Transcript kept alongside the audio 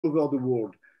over the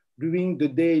world. During the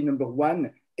day number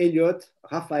 1, Elliot,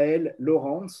 Raphael,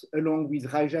 Laurence, along with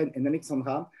Rajan and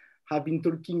Alexandra, have been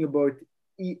talking about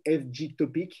ESG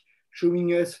topic, showing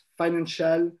us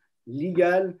financial,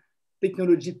 legal,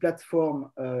 technology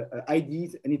platform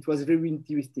ideas, and it was very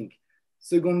interesting.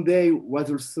 Second day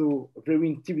was also very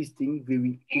interesting,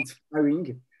 very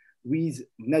inspiring, with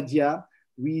Nadia,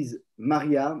 with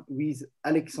Maria, with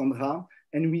Alexandra,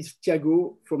 and with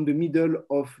Thiago from the middle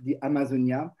of the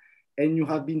Amazonia. And you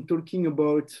have been talking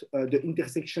about the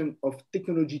intersection of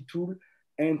technology tool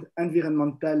and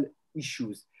environmental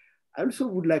issues. I also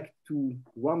would like to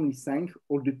warmly thank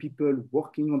all the people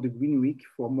working on the Green Week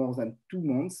for more than 2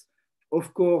 months.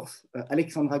 Of course,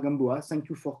 Alexandra Gamboa, thank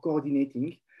you for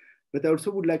coordinating. But I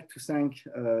also would like to thank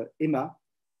Emma,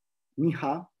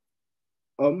 Niha,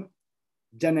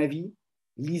 Janavi,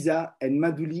 Lisa, and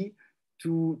Madhuli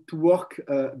to work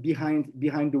behind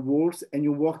the walls, and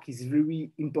your work is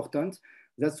very important.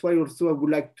 That's why also I would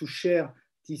like to share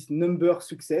this number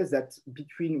success that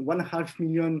between 1.5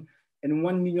 million and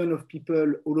 1 million of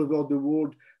people all over the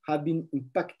world have been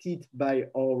impacted by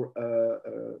our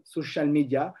social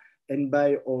media and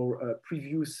by our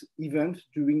previous event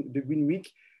during the Green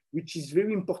Week, which is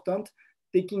very important,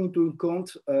 taking into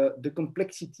account the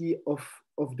complexity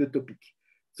of the topic.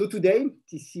 So today,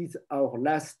 this is our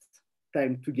last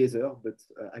time together, but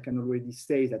I can already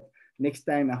say that next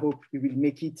time, I hope we will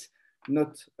make it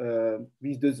not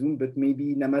with the Zoom, but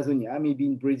maybe in Amazonia, maybe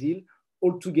in Brazil,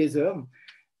 all together.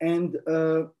 And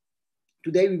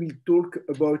today we will talk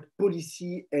about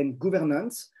policy and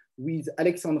governance with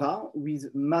Alexandra,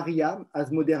 with Maria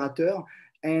as moderator,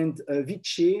 and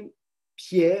Vicente,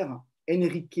 Pierre,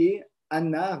 Henrique,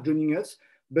 Anna are joining us.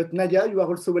 But Nadia, you are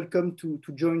also welcome to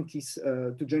join this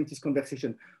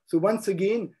conversation. So once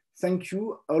again, thank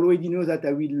you. I already know that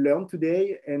I will learn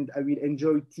today and I will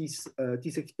enjoy this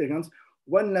experience.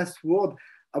 One last word,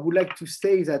 I would like to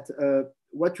say that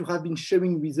what you have been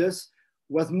sharing with us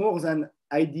was more than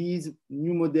ideas,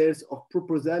 new models, or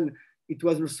proposal. It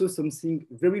was also something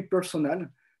very personal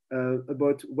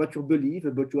about what you believe,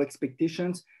 about your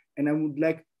expectations. And I would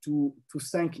like to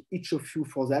thank each of you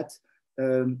for that.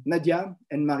 Nadia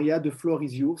and Maria, the floor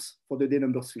is yours for the day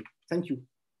number 3. Thank you.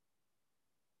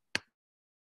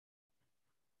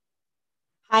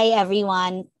 Hi,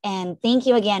 everyone, and thank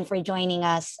you again for joining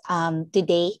us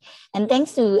today. And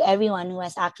thanks to everyone who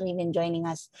has actually been joining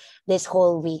us this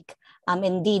whole week.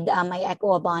 Indeed, I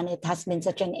echo upon it has been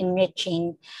such an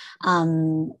enriching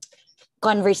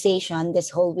conversation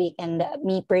this whole week, and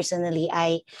me personally,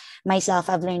 I myself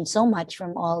have learned so much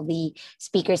from all the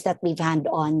speakers that we've had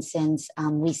on since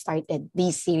we started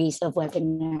this series of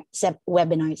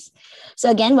webinars. So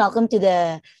again, welcome to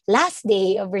the last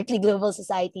day of Berkeley Global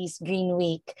Society's Green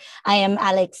Week. I am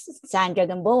Alexandra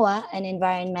Gamboa, an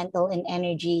environmental and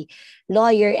energy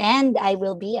lawyer, and I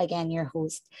will be again your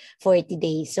host for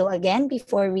today. So again,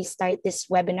 before we start this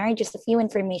webinar, just a few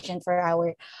information for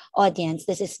our audience.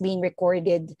 This is being recorded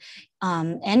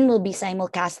and will be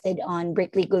simulcasted on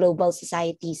Berkeley Global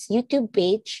Society's YouTube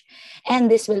page. And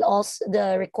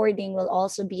the recording will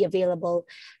also be available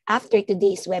after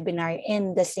today's webinar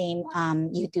in the same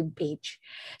YouTube page.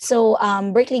 So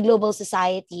Berkeley Global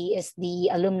Society is the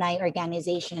alumni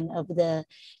organization of the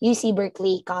UC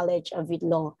Berkeley College of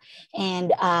Law.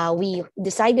 And we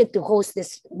decided to host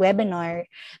this webinar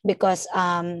because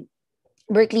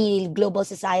Berkeley Global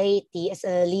Society, as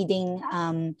a leading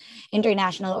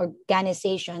international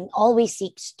organization, always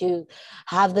seeks to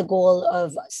have the goal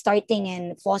of starting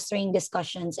and fostering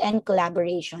discussions and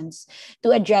collaborations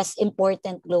to address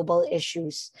important global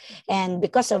issues. And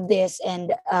because of this,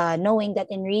 and knowing that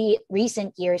in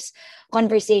recent years,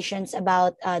 conversations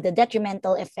about the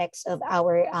detrimental effects of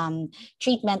our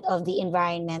treatment of the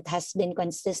environment has been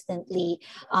consistently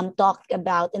talked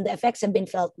about, and the effects have been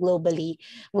felt globally,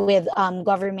 with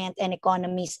government and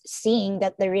economies seeing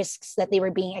that the risks that they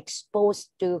were being exposed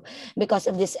to because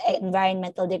of this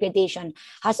environmental degradation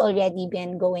has already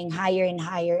been going higher and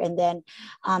higher, and then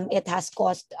it has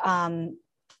caused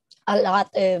a lot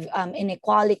of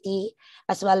inequality,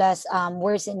 as well as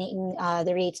worsening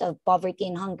the rates of poverty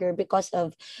and hunger because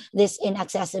of this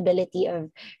inaccessibility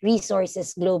of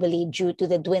resources globally due to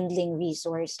the dwindling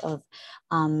resource of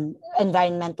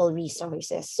environmental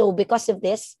resources. So because of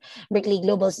this, Berkeley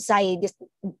Global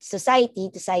Society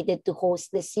decided to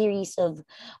host this series of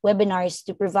webinars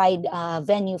to provide a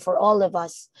venue for all of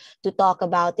us to talk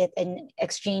about it and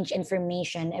exchange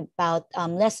information about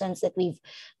lessons that we've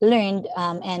learned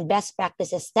and best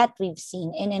practices that we've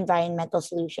seen in environmental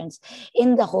solutions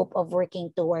in the hope of working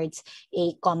towards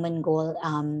a common goal,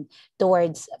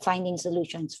 towards finding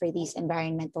solutions for these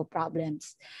environmental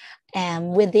problems.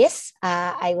 And with this,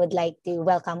 I would like to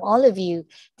welcome all of you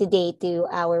today to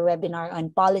our webinar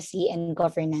on policy and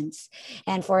governance.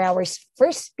 And for our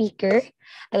first speaker,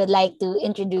 I would like to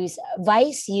introduce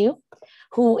Vice Yu,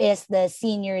 who is the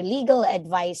Senior Legal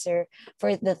Advisor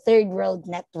for the Third World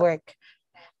Network.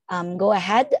 Go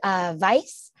ahead,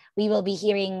 Vice. We will be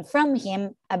hearing from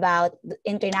him about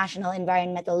international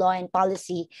environmental law and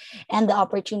policy and the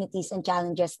opportunities and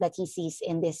challenges that he sees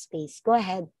in this space. Go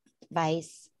ahead,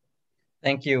 Vice.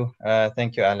 Thank you.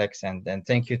 Thank you, Alex. And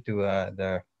thank you to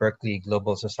the Berkeley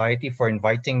Global Society for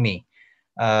inviting me.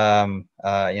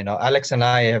 Alex and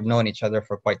I have known each other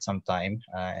for quite some time,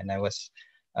 and I was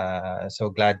so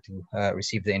glad to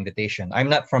receive the invitation. I'm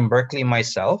not from Berkeley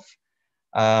myself.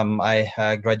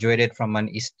 I graduated from an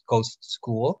East Coast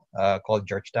school called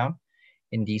Georgetown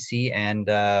in DC, and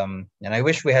I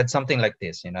wish we had something like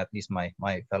this, at least my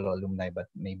fellow alumni, but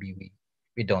maybe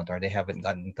we don't, or they haven't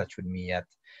gotten in touch with me yet.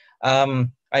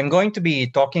 I'm going to be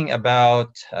talking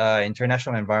about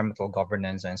international environmental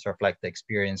governance and sort of like the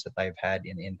experience that I've had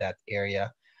in that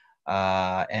area,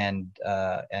 and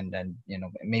then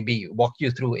maybe walk you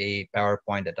through a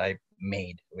PowerPoint that I've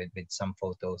made with some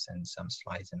photos and some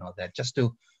slides and all that, just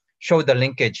to show the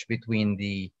linkage between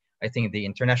the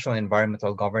international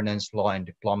environmental governance, law, and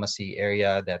diplomacy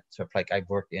area that sort of like I've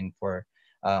worked in for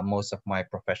most of my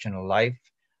professional life.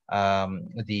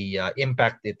 The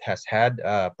impact it has had,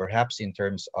 perhaps in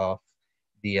terms of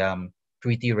the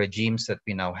treaty regimes that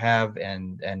we now have,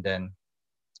 and then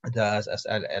as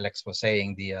Alex was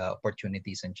saying, the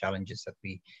opportunities and challenges that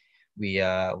we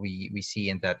see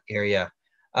in that area.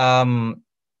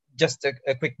 Just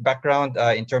a quick background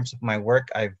in terms of my work.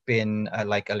 I've been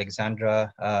like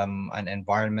Alexandra, an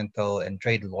environmental and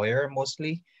trade lawyer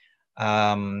mostly.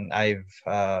 I've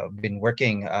been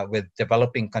working with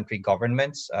developing country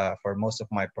governments for most of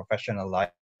my professional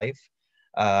life,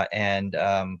 and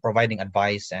providing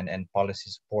advice and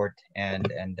policy support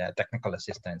and technical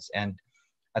assistance. And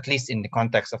at least in the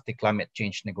context of the climate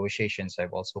change negotiations,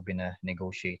 I've also been a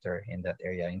negotiator in that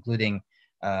area, including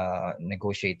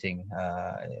negotiating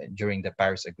during the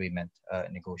Paris Agreement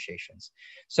negotiations.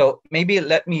 So maybe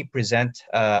let me present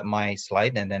my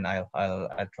slide, and then I'll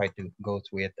try to go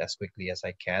through it as quickly as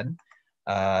I can,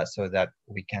 so that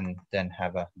we can then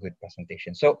have a good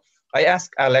presentation. So I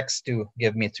asked Alex to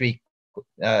give me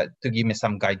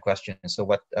some guide questions. So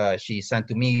what she sent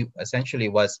to me essentially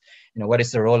was, what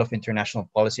is the role of international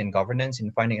policy and governance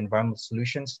in finding environmental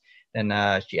solutions? Then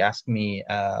she asked me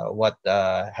what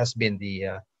has been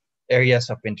the areas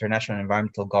of international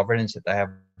environmental governance that I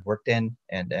have worked in,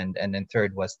 and then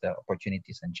third was the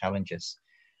opportunities and challenges.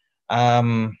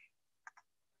 Let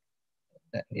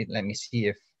me see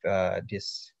if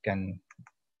this can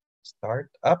start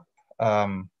up.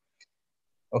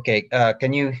 Okay,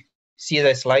 can you see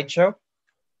the slideshow?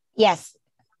 Yes.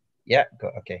 Yeah,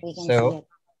 okay. We can so see it.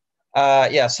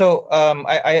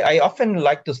 I often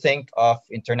like to think of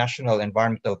international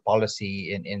environmental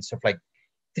policy in sort of like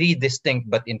three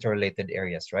distinct but interrelated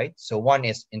areas, right? So one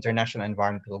is international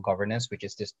environmental governance, which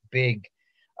is this big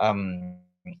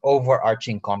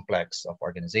overarching complex of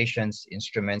organizations,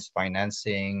 instruments,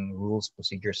 financing, rules,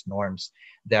 procedures, norms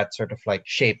that sort of like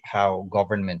shape how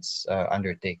governments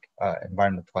undertake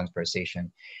environmental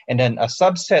conservation. And then a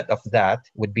subset of that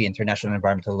would be international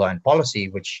environmental law and policy,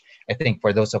 which I think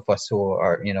for those of us who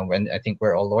are, and I think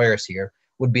we're all lawyers here,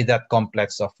 would be that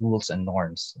complex of rules and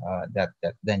norms that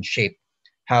then shape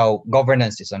how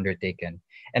governance is undertaken.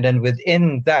 And then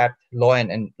within that law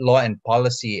and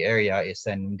policy area is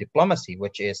then diplomacy,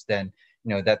 which is then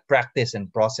that practice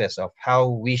and process of how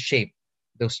we shape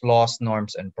those laws,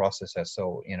 norms, and processes.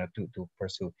 So to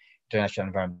pursue international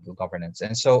environmental governance.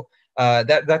 And so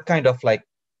that kind of like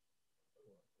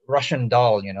Russian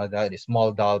doll, the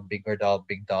small doll, big doll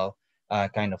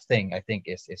kind of thing, I think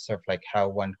is sort of like how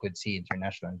one could see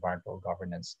international environmental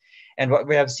governance. And what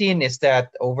we have seen is that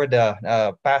over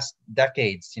the past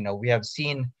decades, we have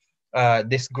seen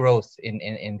this growth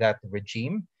in that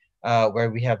regime, where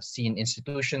we have seen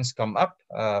institutions come up.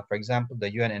 For example,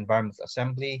 the UN Environment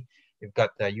Assembly. You've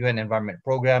got the UN Environment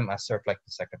Program as sort of like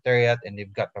the Secretariat, and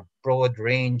you've got a broad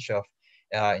range of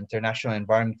international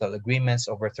environmental agreements,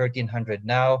 over 1,300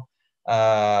 now,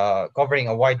 covering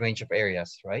a wide range of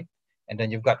areas, right? And then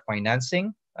you've got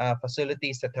financing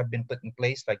facilities that have been put in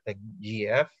place, like the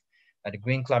GEF, the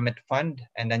Green Climate Fund,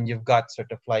 and then you've got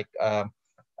sort of like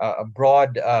a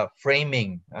broad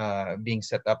framing being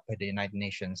set up by the United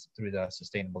Nations through the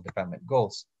Sustainable Development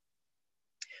Goals.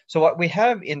 So what we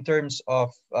have in terms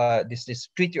of this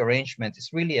treaty arrangement is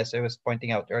really, as I was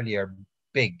pointing out earlier,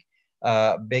 big,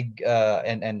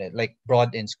 and like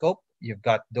broad in scope. You've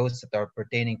got those that are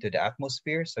pertaining to the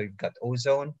atmosphere. So you've got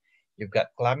ozone, you've got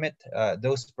climate,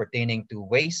 those pertaining to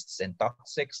wastes and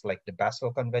toxics like the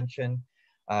Basel Convention.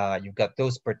 You've got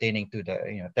those pertaining to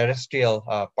the terrestrial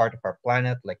part of our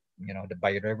planet, like the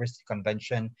Biodiversity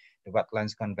Convention, the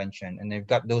Wetlands Convention, and you've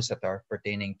got those that are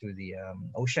pertaining to the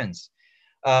oceans.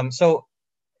 So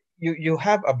you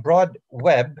have a broad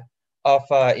web of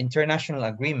international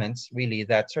agreements, really,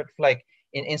 that sort of like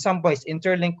in some ways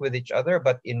interlink with each other,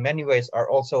 but in many ways are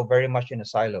also very much in a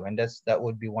silo, and that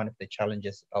would be one of the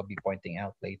challenges I'll be pointing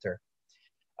out later.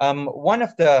 One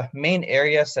of the main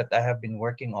areas that I have been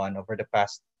working on over the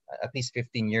past at least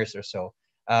 15 years or so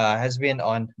has been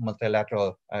on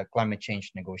multilateral climate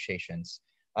change negotiations.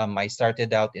 I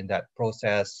started out in that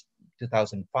process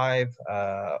 2005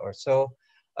 or so,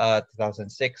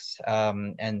 2006,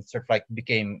 and sort of like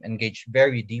became engaged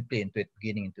very deeply into it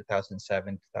beginning in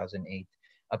 2007, 2008,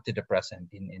 up to the present.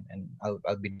 And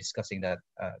I'll be discussing that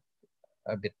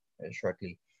a bit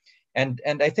shortly. And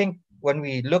I think when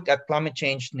we look at climate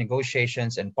change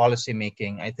negotiations and policy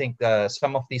making, I think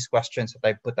some of these questions that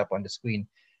I put up on the screen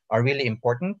are really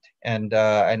important, and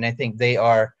I think they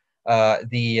are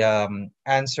the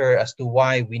answer as to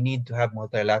why we need to have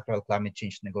multilateral climate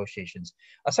change negotiations.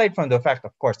 Aside from the fact,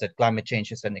 of course, that climate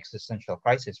change is an existential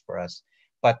crisis for us,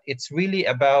 but it's really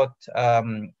about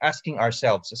asking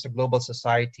ourselves as a global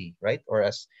society, right, or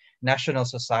as national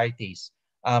societies,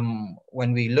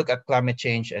 when we look at climate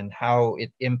change and how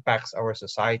it impacts our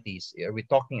societies, are we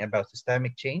talking about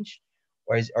systemic change,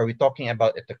 or are we talking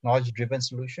about a technology-driven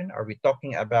solution? Are we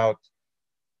talking about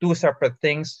two separate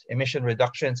things, emission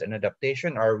reductions and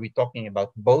adaptation? Are we talking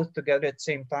about both together at the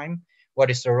same time? What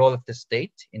is the role of the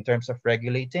state in terms of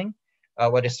regulating?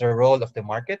 What is the role of the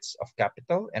markets, of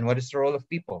capital? And what is the role of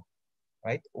people,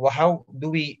 right? Well, how do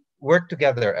we work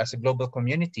together as a global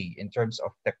community in terms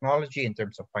of technology, in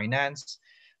terms of finance?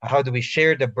 How do we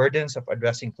share the burdens of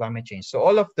addressing climate change? So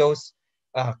all of those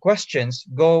questions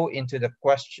go into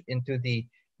the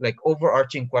like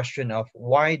overarching question of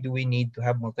why do we need to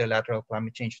have multilateral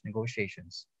climate change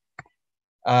negotiations?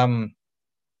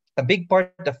 A big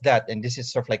part of that, and this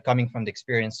is sort of like coming from the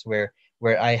experience where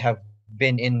I have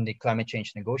been in the climate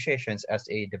change negotiations as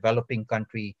a developing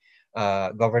country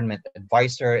government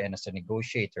advisor and as a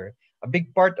negotiator, a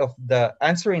big part of the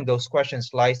answering those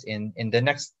questions lies in the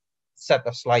next set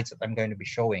of slides that I'm going to be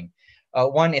showing.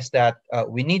 One is that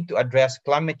we need to address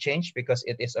climate change because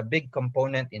it is a big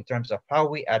component in terms of how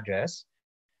we address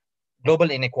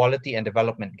global inequality and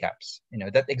development gaps,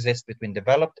 that exist between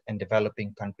developed and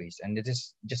developing countries. And it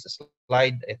is just a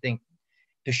slide, I think,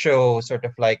 to show sort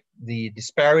of like the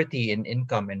disparity in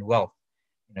income and wealth,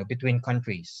 between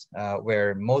countries,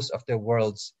 where most of the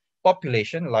world's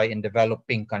population lie in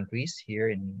developing countries here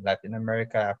in Latin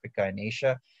America, Africa, and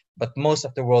Asia, but most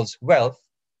of the world's wealth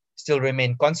still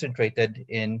remain concentrated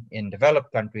in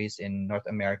developed countries in North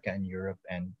America and Europe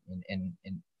and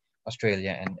in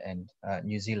Australia and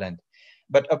New Zealand.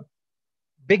 But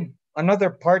another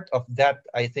part of that,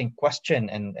 I think, question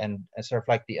and sort of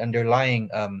like the underlying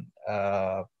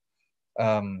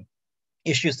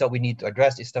issues that we need to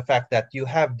address is the fact that you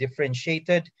have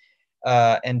differentiated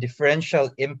and differential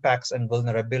impacts and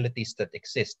vulnerabilities that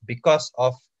exist because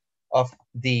of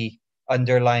the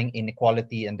underlying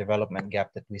inequality and development gap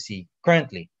that we see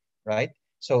currently, right?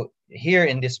 So here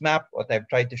in this map, what I've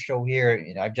tried to show here,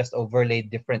 I've just overlaid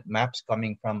different maps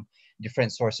coming from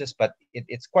different sources, but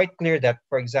it's quite clear that,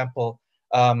 for example,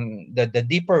 the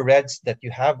deeper reds that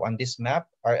you have on this map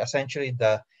are essentially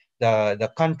the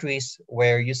countries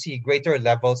where you see greater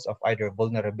levels of either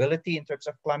vulnerability in terms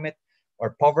of climate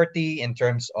or poverty in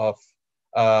terms of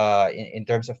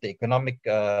the economic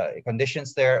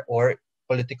conditions there, or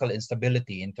political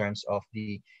instability in terms of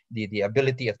the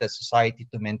ability of the society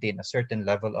to maintain a certain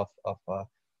level of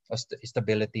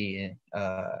stability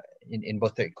in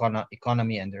both the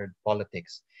economy and their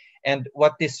politics. And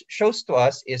what this shows to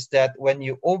us is that when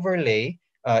you overlay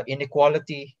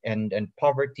inequality and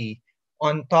poverty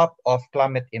on top of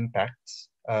climate impacts,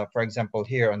 for example,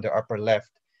 here on the upper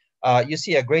left, you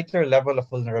see a greater level of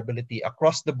vulnerability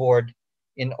across the board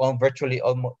in virtually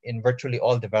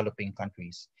all developing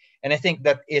countries. And I think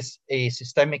that is a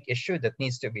systemic issue that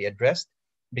needs to be addressed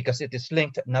because it is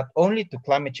linked not only to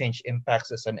climate change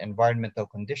impacts as an environmental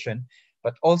condition,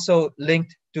 but also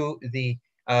linked to the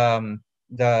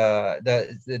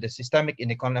systemic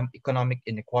and economic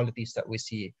inequalities that we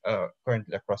see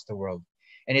currently across the world.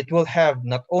 And it will have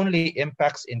not only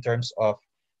impacts in terms of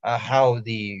how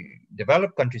the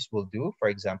developed countries will do, for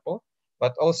example,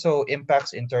 but also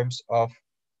impacts in terms of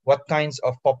what kinds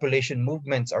of population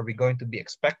movements are we going to be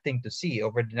expecting to see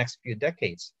over the next few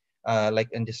decades, like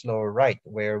in this lower right,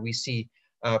 where we see,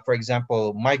 for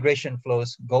example, migration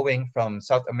flows going from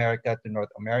South America to North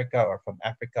America, or from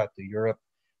Africa to Europe,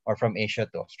 or from Asia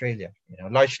to Australia,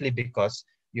 largely because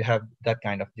you have that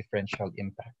kind of differential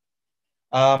impact.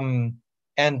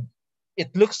 And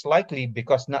it looks likely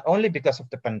because not only because of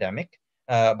the pandemic,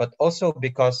 but also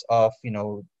because of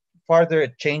further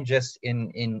changes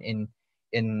in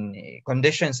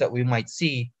conditions that we might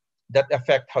see that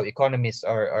affect how economies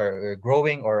are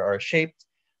growing or are shaped.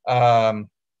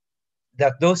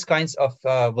 That those kinds of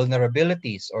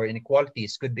vulnerabilities or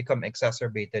inequalities could become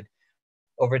exacerbated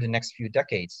over the next few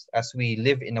decades as we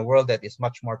live in a world that is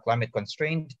much more climate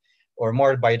constrained or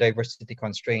more biodiversity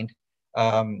constrained.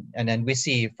 And then we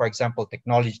see, for example,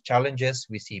 technology challenges.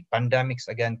 We see pandemics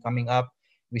again coming up.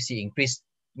 We see increased,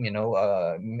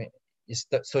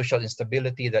 social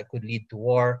instability that could lead to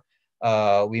war.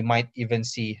 We might even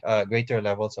see greater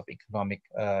levels of economic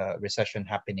recession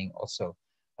happening also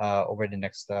over the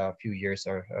next few years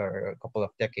or a couple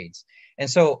of decades. And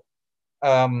so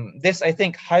this, I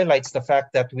think, highlights the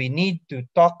fact that we need to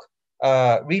talk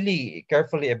really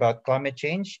carefully about climate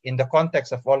change in the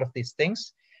context of all of these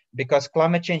things, because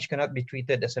climate change cannot be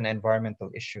treated as an environmental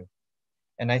issue.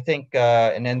 And I think,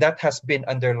 and then that has been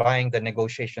underlying the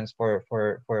negotiations for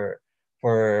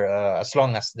as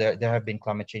long as there have been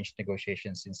climate change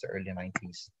negotiations since the early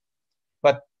 90s.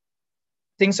 But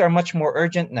things are much more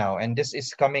urgent now. And this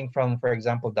is coming from, for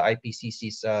example, the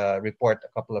IPCC's report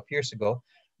a couple of years ago,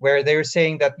 where they're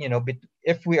saying that,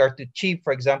 if we are to achieve,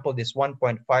 for example, this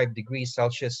 1.5 degrees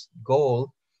Celsius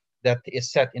goal that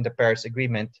is set in the Paris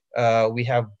Agreement, we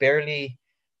have barely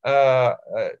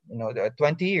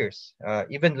 20 years,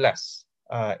 even less,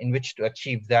 in which to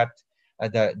achieve that,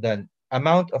 the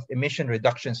amount of emission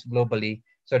reductions globally,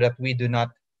 so that we do not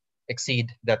exceed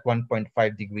that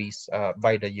 1.5 degrees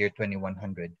by the year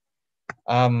 2100.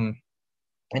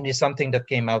 And it's something that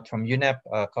came out from UNEP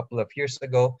a couple of years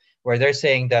ago, where they're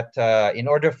saying that in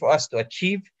order for us to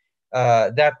achieve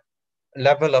that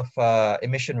level of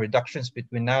emission reductions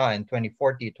between now and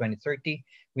 2040, 2030,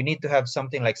 we need to have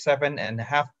something like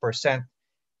 7.5%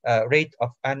 rate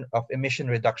of emission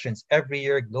reductions every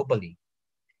year globally.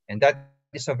 And that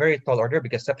is a very tall order,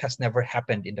 because that has never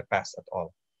happened in the past at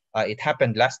all. It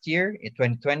happened last year in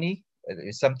 2020,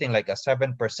 it's something like a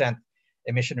 7%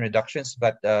 emission reductions,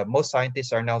 but most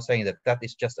scientists are now saying that that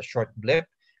is just a short blip,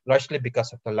 largely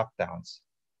because of the lockdowns.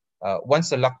 Once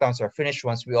the lockdowns are finished,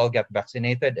 once we all get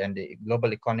vaccinated and the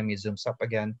global economy zooms up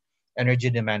again, energy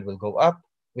demand will go up,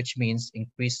 which means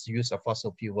increased use of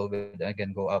fossil fuel will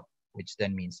again go up, which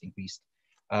then means increased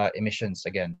emissions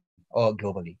again, all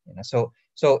globally. So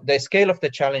the scale of the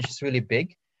challenge is really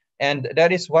big, and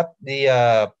that is what the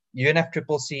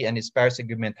UNFCCC and its Paris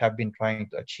Agreement have been trying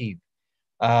to achieve.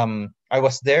 I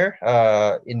was there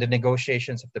in the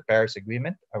negotiations of the Paris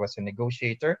Agreement. I was a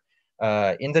negotiator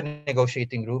in the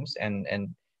negotiating rooms, and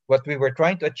what we were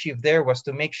trying to achieve there was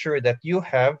to make sure that you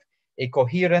have a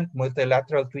coherent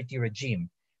multilateral treaty regime,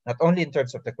 not only in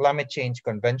terms of the Climate Change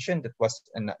Convention that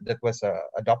was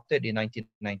adopted in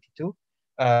 1992,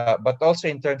 but also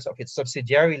in terms of its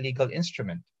subsidiary legal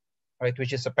instrument, right,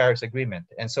 which is the Paris Agreement.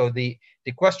 And so the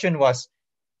question was,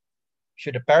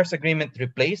 should the Paris Agreement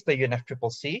replace the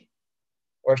UNFCCC,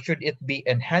 or should it be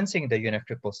enhancing the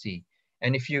UNFCCC?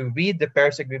 And if you read the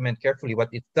Paris Agreement carefully, what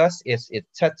it does is it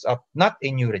sets up not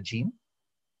a new regime,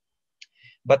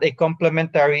 but a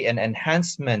complementary and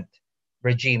enhancement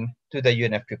regime to the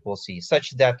UNFCCC,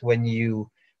 such that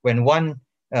when one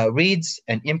reads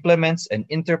and implements and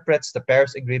interprets the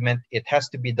Paris Agreement, it has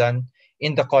to be done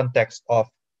in the context of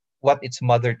what its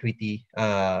mother treaty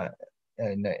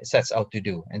sets out to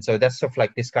do. And so that's sort of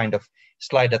like this kind of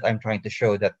slide that I'm trying to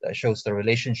show, that shows the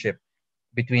relationship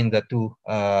between the two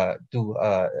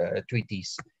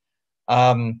treaties.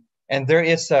 And there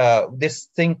is this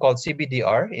thing called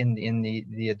CBDR in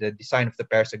the design of the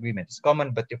Paris Agreement. It's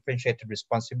common but differentiated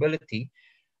responsibility,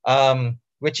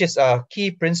 which is a key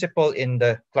principle in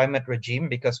the climate regime,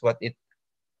 because what it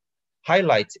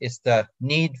highlights is the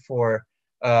need for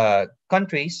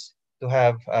countries to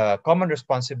have common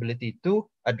responsibility to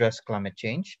address climate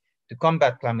change, to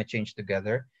combat climate change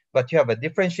together, but you have a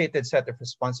differentiated set of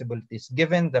responsibilities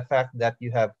given the fact that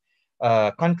you have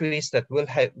countries that will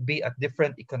be at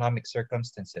different economic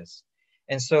circumstances.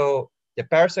 And so the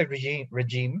Paris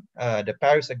regime, the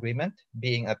Paris Agreement,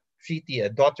 being a treaty, a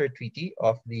daughter treaty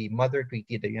of the mother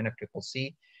treaty, the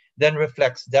UNFCCC, then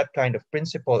reflects that kind of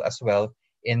principle as well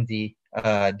in the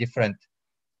different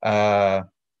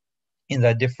in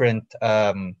the different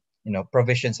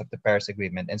provisions of the Paris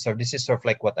Agreement. And so this is sort of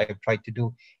like what I've tried to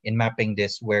do in mapping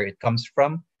this, where it comes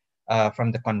from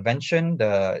the convention,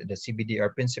 the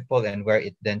CBDR principle, and where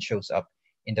it then shows up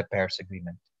in the Paris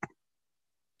Agreement.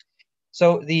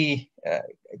 So the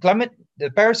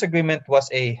Paris Agreement was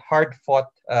a hard-fought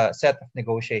set of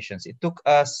negotiations. It took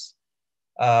us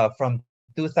from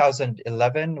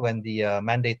 2011, when the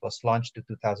mandate was launched, to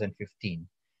 2015.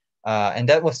 And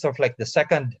that was sort of like the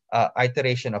second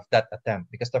iteration of that attempt,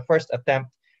 because the first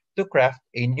attempt to craft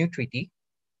a new treaty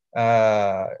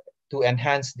to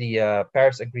enhance the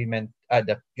Paris Agreement,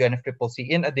 the UNFCCC,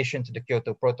 in addition to the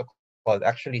Kyoto Protocol,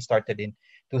 actually started in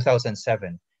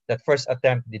 2007. That first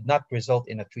attempt did not result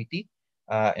in a treaty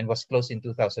and was closed in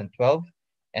 2012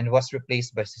 and was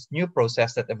replaced by this new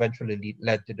process that eventually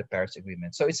led to the Paris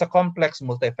Agreement. So it's a complex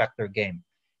multi-factor game,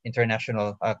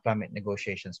 international climate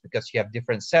negotiations, because you have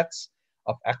different sets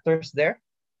of actors there.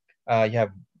 You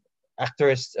have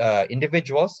actors,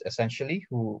 individuals, essentially,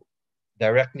 who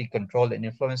directly control and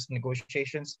influence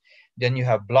negotiations. Then you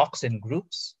have blocks and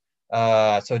groups.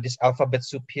 So this alphabet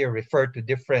soup here refer to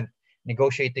different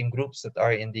negotiating groups that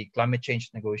are in the climate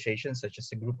change negotiations, such as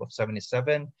the Group of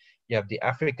 77. You have the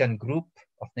African group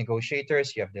of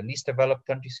negotiators. You have the least developed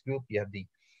countries group. You have the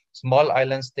small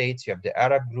island states. You have the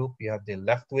Arab group. You have the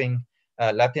left-wing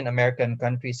Latin American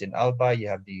countries in ALBA. You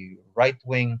have the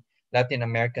right-wing Latin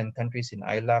American countries in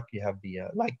ILAC. You have the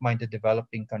like-minded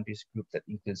developing countries group that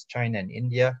includes China and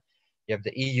India. You have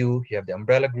the EU. You have the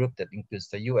umbrella group that includes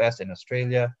the US and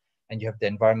Australia. And you have the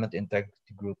Environment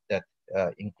Integrity Group that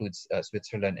includes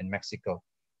Switzerland and Mexico.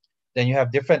 Then you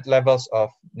have different levels of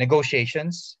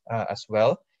negotiations as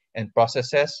well, and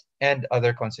processes and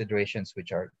other considerations,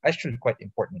 which are actually quite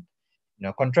important.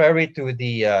 Contrary to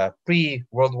the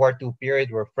pre-World War II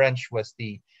period, where French was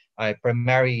the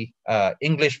primary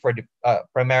English for the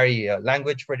primary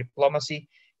language for diplomacy,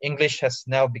 English has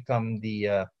now become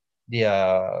the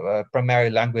primary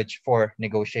language for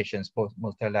negotiations, both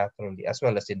multilaterally as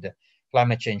well as in the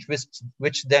climate change,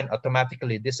 which then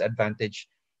automatically disadvantage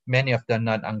many of the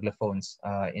non-Anglophones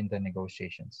in the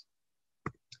negotiations.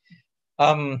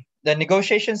 The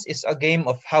negotiations is a game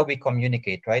of how we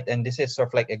communicate, right? And this is sort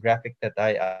of like a graphic that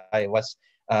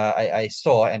I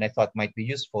saw and I thought might be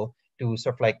useful to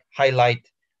sort of like highlight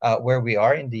where we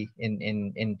are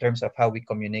in terms of how we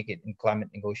communicate in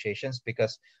climate negotiations,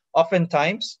 because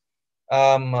oftentimes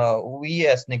we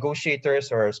as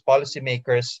negotiators or as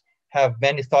policymakers have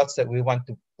many thoughts that we want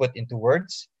to put into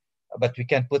words, but we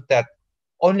can't put that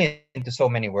only into so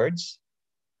many words.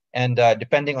 And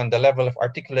depending on the level of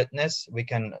articulateness, we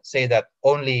can say that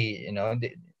only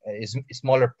is a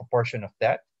smaller proportion of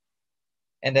that.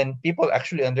 And then people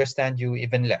actually understand you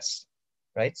even less,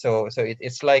 right? So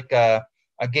it's like a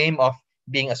game of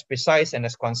being as precise and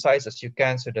as concise as you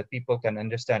can, so that people can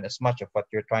understand as much of what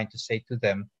you're trying to say to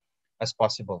them as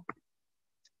possible.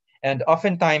 And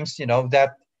oftentimes,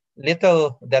 that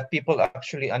little that people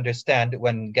actually understand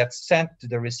when gets sent to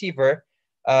the receiver,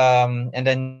 and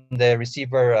then the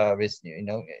receiver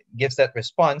gives that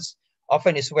response,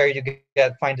 often is where you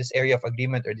find this area of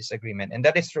agreement or disagreement. And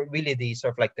that is really the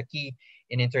sort of like the key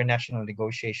in international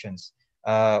negotiations,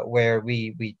 where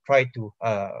we try to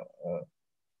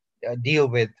deal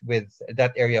with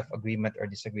that area of agreement or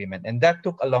disagreement. And that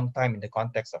took a long time in the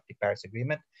context of the Paris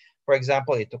Agreement. For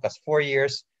example, it took us 4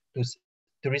 years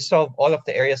to resolve all of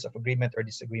the areas of agreement or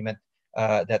disagreement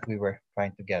that we were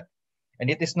trying to get. And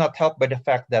it is not helped by the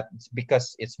fact that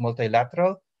because it's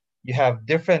multilateral, you have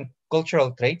different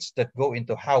cultural traits that go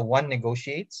into how one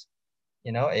negotiates,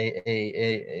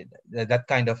 that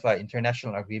kind of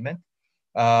international agreement.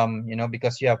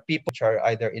 Because you have people which are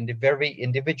either in the very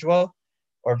individual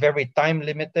or very time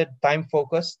limited, time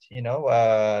focused,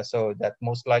 so that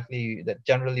most likely that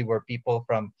generally were people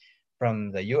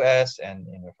from the US and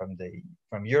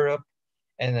from Europe,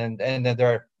 and then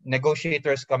there are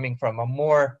negotiators coming from a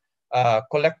more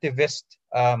collectivist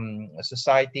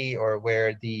society, or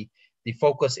where the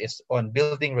focus is on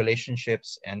building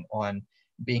relationships and on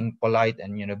being polite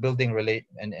and building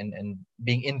and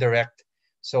being indirect,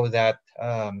 so that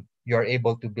you're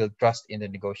able to build trust in the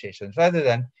negotiations rather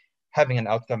than having an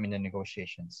outcome in the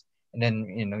negotiations. And then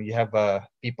you have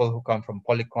people who come from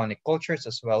polychronic cultures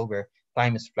as well, where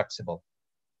time is flexible.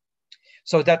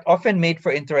 So that often made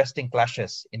for interesting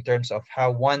clashes in terms of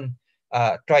how one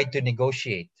tried to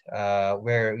negotiate,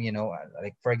 where,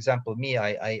 like for example, me,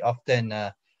 I often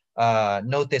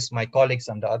notice my colleagues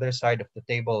on the other side of the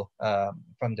table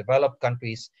from developed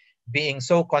countries being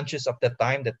so conscious of the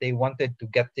time that they wanted to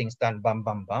get things done, bam,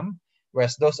 bam, bam.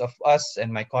 Whereas those of us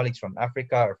and my colleagues from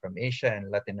Africa or from Asia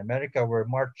and Latin America were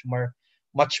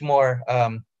much more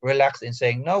relaxed in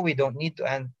saying, no, we don't need to,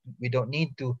 and we don't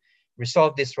need to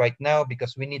resolve this right now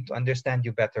because we need to understand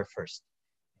you better first.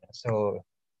 So,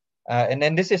 and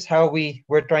then this is how we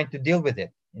were trying to deal with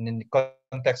it in the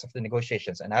context of the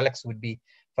negotiations. And Alex would be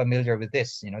familiar with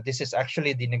this. This is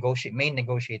actually the main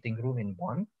negotiating room in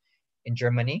Bonn, in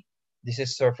Germany. This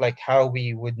is sort of like how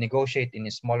we would negotiate in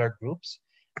smaller groups.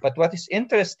 But what is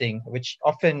interesting, which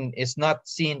often is not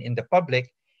seen in the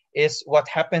public, is what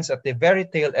happens at the very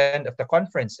tail end of the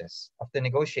conferences, of the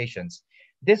negotiations.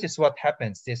 This is what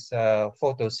happens, these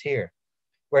photos here,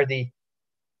 where the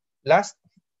last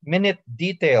minute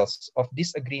details of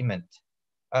this agreement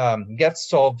get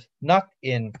solved not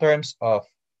in terms of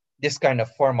this kind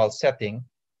of formal setting,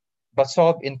 but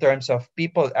solved in terms of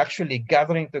people actually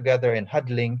gathering together and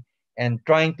huddling and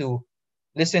trying to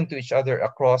listen to each other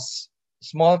across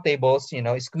small tables,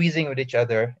 squeezing with each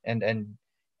other, and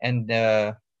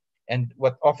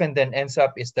what often then ends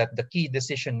up is that the key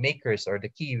decision makers or the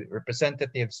key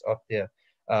representatives of the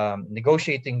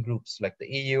negotiating groups like the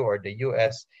EU or the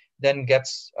US then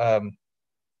gets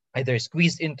either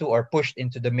squeezed into or pushed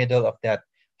into the middle of that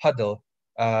huddle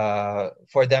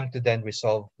for them to then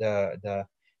resolve the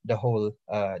whole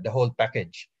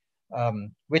package,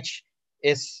 which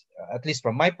is, at least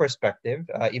from my perspective,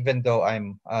 even though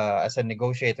I'm as a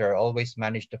negotiator, I always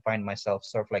manage to find myself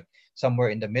sort of like somewhere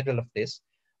in the middle of this.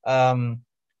 For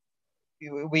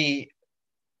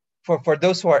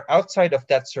those who are outside of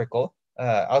that circle,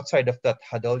 outside of that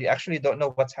huddle, you actually don't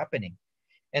know what's happening.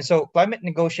 And so climate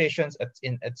negotiations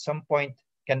at some point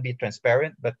can be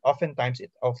transparent, but oftentimes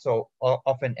it also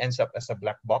often ends up as a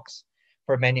black box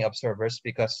for many observers,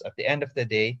 because at the end of the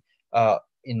day,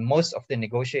 in most of the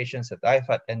negotiations that I've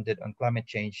attended on climate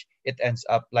change, it ends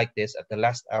up like this at the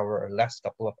last hour or last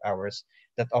couple of hours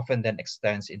that often then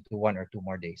extends into 1 or 2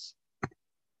 more days.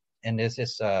 And this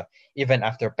is even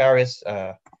after Paris.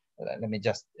 Let me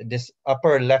just, this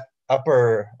upper left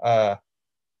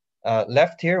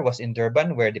here was in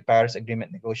Durban, where the Paris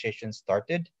Agreement negotiations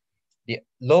started. The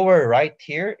lower right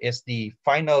here is the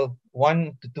final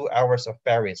 1 to 2 hours of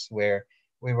Paris, where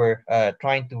we were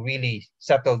trying to really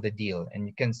settle the deal. And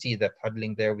you can see that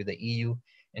huddling there with the EU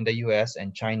and the US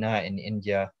and China and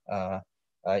India,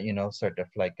 sort of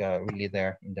like really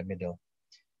there in the middle.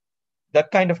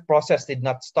 That kind of process did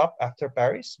not stop after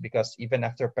Paris, because even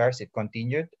after Paris, it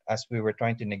continued as we were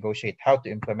trying to negotiate how to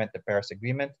implement the Paris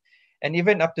Agreement. And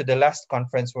even up to the last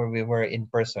conference where we were in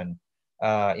person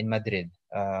in Madrid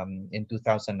in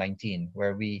 2019,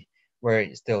 where we were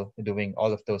still doing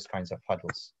all of those kinds of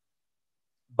huddles.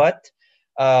 But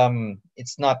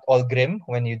it's not all grim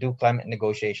when you do climate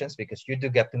negotiations, because you do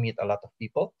get to meet a lot of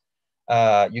people.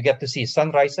 You get to see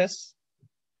sunrises,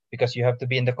 because you have to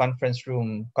be in the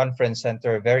conference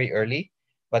center very early,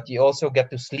 but you also get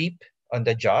to sleep on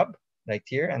the job right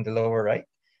here on the lower right,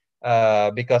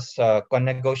 because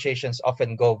negotiations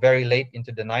often go very late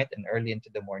into the night and early into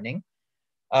the morning.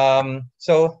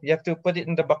 So you have to put it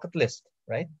in the bucket list,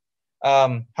 right?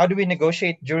 How do we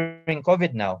negotiate during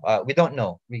COVID now? We don't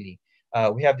know, really.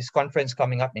 We have this conference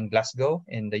coming up in Glasgow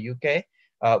in the UK.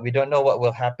 We don't know what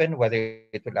will happen, whether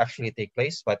it will actually take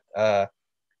place, but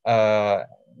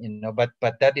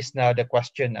but that is now the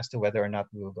question as to whether or not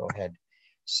we will go ahead.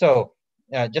 So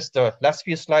just the last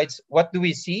few slides, what do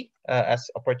we see as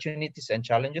opportunities and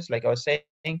challenges? Like I was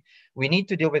saying, we need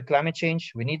to deal with climate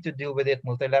change. We need to deal with it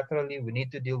multilaterally. We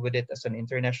need to deal with it as an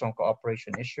international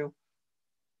cooperation issue.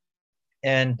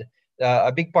 And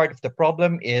a big part of the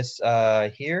problem is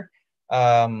here,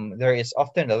 there is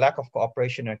often a lack of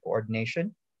cooperation and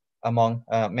coordination among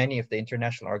many of the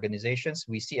international organizations.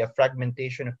 We see a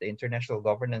fragmentation of the international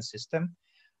governance system.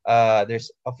 There's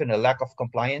often a lack of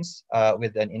compliance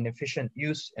with an inefficient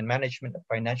use and management of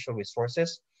financial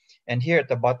resources. And here at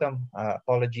the bottom,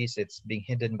 apologies, it's being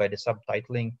hidden by the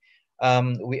subtitling.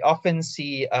 We often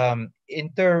see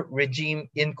inter-regime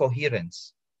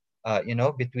incoherence,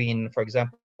 between, for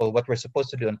example, what we're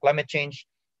supposed to do on climate change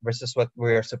versus what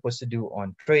we're supposed to do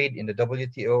on trade in the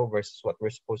WTO versus what we're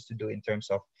supposed to do in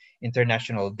terms of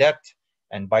international debt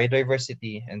and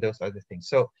biodiversity and those other things.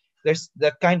 So there's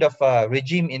that kind of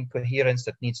regime incoherence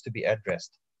that needs to be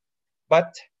addressed.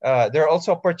 But there are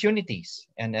also opportunities,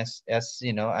 and as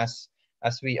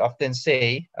we often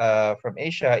say from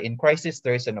Asia, in crisis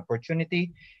there is an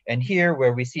opportunity. And here,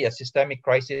 where we see a systemic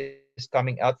crisis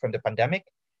coming out from the pandemic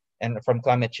and from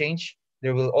climate change,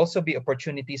 there will also be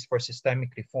opportunities for systemic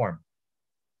reform.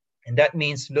 And that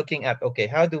means looking at, okay,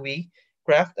 how do we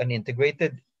craft an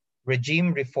integrated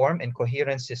regime reform and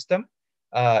coherent system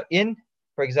in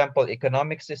for example,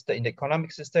 economic system, in the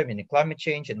economic system, in the climate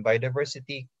change and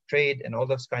biodiversity, trade, and all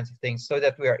those kinds of things, so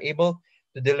that we are able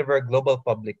to deliver global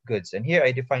public goods. And here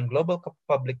I define global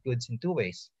public goods in two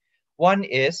ways. One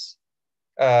is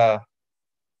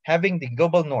having the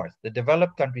global north, the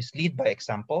developed countries, lead by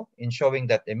example in showing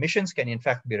that emissions can in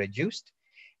fact be reduced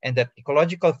and that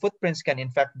ecological footprints can in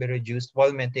fact be reduced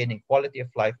while maintaining quality of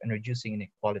life and reducing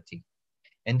inequality.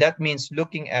 And that means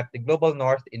looking at the global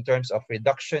north in terms of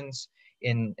reductions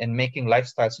in making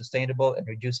lifestyle sustainable and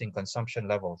reducing consumption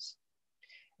levels.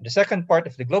 The second part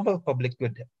of the global public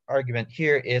good argument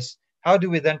here is how do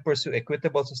we then pursue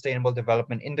equitable sustainable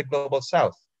development in the global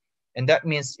south? And that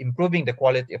means improving the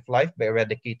quality of life by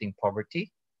eradicating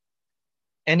poverty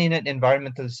and in an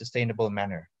environmentally sustainable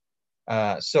manner.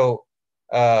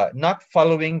 Not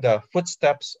following the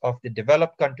footsteps of the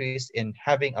developed countries in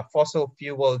having a fossil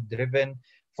fuel-driven,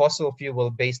 fossil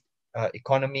fuel-based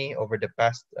economy over the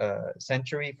past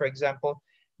century, for example,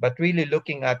 but really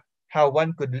looking at how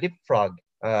one could leapfrog,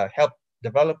 help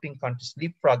developing countries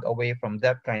leapfrog away from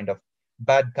that kind of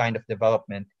bad kind of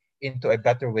development into a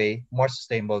better way, more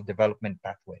sustainable development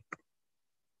pathway.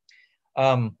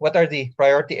 What are the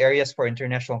priority areas for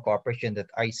international cooperation that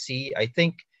I see? I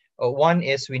think one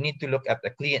is we need to look at the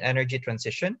clean energy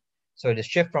transition. So the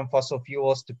shift from fossil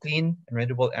fuels to clean and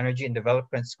renewable energy in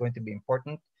development is going to be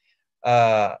important.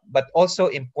 But also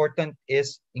important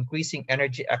is increasing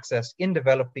energy access in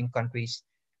developing countries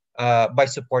by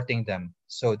supporting them.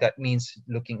 So that means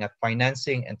looking at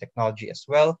financing and technology as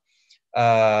well,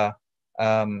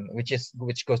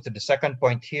 which goes to the second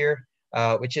point here,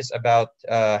 which is about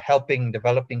helping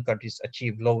developing countries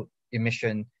achieve low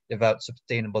emission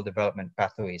sustainable development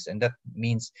pathways. And that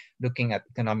means looking at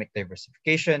economic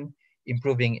diversification,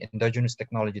 improving endogenous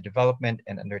technology development,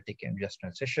 and undertaking just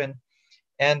transition.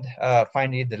 And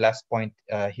finally, the last point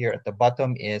here at the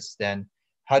bottom is then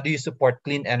how do you support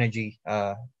clean energy,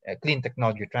 clean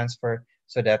technology transfer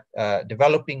so that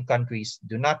developing countries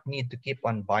do not need to keep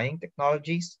on buying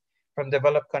technologies from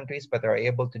developed countries, but are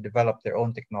able to develop their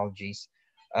own technologies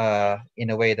in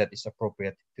a way that is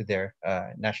appropriate to their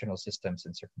national systems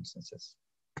and circumstances.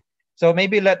 So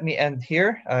maybe let me end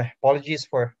here. Apologies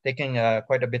for taking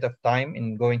quite a bit of time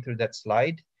in going through that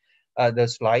slide,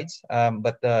 those slides.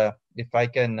 But if I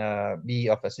can be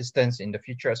of assistance in the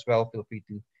future as well, feel free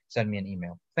to send me an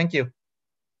email. Thank you.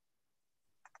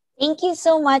 Thank you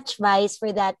so much, Vice,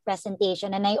 for that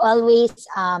presentation. And I always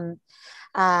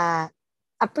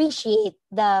appreciate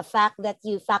the fact that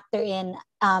you factor in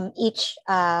each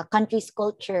country's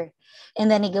culture in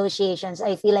the negotiations.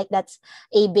 I feel like that's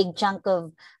a big chunk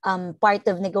of part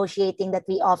of negotiating that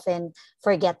we often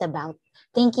forget about.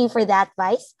 Thank you for that,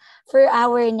 Vice. For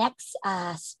our next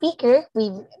speaker,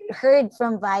 we've heard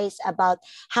from Vice about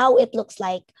how it looks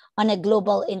like on a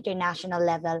global international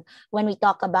level when we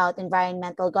talk about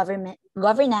environmental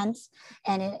governance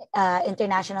and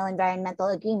international environmental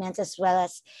agreements, as well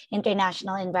as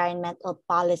international environmental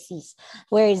policies.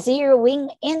 We're zeroing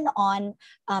in on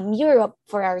Europe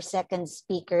for our second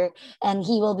speaker, and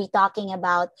he will be talking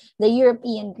about the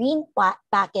European Green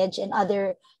Package and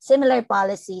other similar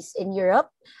policies in Europe.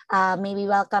 May we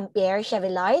welcome Pierre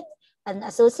Chevillard, an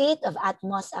associate of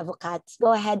ATMOS Avocats.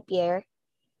 Go ahead, Pierre.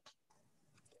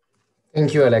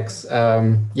 Thank you, Alex.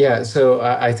 Yeah, so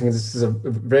I think this is a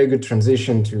very good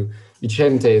transition to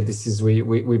Vicente. This is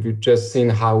we've just seen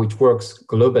how it works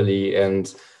globally,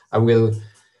 and I will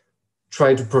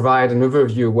try to provide an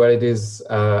overview of what it is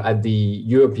at the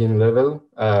European level,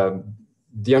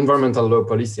 the environmental law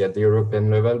policy at the European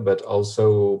level, but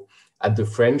also at the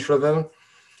French level,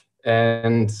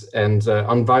 and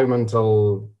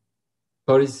environmental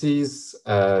policies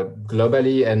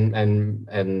globally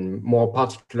and more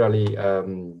particularly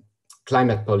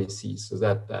climate policies, so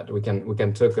that we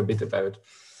can talk a bit about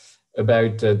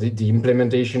the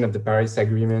implementation of the Paris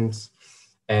Agreement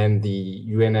and the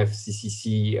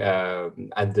UNFCCC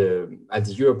at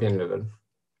the European level.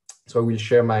 So I will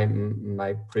share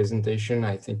my presentation.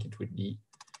 I think it would be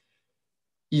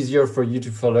easier for you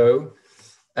to follow.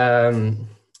 I've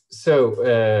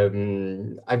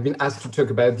been asked to talk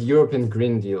about the European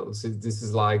Green Deal. So this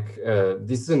is like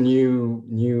this is a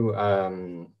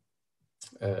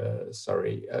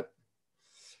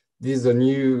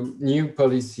new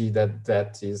policy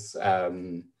that is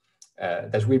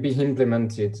that will be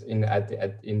implemented in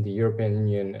the European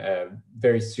Union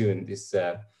very soon. This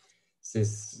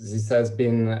has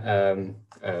been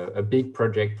a big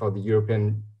project for the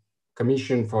European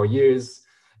Commission for years.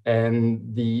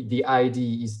 And the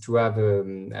idea is to have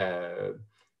a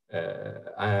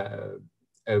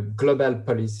global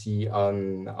policy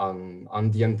on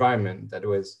the environment that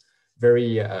was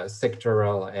very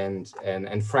sectoral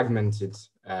and fragmented,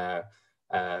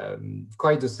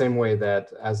 quite the same way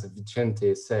that, as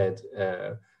Vicente said,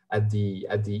 at the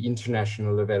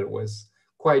international level, was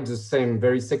quite the same,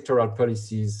 very sectoral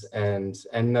policies and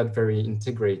not very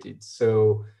integrated.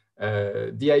 So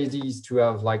the idea is to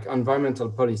have like environmental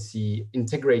policy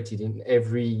integrated in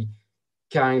every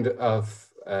kind of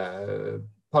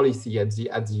policy at the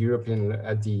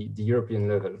European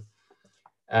level.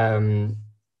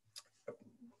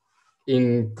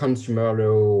 In consumer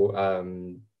law,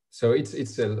 so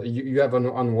you have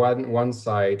on one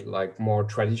side like more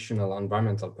traditional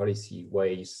environmental policy,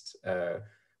 waste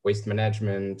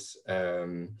management,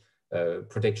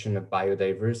 protection of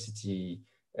biodiversity,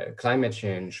 climate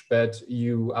change, but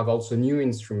you have also new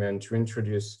instruments to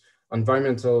introduce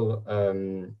environmental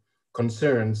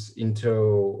concerns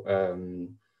into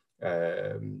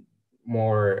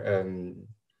more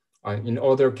in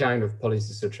other kind of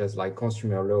policies, such as like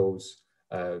consumer laws,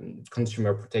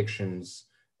 consumer protections,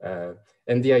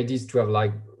 and the idea is to have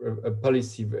like a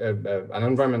policy, an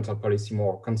environmental policy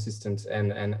more consistent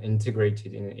and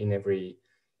integrated in every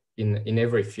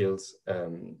field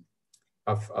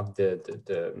of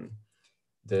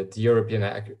the European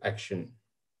action.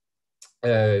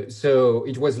 So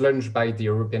it was launched by the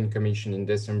European Commission in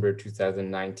December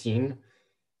 2019,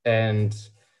 and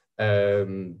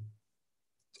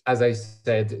as I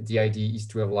said, the idea is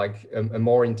to have like a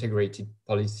more integrated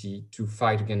policy to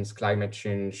fight against climate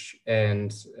change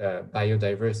and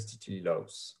biodiversity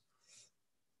loss.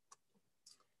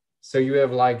 So you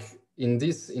have like in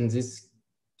this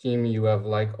scheme, you have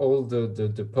like all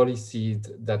the policies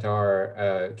that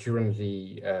are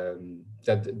currently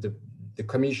that the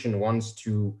Commission wants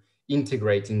to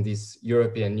integrate in this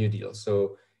European New Deal.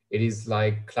 So it is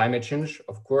like climate change,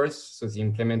 of course, so the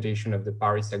implementation of the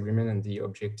Paris Agreement and the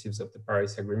objectives of the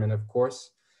Paris Agreement, of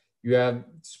course. You have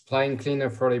supplying clean,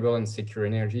 affordable, and secure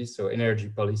energy. So energy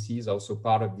policy is also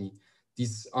part of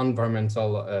this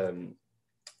environmental,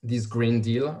 this Green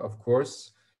Deal, of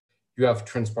course. You have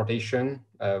transportation,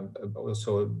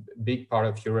 also a big part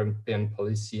of European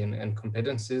policy and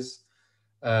competences.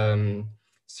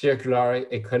 Circular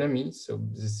economy, so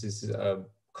this is a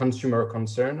consumer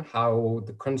concern, how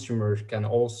the consumer can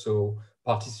also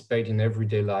participate in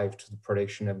everyday life to the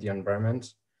protection of the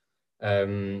environment.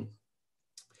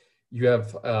 You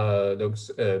have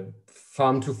those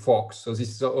farm to fork, so this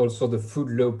is also the food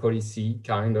law policy,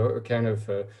 kind of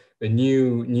a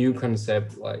new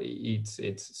concept. Like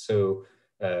it's so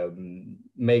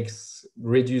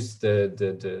reduce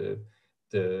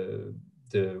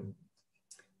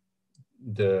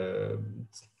the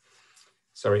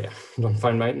sorry, I don't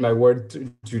find my word to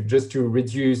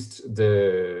reduce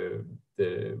the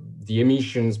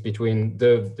emissions between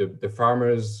the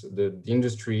farmers, the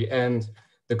industry, and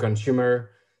the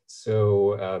consumer.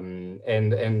 So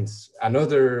and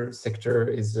another sector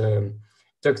is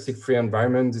toxic-free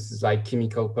environment. This is like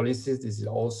chemical policies. This is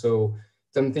also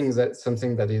something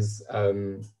that is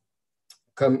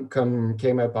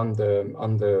came up on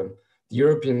the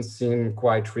European scene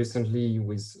quite recently,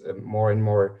 with more and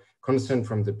more concern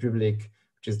from the public,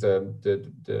 which is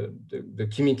the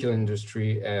chemical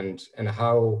industry and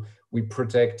how we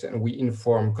protect and we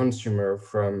inform consumer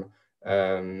from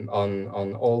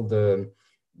on all the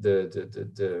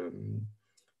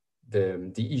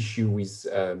issue with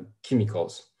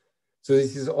chemicals. So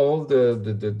this is all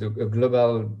the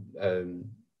global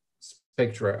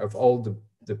spectrum of all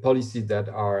the policies that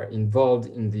are involved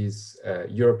in this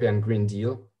European Green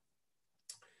Deal,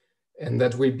 and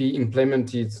that will be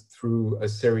implemented through a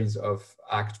series of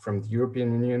acts from the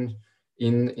European Union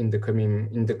in the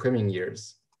coming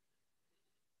years.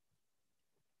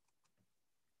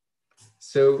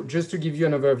 So just to give you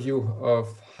an overview of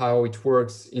how it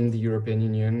works in the European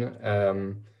Union,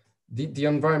 the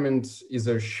environment is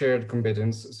a shared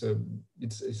competence. So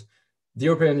the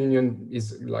European Union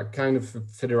is like kind of a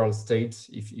federal state,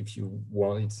 if you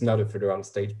want. It's not a federal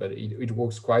state, but it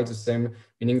works quite the same,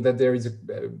 meaning that there is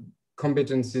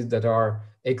competencies that are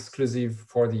exclusive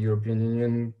for the European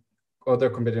Union, other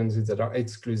competencies that are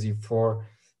exclusive for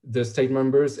the state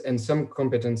members, and some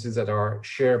competencies that are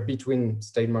shared between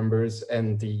state members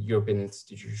and the European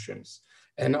institutions.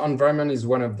 And environment is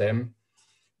one of them.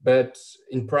 But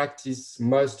in practice,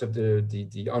 most of the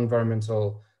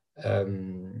environmental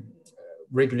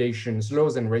regulations,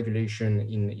 laws and regulation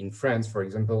in France, for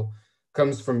example,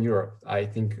 comes from Europe. I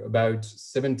think about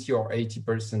 70 or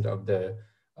 80% of the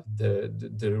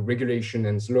regulation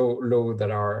and law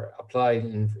that are applied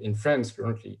in France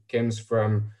currently comes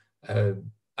from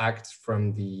acts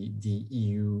from the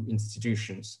EU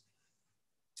institutions.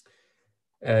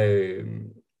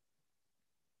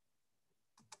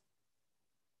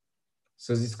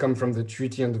 So this comes from the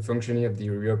treaty and the functioning of the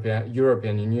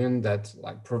European Union that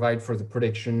like provide for the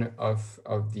protection of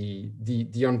the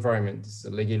environment. This is a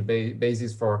legal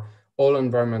basis for all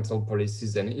environmental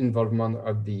policies and involvement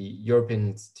of the European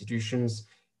institutions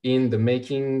in the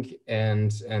making in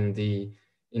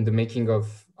the making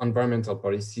of environmental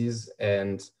policies,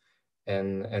 and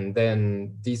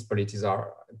then these policies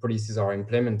are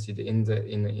implemented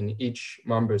in each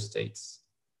member states.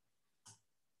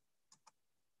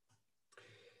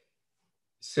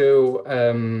 So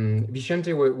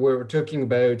Vicente, we're talking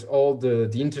about all the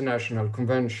international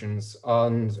conventions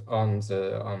on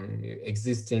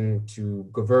existing to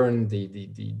govern the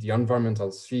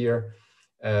environmental sphere,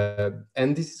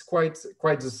 and this is quite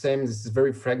the same. This is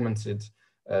very fragmented.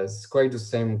 It's quite the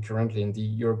same currently in the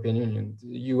European Union.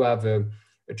 You have a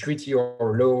treaty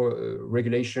or law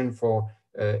regulation for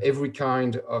every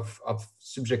kind of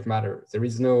subject matter. There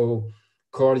is no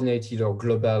coordinated or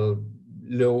global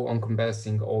law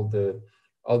encompassing all the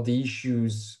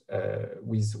issues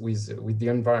with the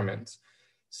environment.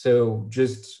 So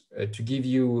just to give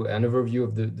you an overview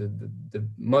of the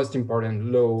most important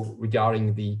law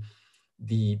regarding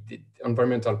the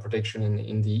environmental protection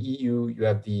in the EU, you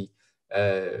have the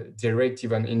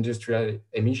Directive on Industrial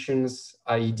Emissions,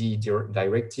 IED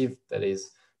directive, that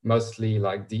is mostly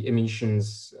like the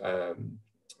emissions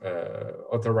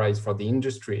authorized for the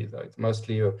industry. It's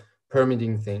mostly a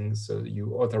permitting things. So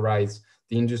you authorize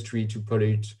the industry to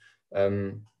pollute,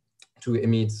 to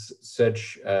emit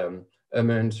such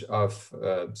amount of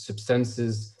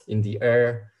substances in the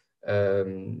air.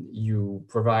 You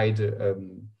provide a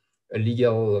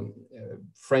legal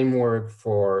framework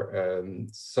for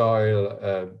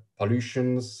soil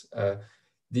pollutions.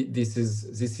 This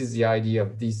is the idea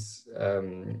of this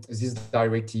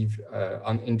directive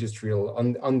on the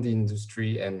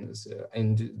industry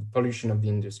and pollution of the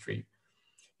industry.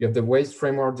 You have the waste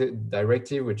framework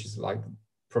directive, which is like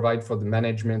provide for the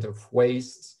management of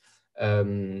waste,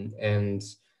 and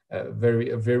a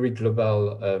very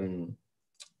global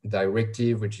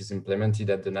directive, which is implemented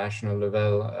at the national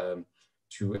level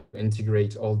to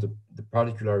integrate all the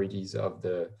particularities of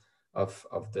the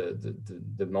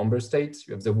member states.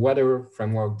 You have the water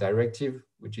framework directive,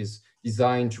 which is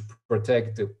designed to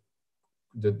protect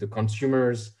the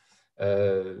consumers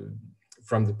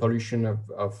from the pollution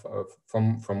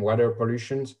from water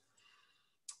pollution.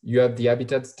 You have the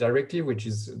Habitats directive, which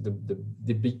is the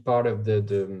big part of the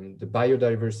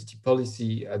biodiversity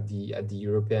policy at the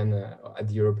European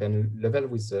level,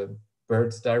 with the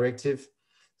Birds directive,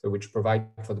 so which provide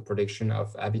for the protection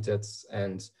of habitats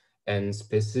and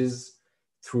species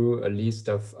through a list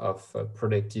of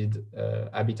protected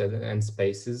habitat and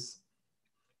spaces.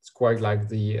 It's quite like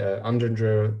the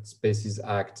Endangered Species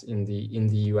Act in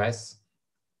the US.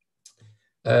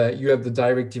 You have the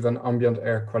Directive on Ambient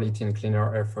Air Quality and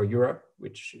Cleaner Air for Europe,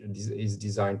 which is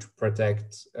designed to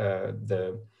protect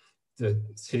the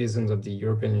citizens of the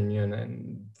European Union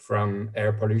and from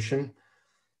air pollution.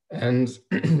 And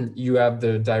you have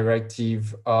the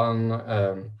Directive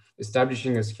on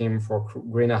establishing a scheme for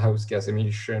greenhouse gas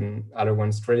emission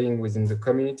allowance trading within the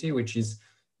community, which is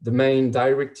the main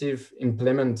directive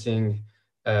implementing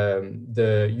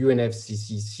the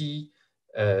UNFCCC,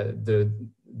 the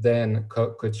then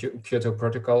Kyoto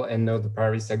Protocol, and now the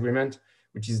Paris Agreement,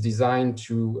 which is designed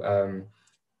to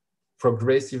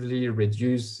progressively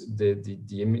reduce the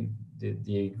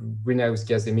greenhouse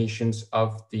gas emissions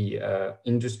of the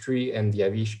industry and the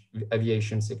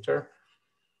aviation sector.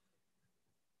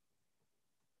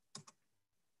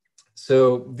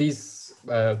 So these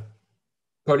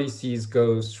policies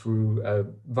go through a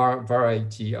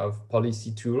variety of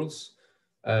policy tools,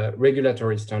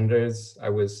 regulatory standards. I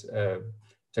was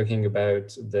talking about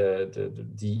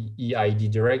the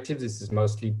EID directive. This is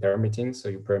mostly permitting, so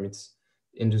you permit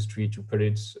industry to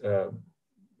pollute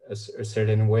a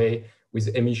certain way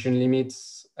with emission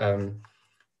limits.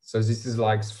 So this is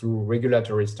like through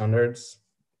regulatory standards.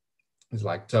 It's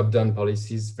like top-down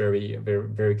policies,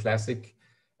 very classic.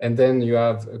 And then you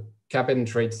have a cap and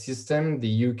trade system, the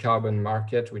EU carbon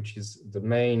market, which is the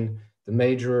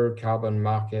major carbon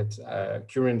market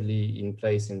currently in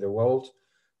place in the world,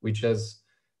 which has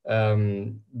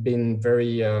been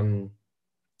very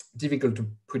difficult to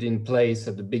put in place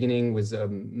at the beginning with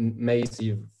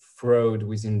massive fraud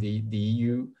within the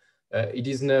EU. It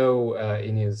is now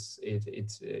in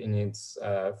its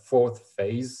fourth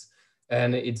phase,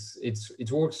 and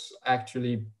it works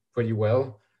actually pretty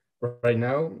well right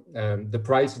now. The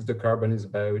price of the carbon is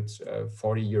about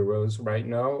 40 euros right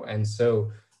now, and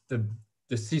so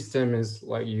the system is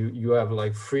like you have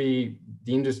like the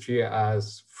industry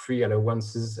has free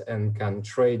allowances and can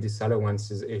trade these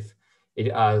allowances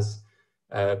it has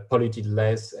polluted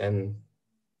less and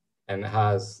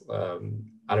has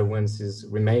allowances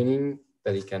remaining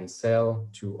that it can sell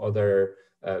to other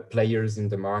players in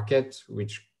the market,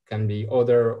 which can be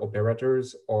other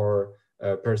operators or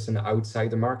a person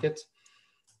outside the market.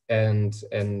 And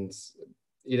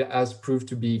it has proved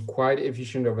to be quite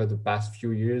efficient over the past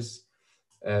few years.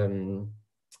 And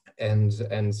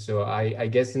so I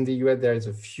guess in the US there is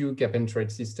a few cap and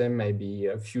trade system, maybe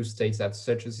a few states have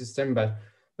such a system, but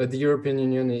the European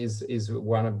Union is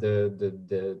one of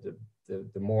the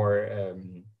more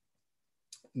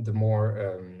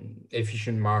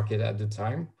efficient market at the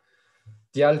time.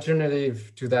 The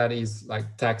alternative to that is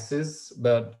like taxes,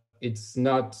 but it's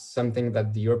not something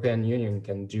that the European Union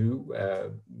can do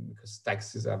because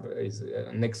taxes is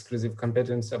an exclusive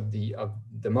competence of the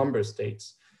member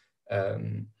states.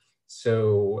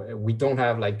 So we don't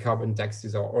have like carbon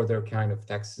taxes or other kind of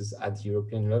taxes at the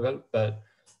European level, but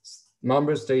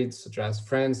member states such as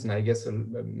France and I guess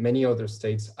many other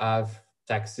states have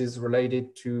taxes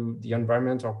related to the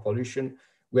environment or pollution.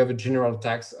 We have a general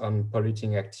tax on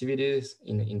polluting activities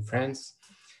in France,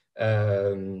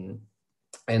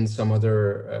 and some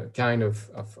other kind of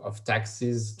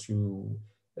taxes to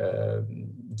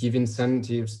give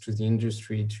incentives to the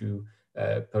industry to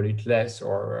pollute less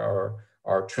or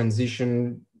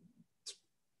transition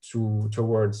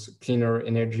towards cleaner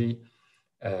energy.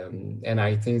 And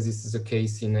I think this is the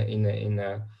case in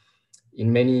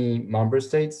many member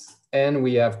states. And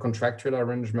we have contractual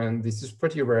arrangement. This is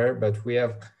pretty rare, but we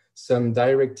have some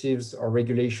directives or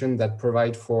regulation that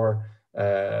provide for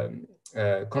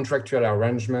contractual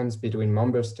arrangements between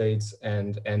member states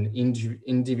and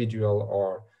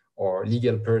individual or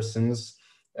legal persons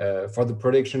for the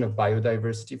protection of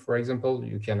biodiversity. For example,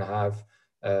 you can have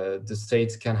the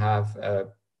states can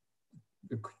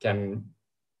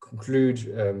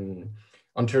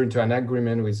enter into an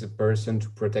agreement with a person to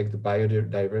protect the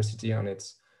biodiversity on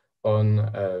its own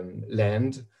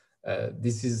land.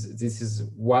 This is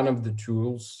one of the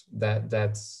tools that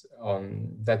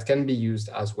can be used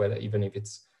as well, even if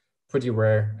it's pretty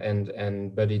rare.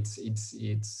 But it's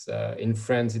in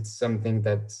France, it's something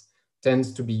that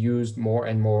tends to be used more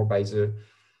and more by the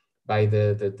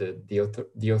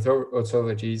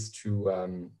authorities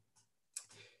to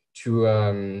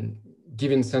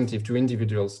give incentive to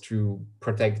individuals to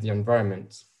protect the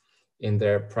environment in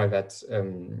their private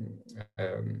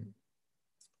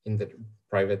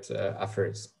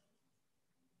affairs.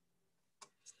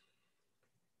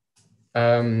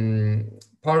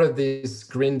 Part of this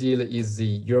Green Deal is the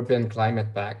European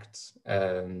Climate Pact,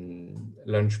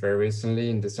 launched very recently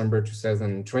in December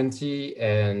 2020,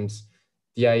 and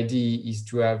the idea is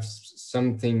to have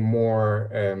something more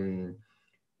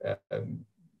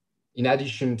in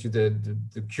addition to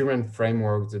the current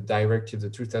framework, the directive, the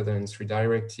 2003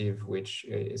 directive, which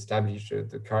established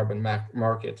the carbon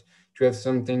market, to have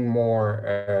something more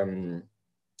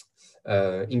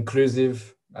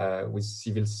inclusive with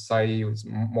civil society, with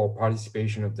more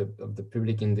participation of the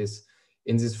public in this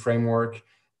framework,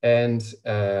 and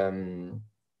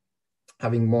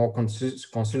having more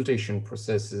consultation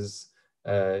processes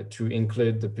to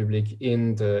include the public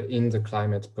in the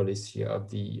climate policy of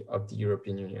the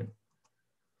European Union.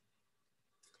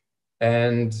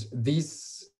 And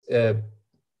this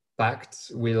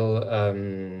pact will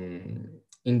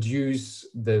induce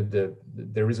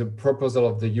there is a proposal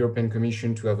of the European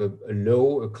Commission to have a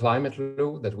climate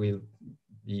law that will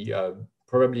be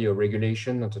probably a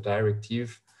regulation, not a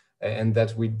directive, and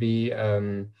that would be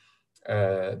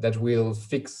that will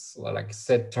fix, like,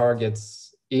 set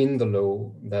targets in the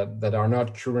law that are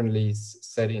not currently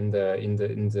set in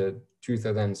the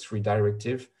 2003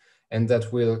 directive, and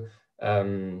that will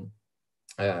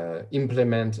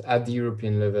implement at the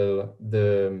European level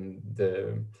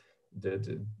the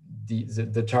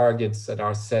targets that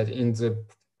are set in the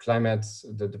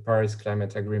Paris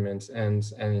Climate Agreement and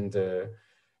in the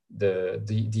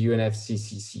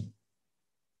UNFCCC.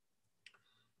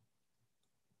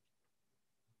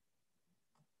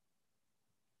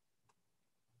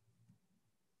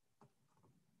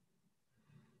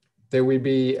 There will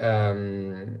be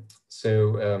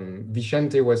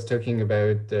Vicente was talking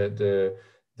about the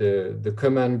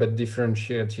common but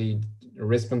differentiated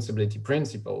responsibility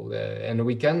principle, and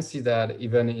we can see that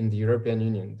even in the European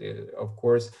Union. Of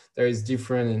course, there is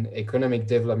different in economic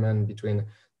development between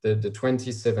the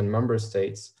 27 member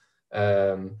states,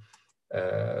 but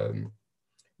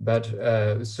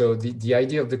so the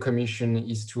idea of the Commission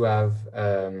is to have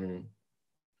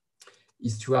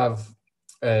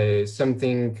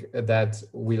something that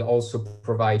will also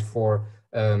provide for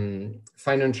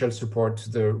financial support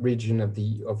to the region of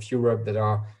Europe that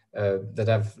are that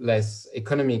have less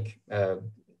economic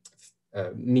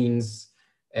means,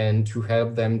 and to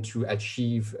help them to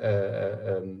achieve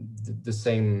the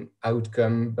same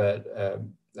outcome, but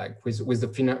like with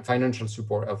the financial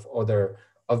support of the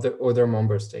other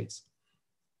member states.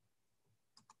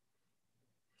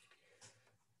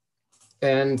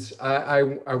 And I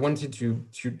wanted to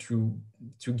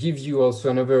give you also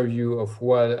an overview of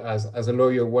what, as a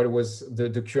lawyer, what was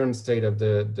the current state of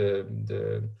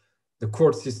the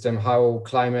court system, how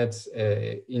climate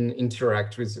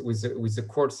interact with the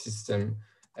court system,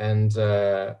 and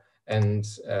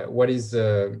what is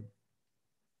the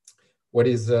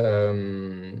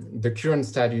current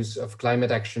status of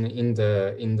climate action in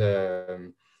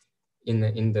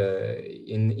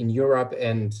Europe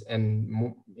and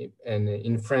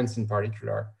in France in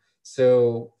particular.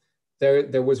 So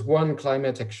there was one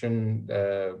climate action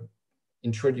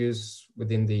introduced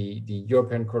within the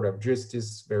European Court of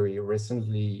Justice very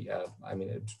recently, I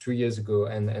mean 2 years ago,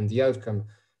 and the outcome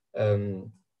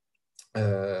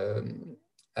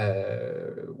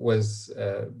was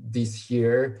this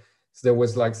year. So there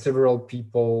was like several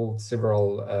people,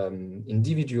 several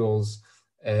individuals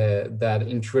that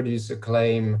introduced a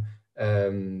claim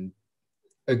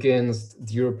against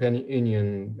the European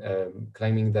Union,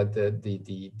 claiming that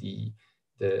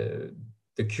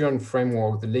the current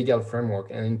framework, the legal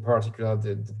framework, and in particular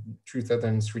the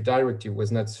 2003 directive,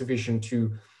 was not sufficient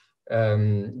to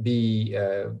be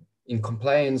in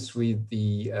compliance with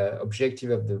the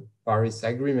objective of the Paris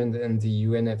Agreement and the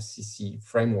UNFCCC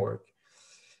framework.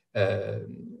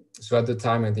 So at the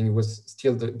time, I think it was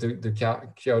still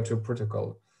the Kyoto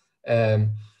Protocol, and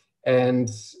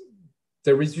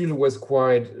the result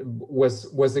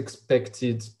was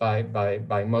expected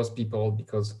by most people,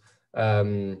 because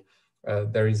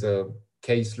there is a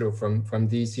case law from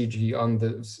the ECJ on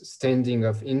the standing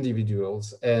of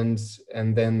individuals, and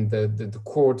then the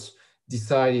court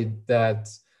decided that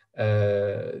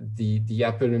the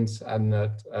appellants had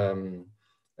not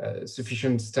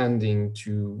sufficient standing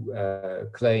to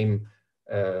claim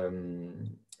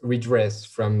redress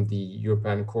from the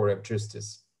European Court of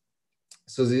Justice.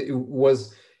 So it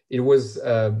was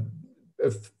a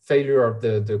failure of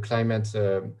the climate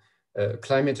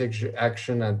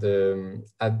action at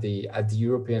the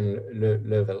European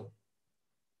level.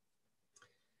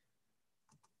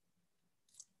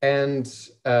 And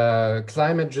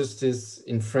climate justice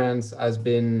in France has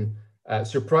been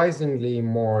surprisingly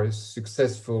more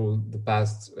successful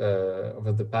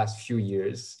over the past few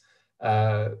years.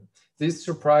 This is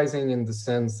surprising in the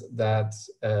sense that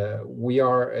we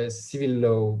are a civil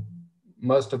law.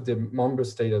 Most of the member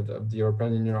states of the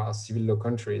European Union are civil law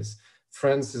countries.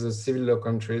 France is a civil law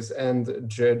country, and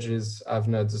judges have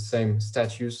not the same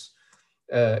status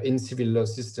in civil law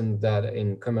system that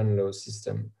in common law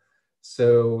system.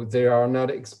 So they are not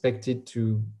expected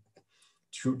to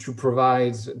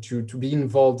be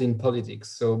involved in politics.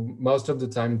 So most of the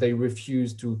time they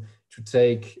refuse to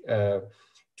take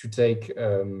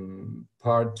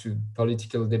part to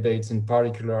political debates, in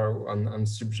particular on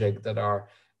subjects that are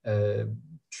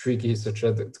tricky, such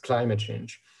as climate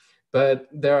change. But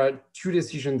there are two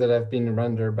decisions that have been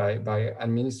rendered by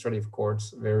administrative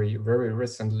courts very, very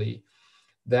recently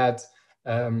that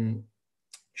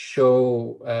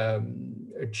show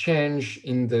a change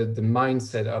in the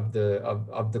mindset of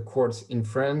the courts in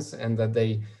France, and that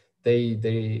they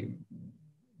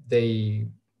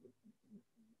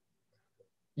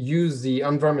use the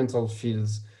environmental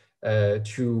fields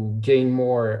to gain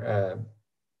more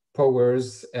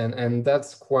powers, and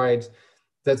that's quite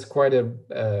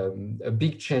a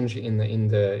big change in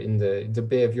the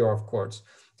behavior of courts.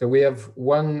 So we have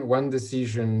one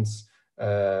decisions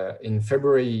in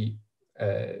February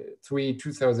 3,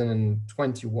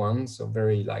 2021, so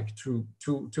very like two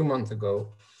months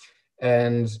ago,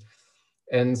 and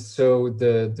so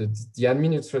the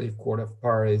administrative court of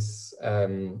Paris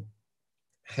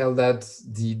held that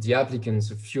the applicants,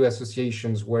 a few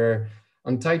associations, were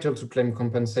entitled to claim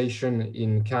compensation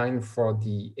in kind for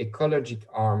the ecologic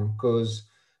harm caused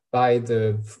by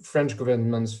the French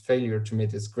government's failure to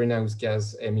meet its greenhouse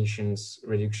gas emissions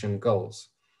reduction goals.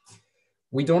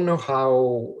 We don't know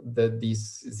how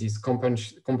this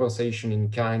compensation in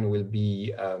kind will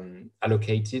be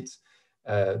allocated.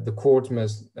 The court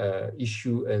must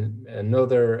issue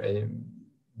another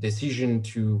decision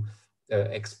to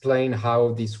explain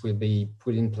how this will be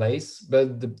put in place.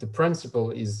 But the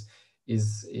principle has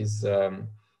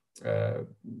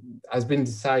been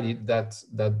decided that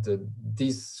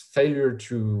this failure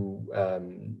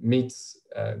to meet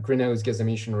greenhouse gas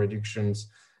emission reductions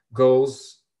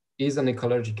goals is an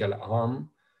ecological harm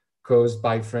caused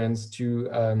by France to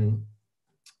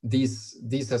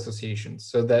these associations.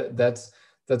 So that's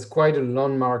quite a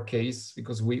landmark case,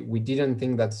 because we didn't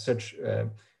think that such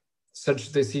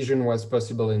decision was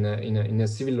possible in a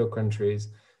civil law country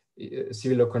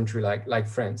like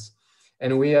France.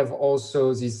 And we have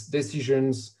also these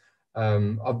decisions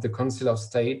of the Council of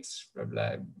State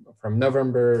from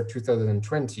November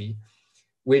 2020,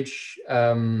 which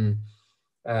so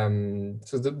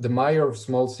the mayor of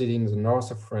small city in the north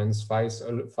of France filed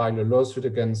a lawsuit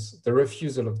against the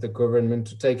refusal of the government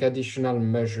to take additional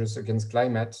measures against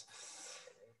climate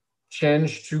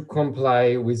change to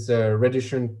comply with the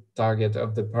reduction target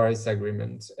of the Paris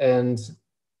Agreement. And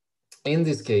in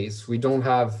this case, we don't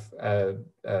have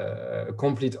a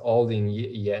complete holding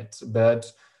yet,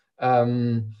 but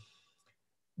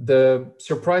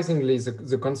surprisingly,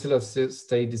 the Council of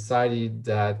State decided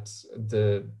that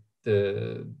the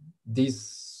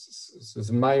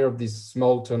mayor of this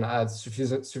small town had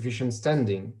sufficient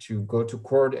standing to go to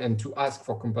court and to ask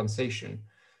for compensation.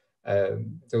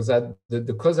 So that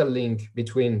the causal link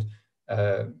between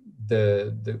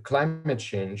the climate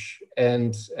change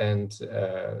and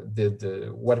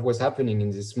what was happening in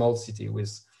this small city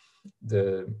with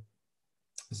the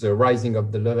rising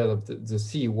of the level of the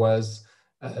sea was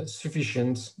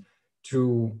sufficient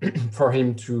for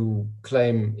him to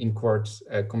claim in court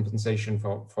compensation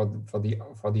for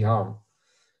the harm.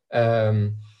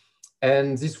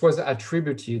 And this was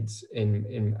attributed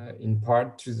in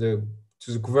part to the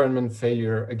government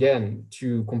failure, again,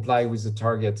 to comply with the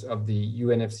target of the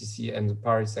UNFCCC and the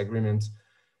Paris Agreement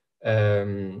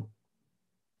that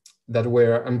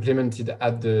were implemented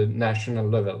at the national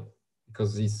level,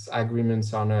 because these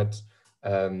agreements are not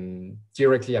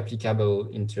directly applicable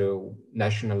into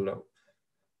national law,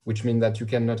 which means that you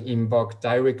cannot invoke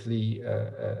directly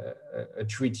a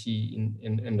treaty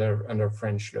under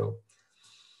French law.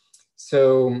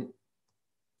 So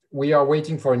we are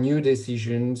waiting for new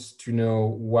decisions to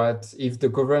know if the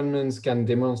governments can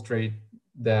demonstrate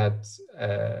that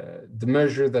the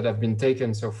measures that have been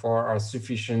taken so far are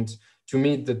sufficient to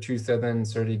meet the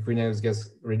 2030 greenhouse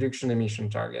gas reduction emission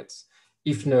targets.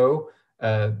 If no,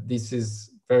 this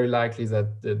is very likely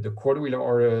that the court will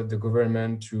order the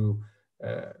government to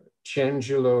change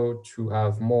the law to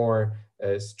have more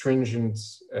stringent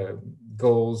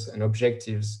goals and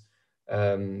objectives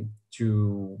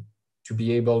to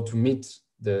be able to meet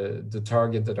the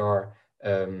target that are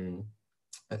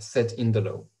set in the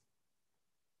law.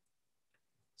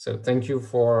 So thank you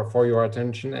for your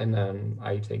attention, and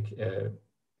I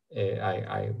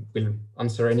will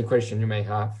answer any question you may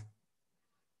have.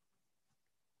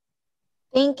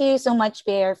 Thank you so much,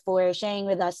 Pierre, for sharing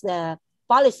with us the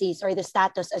policies or the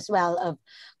status as well of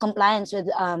compliance with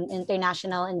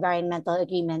international environmental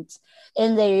agreements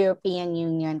in the European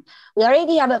Union. We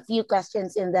already have a few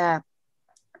questions in the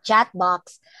chat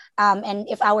box. And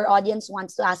if our audience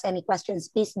wants to ask any questions,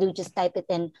 please do just type it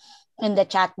in the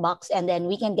chat box, and then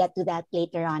we can get to that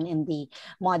later on in the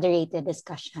moderated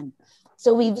discussion.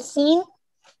 So we've seen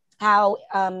how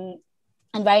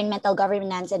environmental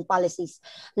governance and policies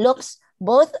looks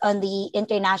both on the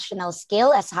international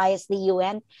scale as high as the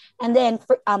UN, and then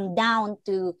down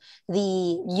to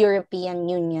the European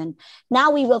Union. Now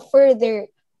we will further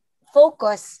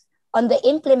focus on the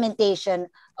implementation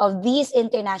of these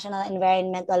international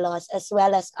environmental laws, as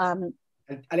well as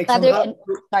Alexandra,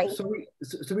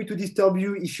 sorry to disturb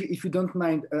you, if you don't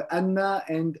mind. Anna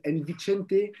and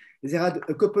Vicente, they had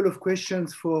a couple of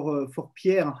questions for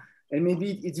Pierre, and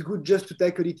maybe it's good just to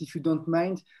tackle it if you don't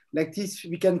mind. Like this,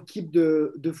 we can keep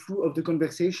the flow of the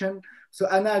conversation. So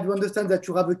Anna, I do understand that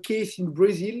you have a case in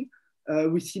Brazil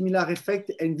with similar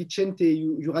effect, and Vicente,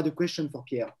 you had a question for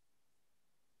Pierre.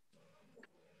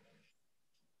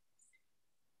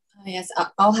 Yes,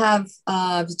 I'll have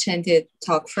Vicente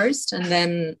talk first, and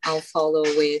then I'll follow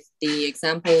with the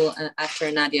example after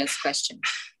Nadia's question.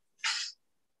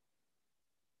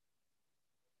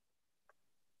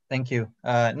 Thank you.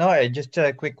 No, just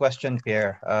a quick question,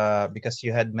 Pierre, because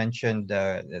you had mentioned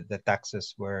the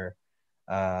taxes were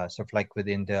sort of like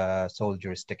within the sole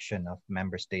jurisdiction of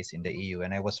member states in the EU.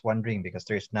 And I was wondering, because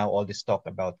there's now all this talk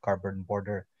about carbon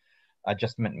border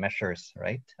adjustment measures,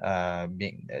 right?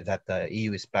 Being that the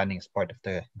EU is planning as part of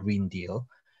the Green Deal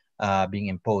being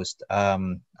imposed.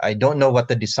 I don't know what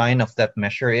the design of that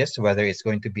measure is, whether it's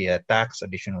going to be a tax,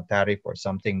 additional tariff or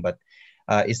something, but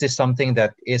is this something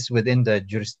that is within the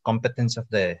competence of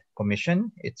the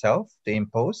Commission itself to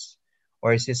impose?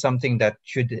 Or is this something that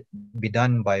should be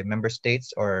done by member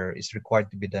states, or is required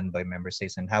to be done by member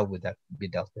states, and how would that be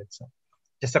dealt with? So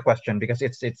just a question, because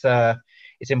it's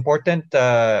important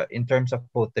in terms of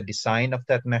both the design of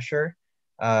that measure,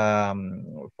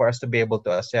 for us to be able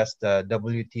to assess the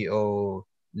WTO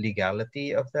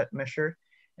legality of that measure,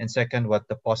 and second, what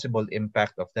the possible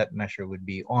impact of that measure would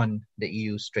be on the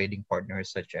EU's trading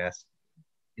partners, such as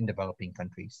in developing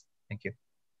countries. Thank you.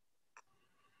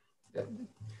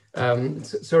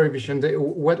 Sorry, Vicente,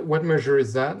 what measure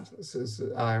is that? So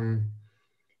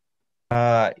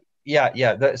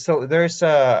there's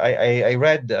I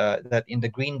read that in the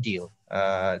Green Deal,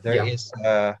 there is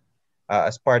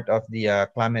as part of the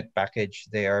climate package,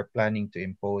 they are planning to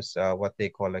impose what they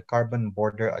call a carbon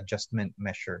border adjustment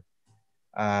measure.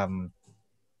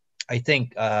 I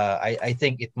think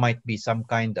it might be some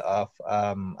kind of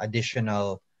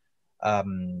additional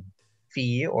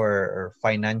fee or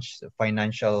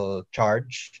financial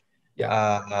charge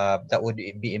that would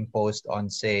be imposed on,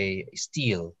 say,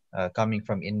 steel coming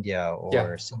from India,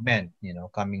 or cement,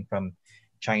 coming from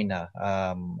China.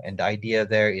 And the idea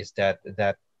there is that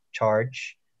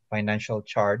financial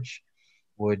charge,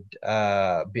 would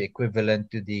be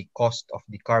equivalent to the cost of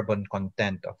the carbon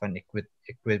content of an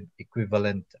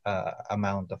equivalent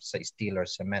amount of, say, steel or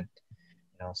cement.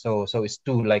 So it's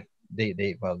to, like,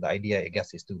 the idea, I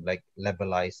guess, is to, like,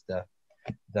 levelize the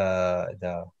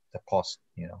cost.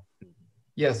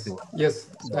 Yes.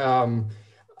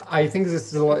 I think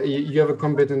this is you have a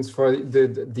competence for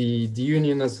the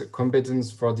union has a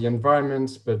competence for the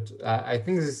environment, but I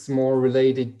think this is more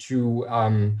related to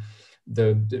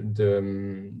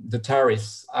the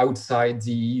tariffs outside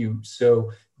the EU.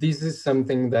 So this is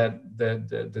something that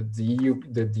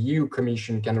the EU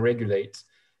Commission can regulate,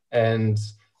 and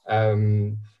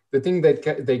the thing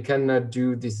that they cannot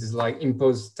do, this is like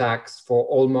impose tax for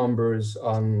all members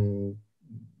on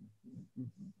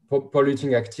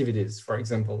polluting activities, for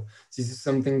example. This is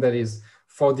something that is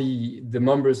for the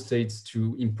member states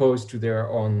to impose to their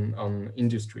own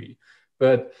industry.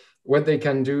 But what they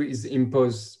can do is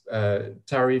impose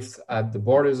tariffs at the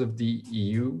borders of the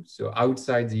EU, so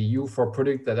outside the EU, for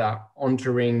products that are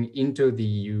entering into the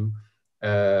EU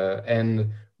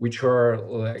and which are,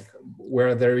 like,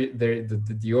 where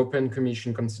the European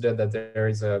Commission considered that there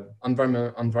is a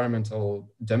environmental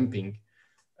dumping.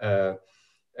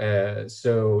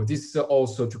 So this is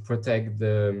also to protect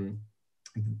the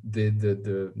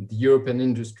European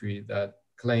industry that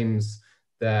claims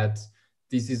that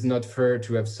this is not fair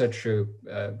to have such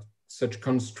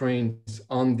constraints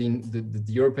on the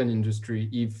European industry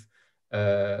if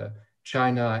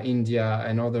China, India,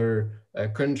 and other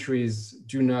countries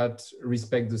do not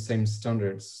respect the same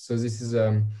standards. So this is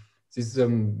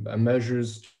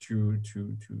measures to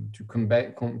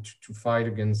combat, to fight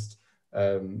against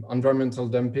environmental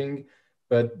dumping,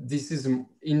 but this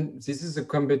is a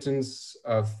competence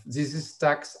of, this is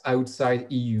tax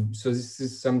outside EU. So this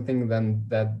is something then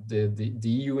that the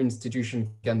EU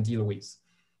institution can deal with.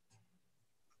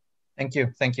 Thank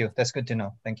you. That's good to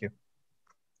know. Thank you.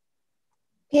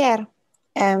 Pierre,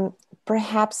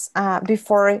 perhaps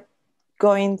before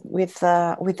going with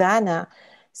Anna,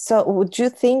 so would you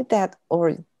think that,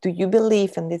 or do you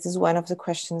believe, and this is one of the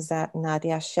questions that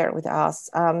Nadia shared with us,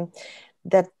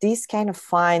 that these kind of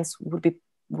fines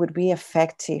would be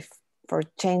effective for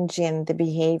changing the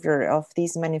behavior of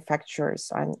these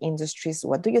manufacturers and industries?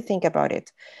 What do you think about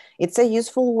it? It's a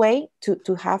useful way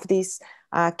to have these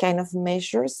kind of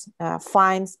measures,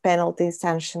 fines, penalties,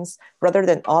 sanctions, rather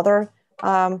than other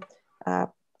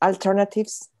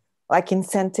alternatives like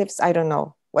incentives. I don't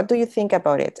know. What do you think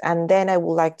about it? And then I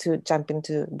would like to jump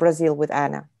into Brazil with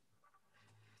Anna.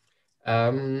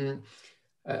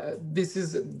 This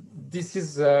is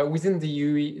within the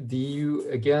EU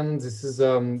again. This is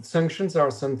sanctions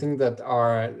are something that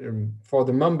are for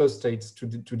the member states to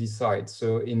decide.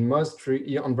 So in most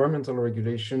environmental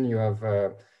regulation, you have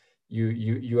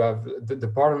you have the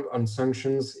part on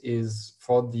sanctions is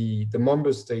for the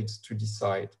member states to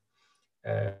decide,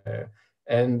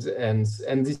 and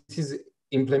this is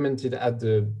implemented at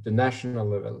the national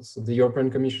level. So the European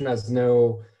Commission has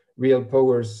no real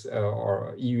powers,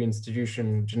 or EU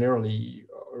institution generally,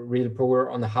 real power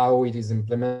on how it is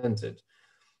implemented.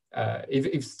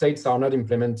 If states are not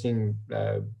implementing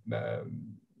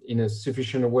in a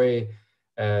sufficient way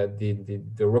the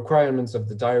requirements of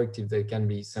the directive, they can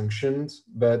be sanctioned,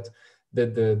 but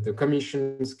the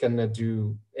commissions cannot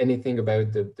do anything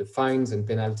about the fines and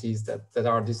penalties that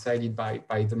are decided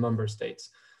by the member states.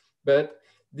 But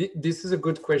this is a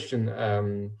good question.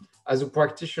 As a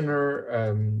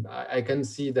practitioner, I can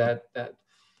see that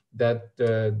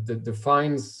the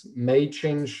fines may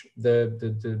change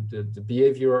the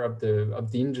behavior of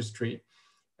the industry,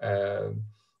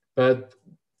 but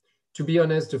to be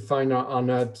honest, the fines are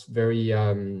not very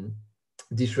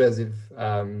dissuasive.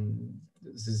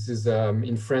 this is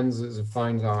in France, the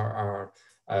fines are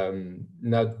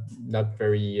not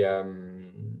very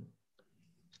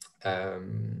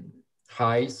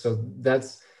high. So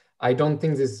that's, I don't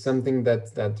think this is something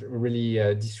that really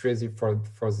distresses for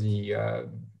the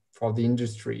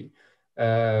industry.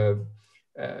 I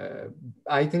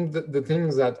think that the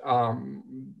things that are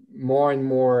more and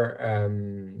more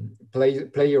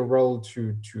play a role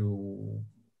to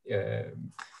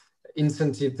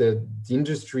incentive the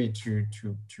industry to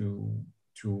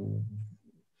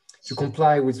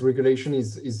comply with regulation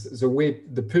is the way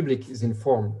the public is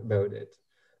informed about it.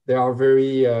 They are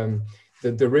very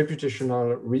the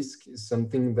reputational risk is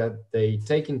something that they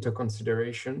take into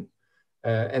consideration,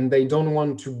 and they don't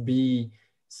want to be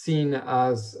seen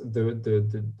as the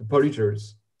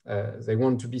polluters. They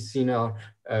want to be seen as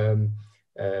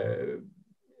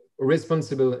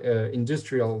responsible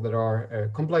industrial that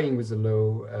are complying with the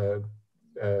law,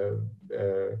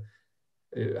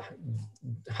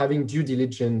 having due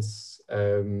diligence,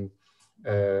 trying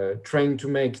to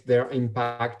make their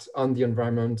impact on the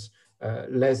environment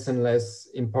less and less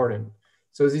important.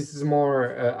 So this is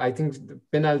more, I think the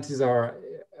penalties are,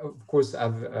 of course,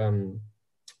 have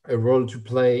a role to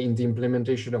play in the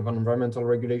implementation of environmental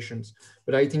regulations.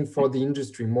 But I think for the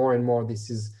industry, more and more, this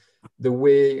is the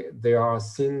way they are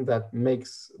seen that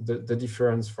makes the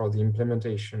difference for the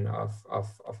implementation of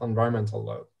environmental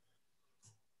law.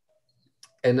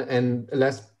 And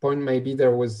last point, maybe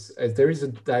there is a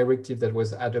directive that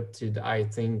was adopted, I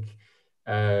think,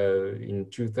 in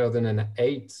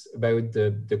 2008 about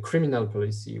the criminal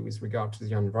policy with regard to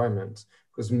the environment,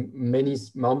 because many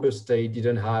member states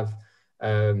didn't have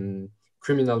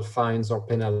criminal fines or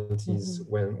penalties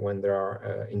when there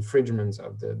are infringements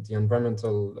of the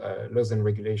environmental laws and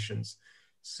regulations.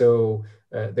 So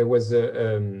there was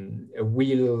a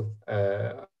will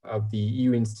of the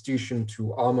EU institution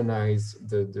to harmonize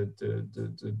the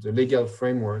legal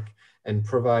framework and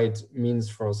provide means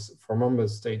for member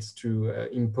states to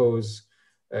impose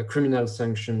criminal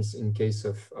sanctions in case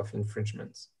of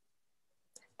infringements.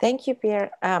 Thank you,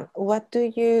 Pierre.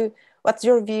 What's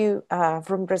your view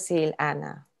from Brazil,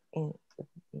 Ana, in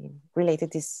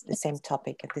related to the same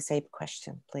topic, the same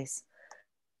question, please?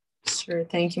 Sure,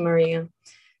 thank you, Maria.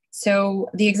 So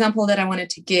the example that I wanted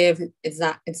to give is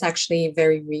that it's actually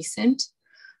very recent.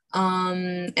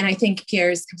 And I think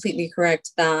Pierre is completely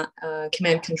correct that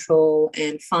command control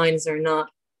and fines are not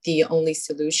the only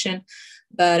solution.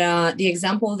 But the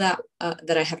example that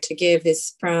I have to give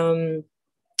is from,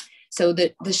 so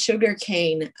the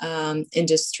sugarcane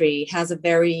industry has a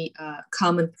very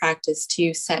common practice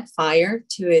to set fire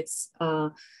to its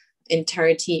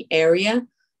entirety area,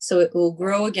 so it will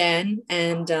grow again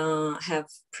and have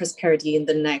prosperity in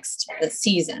the next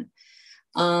season.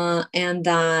 And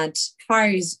that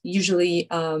fire is usually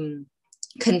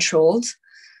controlled.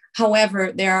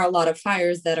 However, there are a lot of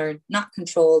fires that are not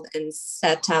controlled and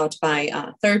set out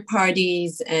by third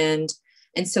parties. And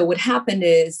so what happened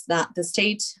is that the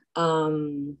state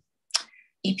EPA,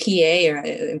 or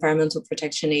Environmental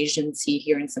Protection Agency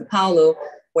here in São Paulo,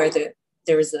 where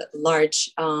there is a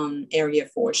large area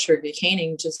for sugarcane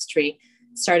industry,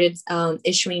 started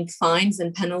issuing fines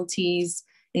and penalties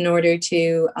in order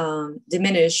to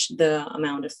diminish the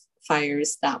amount of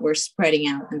fires that were spreading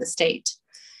out in the state.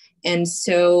 And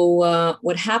so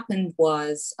what happened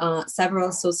was several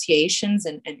associations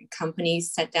and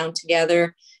companies sat down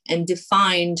together and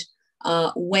defined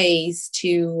ways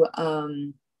to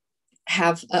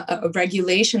have a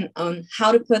regulation on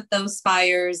how to put those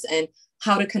fires and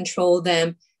how to control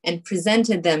them, and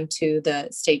presented them to the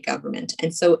state government.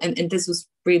 And so, and this was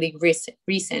really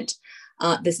recent.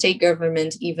 The state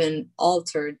government even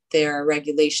altered their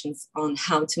regulations on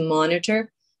how to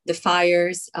monitor the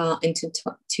fires into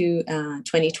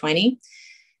 2020.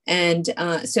 And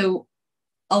so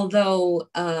although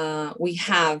we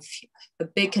have a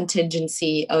big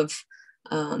contingency of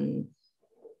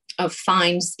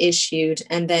fines issued,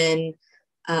 and then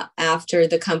after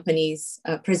the companies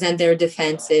present their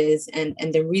defenses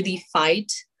and they really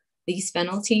fight these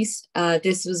penalties,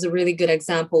 this was a really good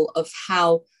example of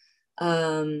how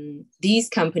these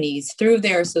companies, through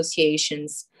their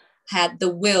associations, had the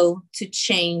will to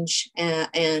change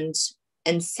and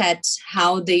set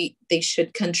how they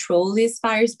should control these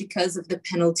fires because of the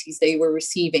penalties they were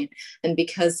receiving, and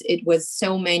because it was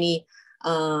so many.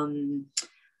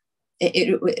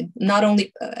 It not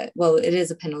only well, it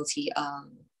is a penalty.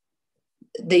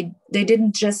 They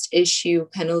didn't just issue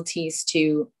penalties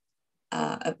to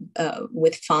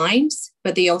with fines,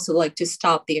 but they also like to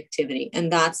stop the activity,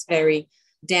 and that's very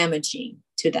damaging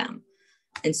to them.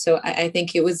 And so I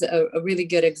think it was a really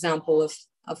good example of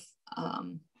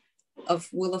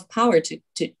will of power to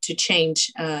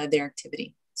change their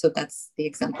activity. So that's the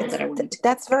example that I wanted to.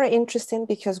 That's very interesting,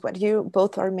 because what you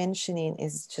both are mentioning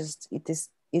is just, it is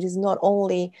not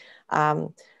only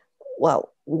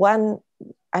well,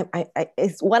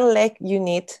 it's one leg you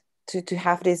need to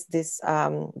have this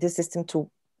system to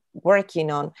working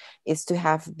on, is to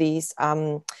have these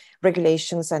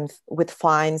regulations and with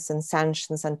fines and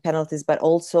sanctions and penalties, but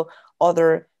also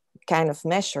other kind of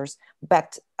measures.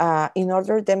 But in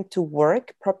order them to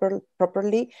work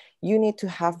properly, you need to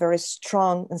have very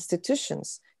strong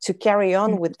institutions to carry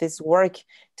on with this work,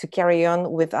 to carry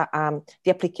on with the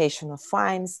application of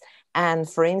fines, and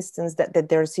for instance, that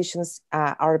their decisions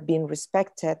are being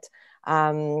respected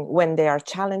when they are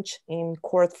challenged in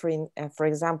court, for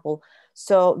example.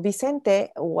 So Vicente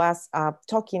was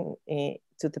talking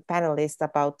to the panelists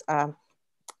about a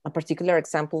particular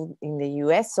example in the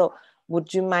US. So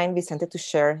would you mind, Vicente, to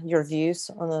share your views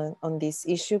on this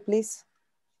issue, please?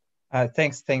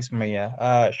 Thanks,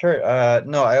 Maria. Sure.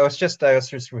 No, I was just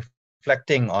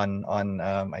reflecting on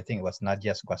I think it was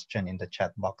Nadia's question in the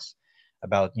chat box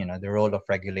about the role of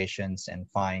regulations and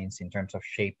fines in terms of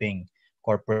shaping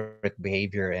corporate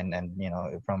behavior, and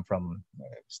from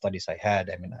studies I had.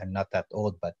 I mean, I'm not that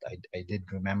old, but I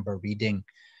did remember reading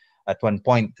at one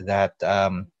point that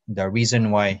the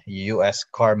reason why U.S.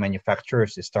 car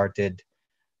manufacturers started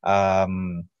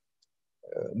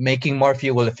making more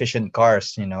fuel efficient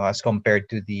cars, as compared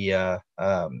to the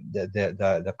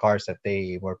cars that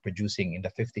they were producing in the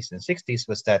 50s and 60s,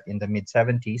 was that in the mid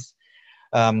 70s,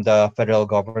 the federal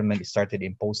government started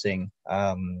imposing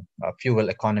fuel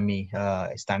economy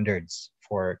standards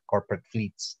for corporate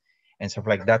fleets, and stuff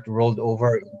like that rolled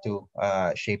over into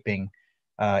shaping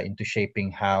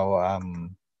how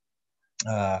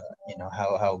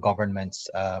how governments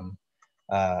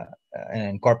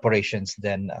and corporations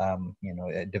then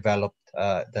developed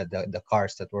the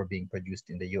cars that were being produced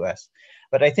in the U.S.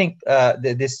 But I think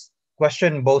this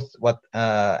question, both what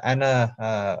Anna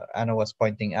was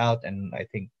pointing out, and I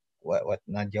think what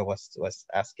Nadia was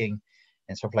asking,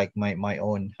 and sort of like my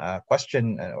own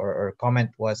question or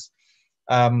comment was,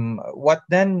 what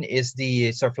then is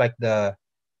the sort of like that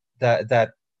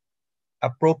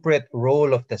appropriate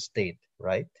role of the state,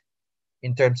 right,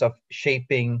 in terms of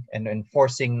shaping and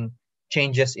enforcing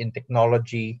changes in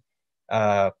technology,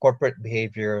 corporate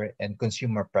behavior, and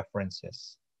consumer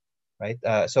preferences, right?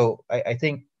 So I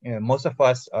think most of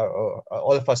us, or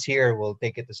all of us here, will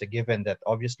take it as a given that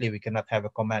obviously we cannot have a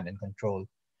command and control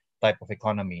type of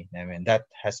economy. I mean, that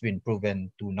has been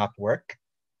proven to not work.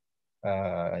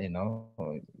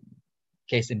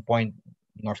 Case in point,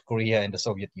 North Korea and the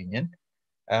Soviet Union.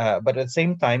 But at the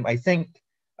same time, I think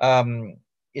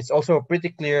it's also pretty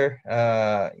clear,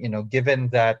 given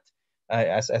that,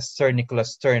 as Sir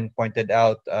Nicholas Stern pointed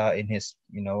out in his,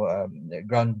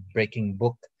 groundbreaking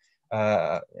book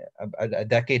a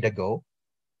decade ago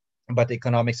about the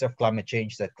economics of climate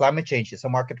change, that climate change is a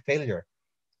market failure,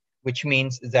 which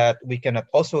means that we cannot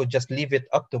also just leave it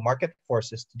up to market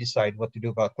forces to decide what to do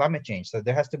about climate change. So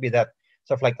there has to be that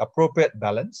sort of like appropriate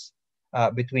balance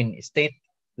between state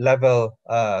level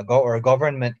or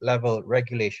government level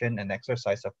regulation and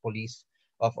exercise of police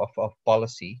of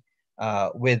policy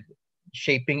with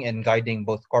shaping and guiding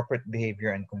both corporate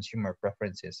behavior and consumer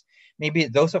preferences. Maybe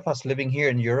those of us living here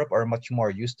in Europe are much more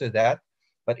used to that,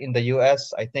 but in the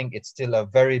US, I think it's still a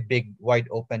very big, wide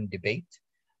open debate.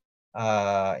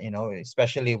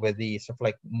 Especially with the sort of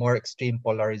like more extreme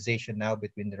polarization now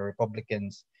between the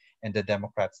Republicans and the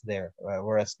Democrats there,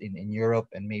 whereas in Europe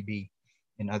and maybe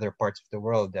in other parts of the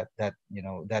world, that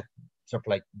sort of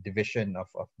like division of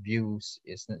views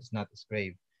is not as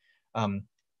grave.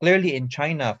 Clearly in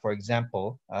China, for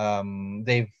example,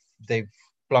 they've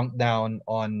plunked down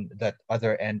on that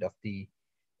other end of the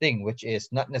thing, which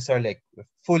is not necessarily a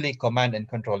fully command and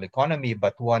control economy,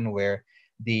 but one where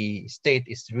the state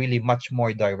is really much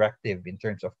more directive in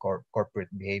terms of corporate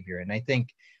behavior. And I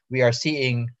think we are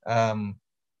seeing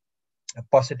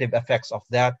positive effects of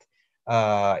that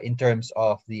in terms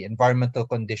of the environmental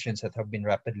conditions that have been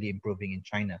rapidly improving in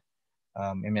China.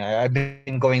 I mean, I've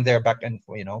been going there back and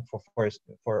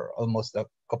for almost a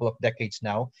couple of decades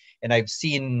now, and I've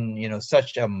seen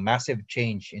such a massive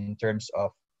change in terms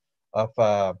of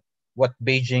what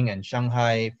Beijing and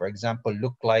Shanghai, for example,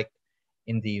 look like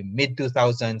in the mid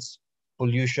 2000s,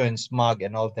 pollution, smog,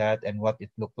 and all that, and what it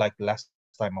looked like last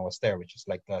time I was there, which is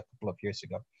like a couple of years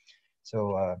ago.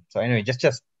 So anyway,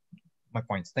 just my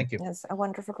points. Thank you. Yes, a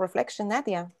wonderful reflection.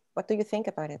 Nadia, what do you think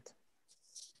about it?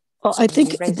 Well, I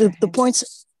think the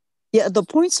points Yeah, the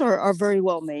points are very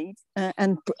well made,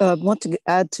 and want to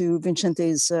add to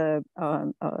Vicente's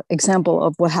example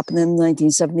of what happened in the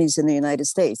 1970s in the United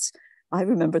States. I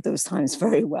remember those times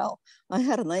very well. I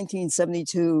had a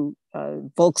 1972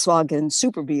 Volkswagen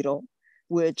Super Beetle,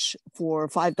 which for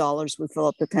 $5 would fill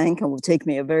up the tank and would take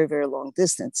me a very, very long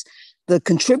distance. The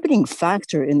contributing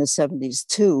factor in the 70s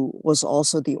too was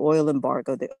also the oil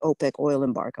embargo, the OPEC oil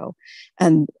embargo.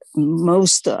 And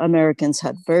most Americans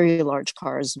had very large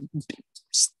cars,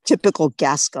 typical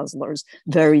gas guzzlers,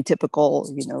 very typical,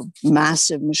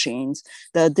 massive machines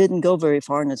that didn't go very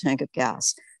far in a tank of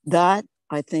gas. That,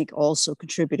 I think, also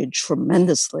contributed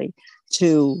tremendously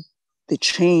to the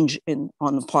change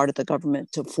on the part of the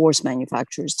government to force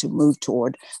manufacturers to move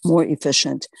toward more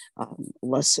efficient,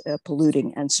 less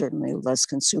polluting, and certainly less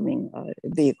consuming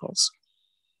vehicles.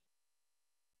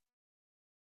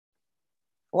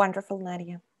 Wonderful,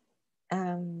 Nadia.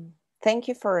 Thank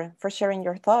you for sharing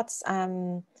your thoughts.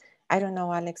 I don't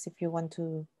know, Alex, if you want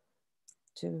to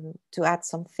add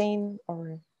something,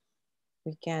 or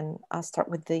we can start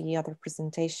with the other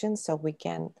presentation, so we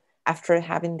can, after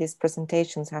having these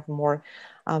presentations, have more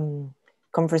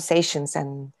conversations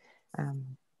and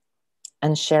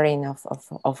sharing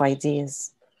of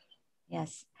ideas.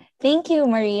 Yes, thank you,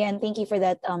 Maria, and thank you for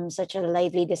that such a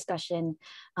lively discussion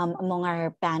among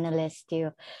our panelists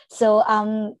too. So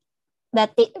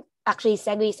that actually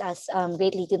segues us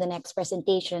greatly to the next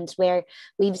presentations, where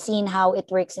we've seen how it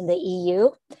works in the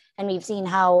EU, and we've seen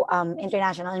how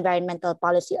international environmental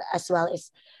policy as well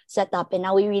is set up. And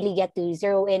now we really get to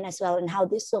zero in as well on how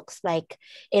this looks like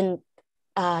in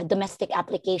domestic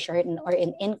application or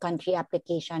in-country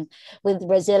application, with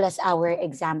Brazil as our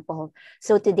example.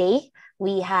 So today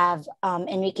we have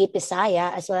Henrique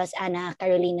Pissaia as well as Ana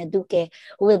Carolina Duque,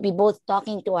 who will be both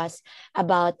talking to us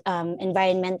about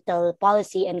environmental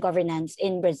policy and governance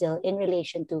in Brazil in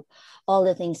relation to all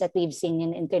the things that we've seen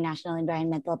in international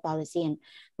environmental policy and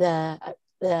the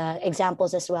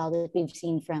examples as well that we've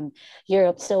seen from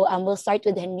Europe. So we'll start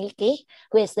with Henrique,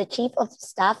 who is the Chief of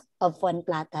Staff of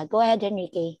FONPLATA. Go ahead,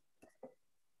 Henrique.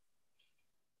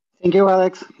 Thank you,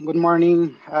 Alex. Good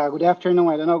morning, good afternoon,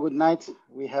 I don't know, good night.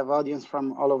 We have audience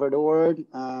from all over the world.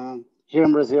 Here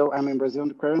in Brazil, I'm in Brazil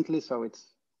currently, so it's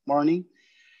morning.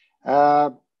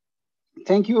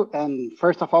 Thank you, and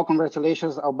first of all,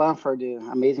 congratulations, Alban, for the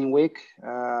amazing week.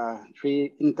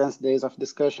 3 intense days of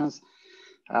discussions.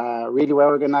 Really well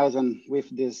organized, and with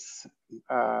this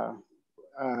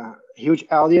huge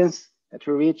audience that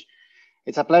we reach.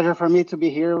 It's a pleasure for me to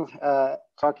be here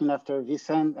talking after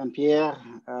Vicente and Pierre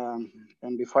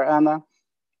and before Ana.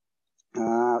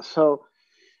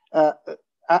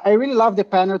 I really love the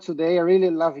panel today. I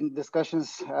really love the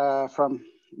discussions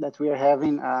that we are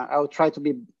having. I'll try to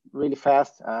be really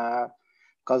fast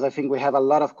because I think we have a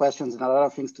lot of questions and a lot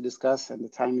of things to discuss, and the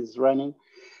time is running.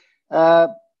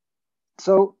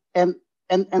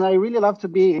 And I really love to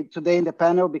be today in the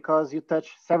panel because you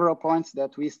touch several points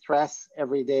that we stress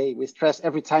every day. We stress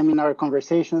every time in our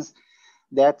conversations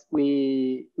that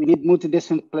we need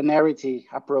multidisciplinarity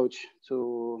approach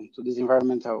to this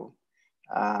environmental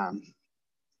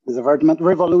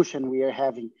revolution we are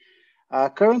having.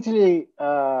 Currently,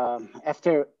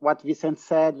 after what Vicente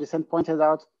said, Vicente pointed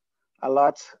out a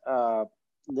lot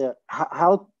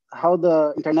how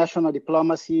the international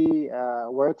diplomacy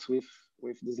works with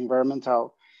this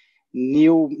environmental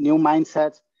new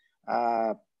mindset,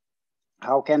 how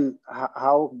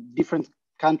different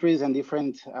countries and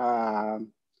different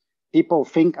people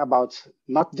think about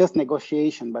not just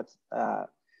negotiation, but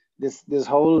this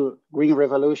whole green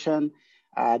revolution,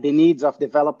 the needs of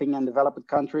developing and developed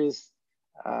countries,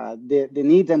 the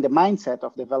needs and the mindset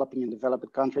of developing and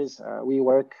developed countries. We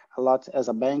work a lot as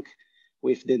a bank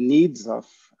with the needs of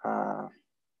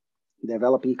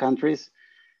developing countries.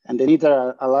 And the needs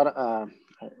are a lot,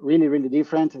 really, really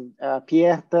different.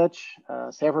 Pierre touched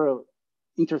several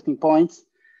interesting points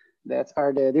that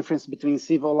are the difference between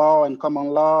civil law and common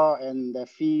law, and the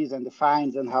fees and the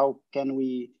fines, and how can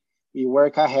we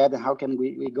work ahead, and how can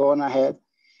we go on ahead.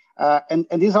 And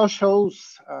this all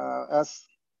shows us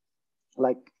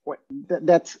like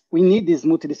that we need this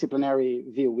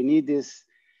multidisciplinary view. We need this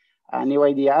new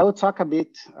idea. I will talk a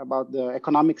bit about the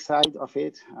economic side of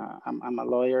it. I'm a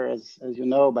lawyer, as you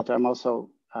know, but I'm also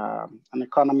an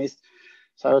economist.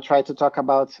 So I will try to talk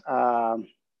about how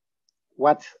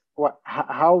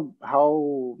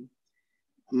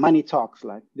money talks.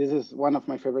 Like, this is one of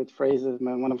my favorite phrases,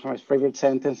 one of my favorite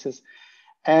sentences.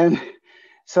 And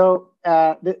so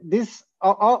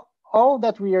all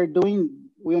that we are doing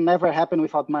will never happen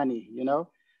without money, you know?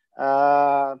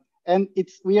 And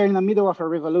we are in the middle of a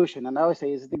revolution, and I always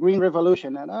say it's the green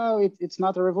revolution, and it's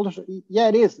not a revolution. Yeah,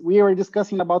 it is. We were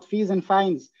discussing about fees and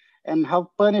fines and how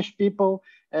punish people,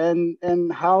 and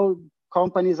how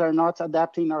companies are not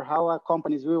adapting, or how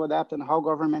companies will adapt, and how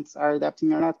governments are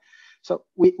adapting or not. So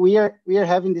we are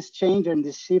having this change and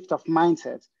this shift of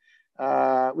mindset.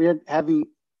 We are having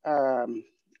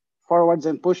forwards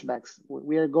and pushbacks.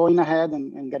 We are going ahead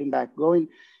and getting back going,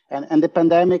 and the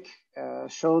pandemic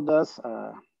showed us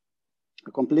a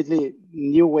completely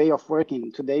new way of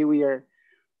working. Today we are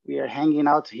hanging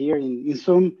out here in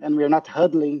Zoom, and we are not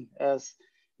huddling as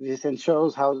Vicente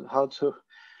shows how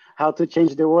to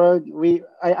change the world.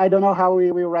 I don't know how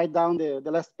we will write down the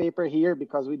last paper here,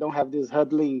 because we don't have this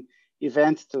huddling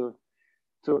event to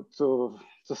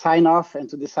sign off and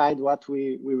to decide what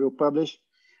we will publish.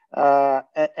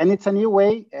 And it's a new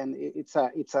way, and it's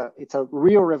a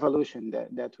real revolution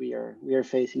that we are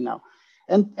facing now.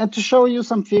 And to show you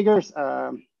some figures,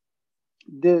 the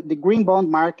green bond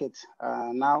market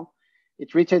now,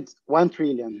 it reached 1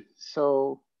 trillion.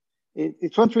 So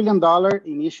it's $1 trillion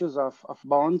in issues of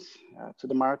bonds to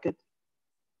the market.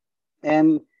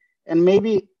 And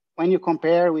maybe when you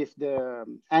compare with the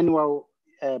annual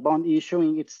bond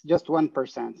issuing, it's just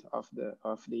 1% of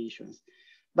the issuance.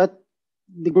 But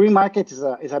the green market is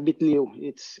a bit new.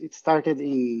 It started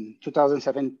in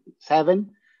 2007.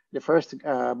 The first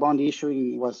bond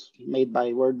issuing was made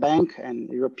by World Bank and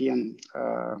European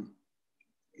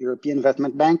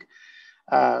Investment Bank.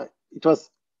 It was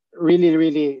really,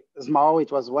 really small.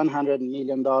 It was $100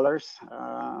 million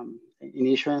in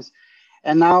issuance.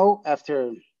 And now,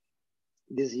 after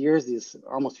these years, these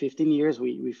almost 15 years,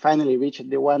 we finally reached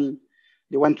the 1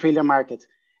 trillion market.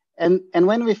 And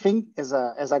when we think as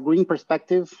a green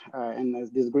perspective and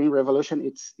as this green revolution,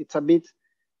 it's a bit,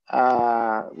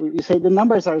 we say the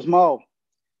numbers are small,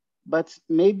 but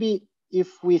maybe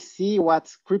if we see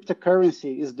what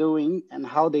cryptocurrency is doing and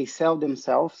how they sell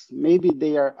themselves, maybe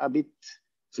they are a bit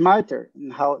smarter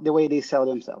in the way they sell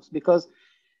themselves, because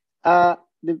the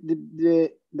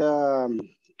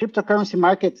cryptocurrency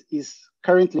market is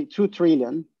currently 2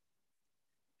 trillion,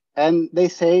 and they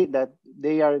say that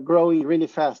they are growing really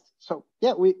fast. So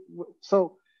yeah,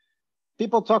 so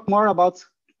people talk more about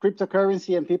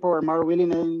cryptocurrency, and people are more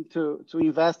willing to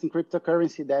invest in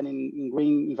cryptocurrency than in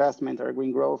green investment or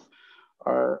green growth,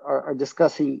 or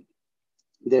discussing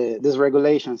these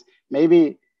regulations.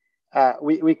 Maybe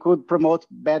we could promote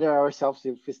better ourselves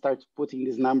if we start putting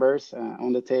these numbers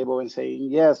on the table and saying,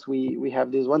 yes, we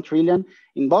have this 1 trillion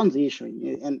in bonds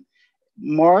issuing, and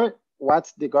more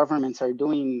what the governments are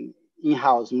doing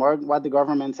in-house, more what the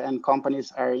governments and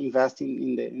companies are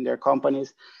investing in their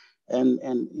companies and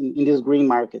in this green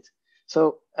market.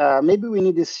 So maybe we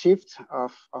need this shift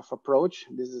of approach.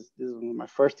 This is my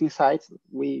first insight.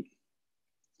 We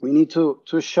need to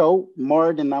show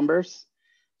more the numbers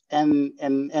and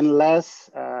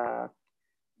less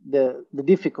the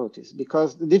difficulties,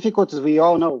 because the difficulties we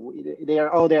all know, they are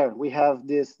all there. We have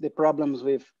the problems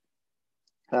with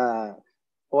how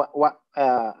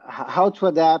to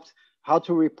adapt, how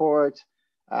to report,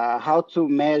 how to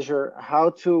measure, how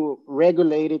to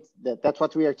regulate it. That's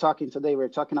what we are talking today. We're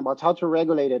talking about how to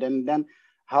regulate it, and then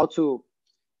how to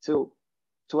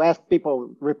ask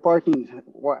people reporting.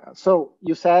 So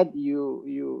you said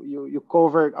you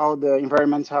covered all the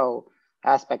environmental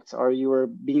aspects, or you were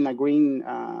being a green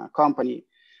company.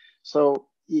 So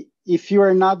if you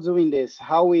are not doing this,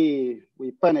 how we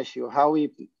punish you, how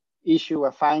we issue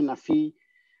a fine, a fee,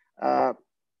 and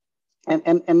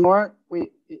more.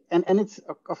 And it's,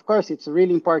 of course, it's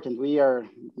really important. We are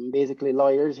basically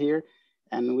lawyers here,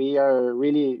 and we are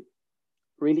really,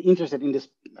 really interested in this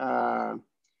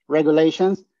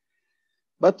regulations.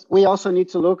 But we also need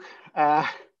to look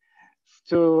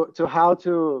to how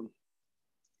to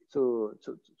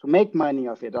make money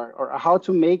of it, or how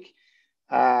to make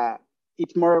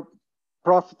it more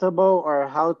profitable, or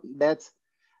how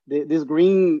this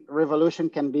green revolution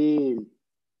can be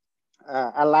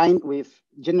aligned with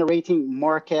generating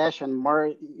more cash and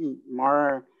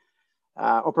more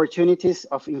opportunities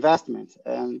of investment.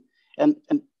 And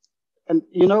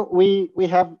you know, we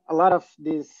have a lot of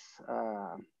these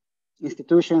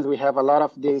institutions. We have a lot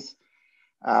of these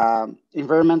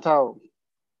environmental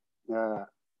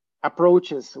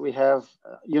approaches. We have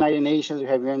United Nations, we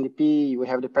have UNDP, we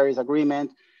have the Paris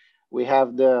Agreement, we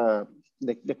have the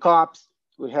COPs,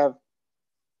 we have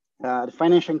the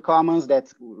financial commons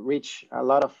that reach a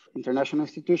lot of international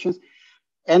institutions.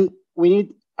 And we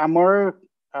need a more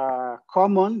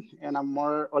common and a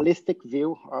more holistic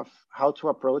view of how to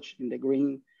approach in the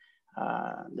green,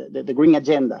 the green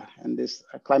agenda, and this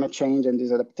climate change and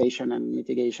this adaptation and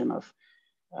mitigation of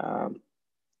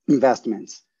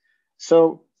investments.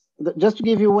 So just to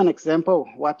give you one example,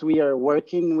 what we are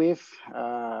working with,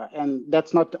 and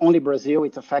that's not only Brazil,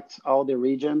 it affects all the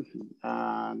region,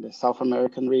 the South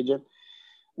American region.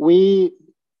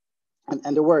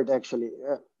 And the world actually,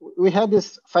 we had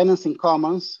this Financing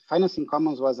Commons. Financing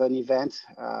Commons was an event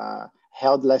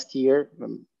held last year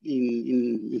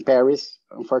in Paris.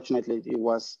 Unfortunately, it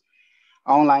was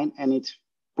online, and it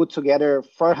put together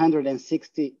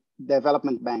 460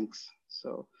 development banks.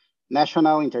 So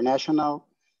national, international.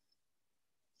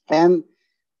 And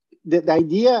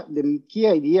the key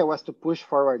idea was to push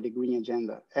forward the green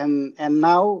agenda. And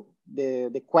now the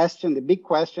big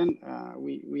question,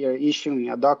 we are issuing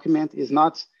a document is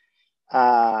not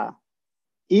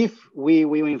if we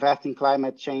will invest in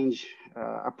climate change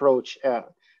approach.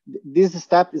 This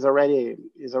step is already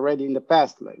in the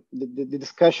past. Like the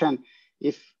discussion,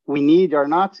 if we need or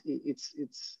not,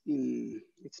 it's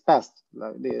past.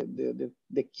 Like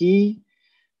the key,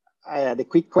 the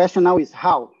quick question now is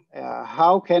how.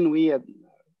 How can we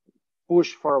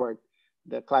push forward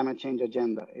the climate change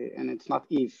agenda? And it's not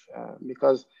if,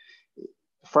 because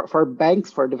for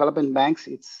banks, for development banks,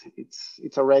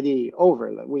 it's already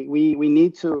over. Like we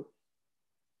need to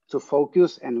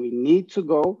focus, and we need to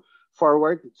go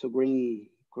forward to green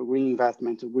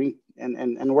investment, to green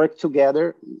and work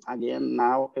together again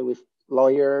now with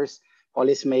lawyers,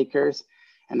 policymakers,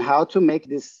 and how to make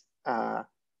this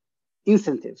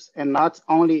incentives and not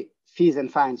only fees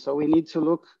and fines. So we need to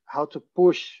look how to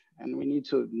push, and we need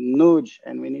to nudge,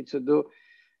 and we need to do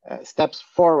steps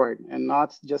forward and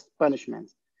not just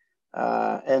punishment.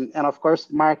 And of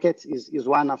course, market is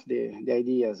one of the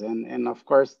ideas. And of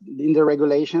course, in the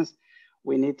regulations,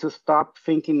 we need to stop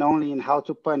thinking only in how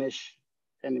to punish.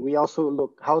 And we also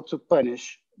look how to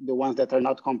punish the ones that are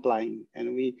not complying.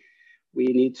 And we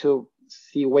need to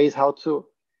see ways how to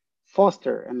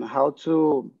foster and how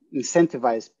to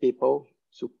incentivize people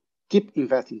to keep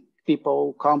investing,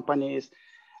 people, companies,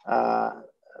 and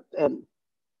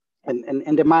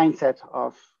the mindset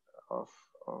of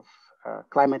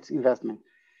climate investment.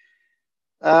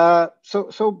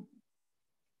 So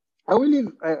I will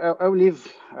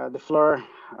leave the floor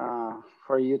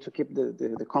for you to keep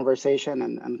the conversation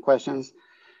and questions.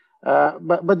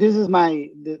 But this is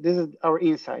our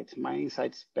insight, my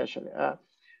insight especially.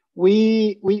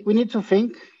 We need to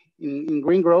think in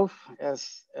green growth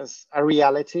as a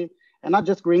reality, and not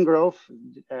just green growth,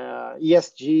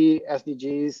 ESG,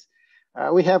 SDGs.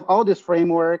 We have all this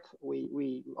framework.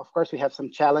 We of course we have some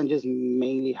challenges,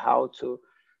 mainly how to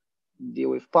deal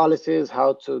with policies,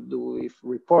 how to do with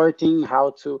reporting,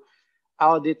 how to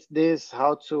audit this,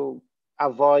 how to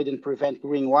avoid and prevent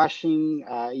greenwashing,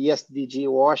 ESDG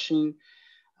washing,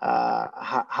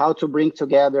 how to bring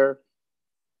together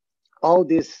all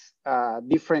these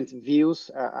different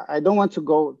views. I don't want to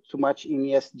go too much in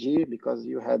ESG because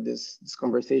you had this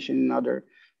conversation in other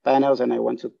panels, and I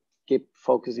want to keep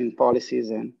focusing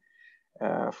policies and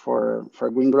for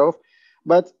green growth.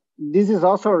 But this is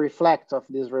also a reflect of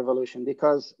this revolution,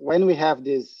 because when we have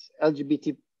this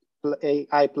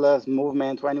LGBTI plus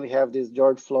movement, when we have this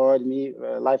George Floyd,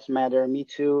 Lives Matter, Me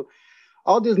Too,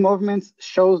 all these movements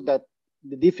shows that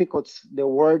the difficulties the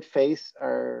world face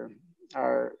are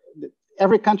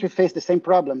every country face the same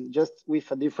problem, just with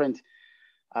a different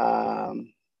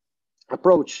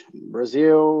approach.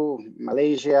 Brazil,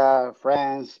 Malaysia,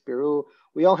 France, Peru,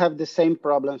 we all have the same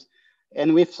problems.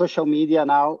 And with social media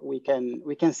now, we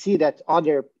can see that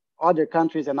other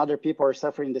countries and other people are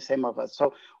suffering the same of us.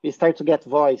 So we start to get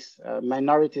voice.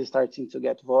 Minorities starting to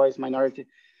get voice. Minorities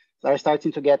are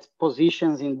starting to get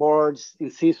positions in boards, in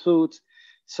C-suites.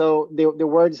 So the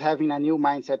world is having a new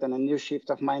mindset and a new shift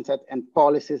of mindset, and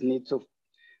policies need to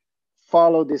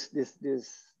follow this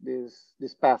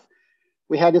path.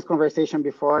 We had this conversation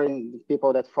before in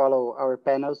people that follow our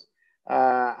panels,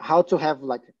 how to have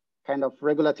like kind of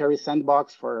regulatory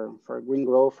sandbox for green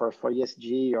growth or for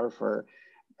ESG, or for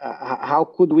how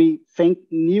could we think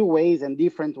new ways and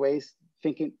different ways,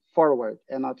 thinking forward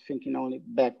and not thinking only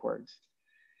backwards.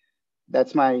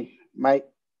 That's my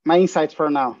insights for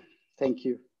now. Thank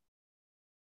you.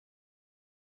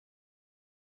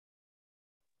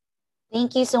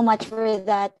 Thank you so much for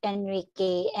that,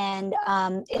 Henrique. And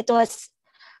it was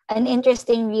an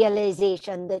interesting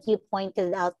realization that you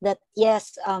pointed out that,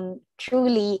 yes,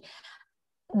 truly,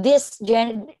 this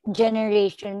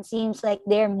generation seems like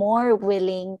they're more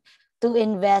willing to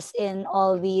invest in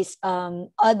all these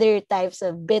other types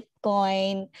of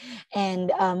Bitcoin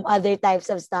and other types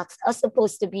of stocks as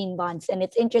opposed to green bonds. And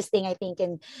it's interesting, I think,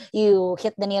 and you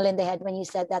hit the nail in the head when you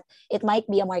said that it might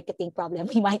be a marketing problem.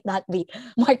 We might not be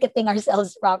marketing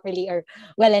ourselves properly or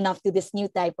well enough to this new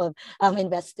type of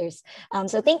investors.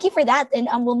 So thank you for that. And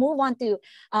we'll move on to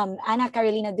Ana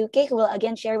Carolina Duque, who will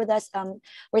again share with us.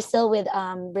 We're still with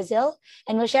Brazil,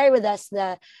 and will share with us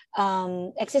the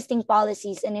existing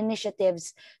policies and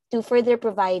initiatives to further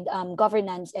provide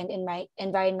governance and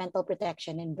environmental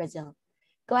protection in Brazil.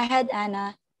 Go ahead,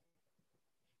 Ana.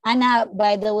 Ana,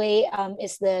 by the way,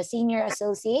 is the Senior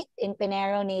Associate in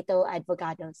Pinheiro, Neto,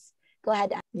 Advogados. Go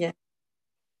ahead, Ana. Yeah.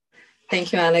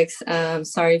 Thank you, Alex.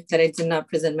 Sorry that I did not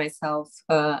present myself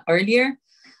earlier.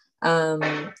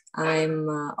 I'm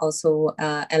also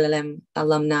LLM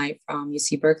alumni from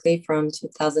UC Berkeley from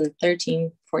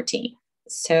 2013-14.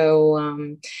 So,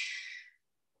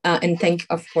 and thank,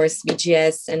 of course,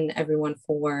 BGS and everyone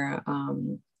for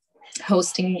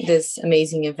hosting this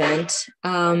amazing event.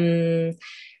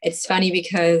 It's funny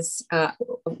because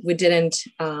we didn't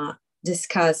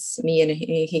discuss, me and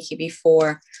Henrique,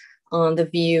 before on the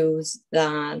views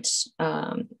that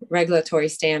regulatory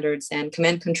standards and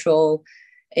command control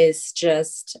is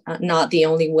just not the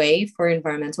only way for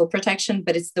environmental protection,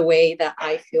 but it's the way that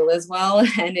I feel as well.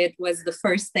 And it was the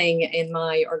first thing in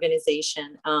my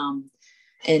organization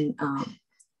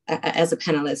as a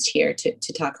panelist here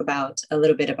to talk about a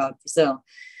little bit about Brazil.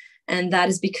 And that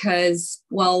is because,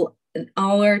 well,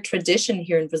 our tradition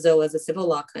here in Brazil as a civil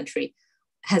law country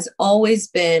has always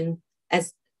been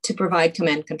as to provide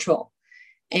command control.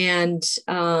 And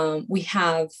we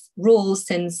have rules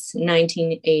since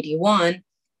 1981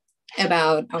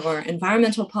 about our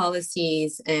environmental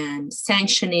policies and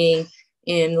sanctioning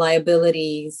in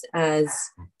liabilities as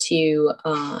to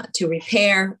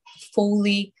repair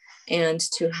fully and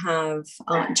to have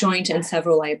joint and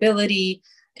several liability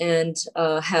and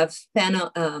have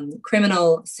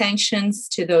criminal sanctions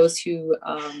to those who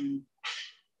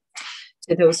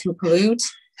pollute.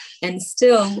 And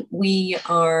still, we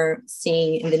are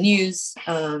seeing in the news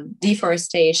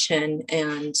deforestation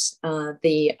and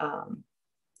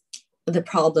the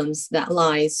problems that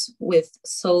lies with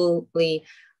solely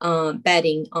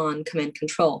betting on command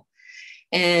control.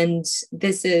 And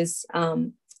this is,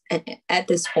 at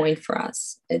this point for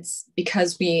us, it's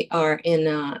because we are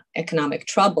in economic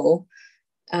trouble.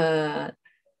 The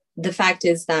fact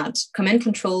is that command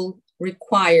control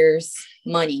requires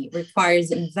money,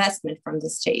 requires investment from the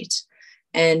state.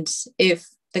 And if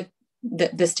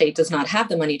the state does not have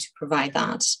the money to provide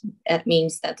that, that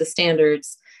means that the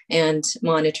standards and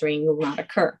monitoring will not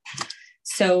occur.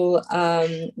 So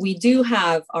we do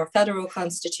have our federal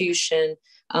constitution,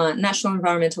 national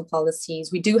environmental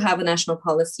policies. We do have a national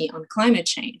policy on climate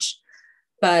change,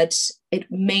 but it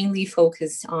mainly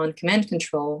focuses on command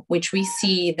control, which we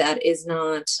see that is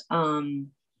not,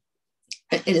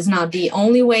 it is not the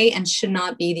only way and should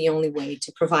not be the only way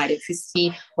to provide it. If you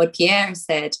see what Pierre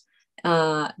said,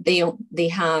 they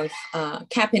have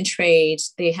cap and trade,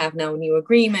 they have now new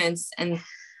agreements,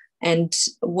 and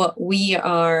what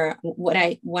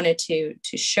I wanted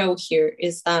to show here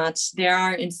is that there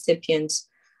are incipient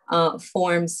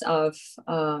forms of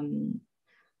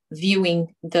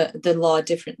viewing the law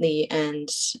differently, and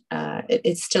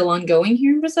it's still ongoing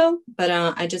here in Brazil, but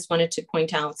I just wanted to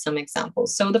point out some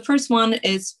examples. So the first one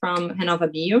is from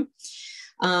Renova Bio,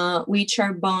 which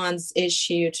are bonds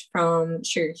issued from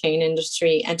sugarcane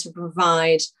industry and to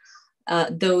provide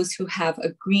those who have a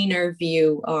greener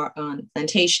view or on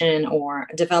plantation or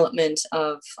development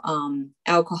of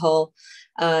alcohol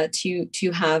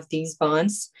to have these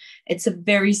bonds. It's a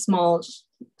very small,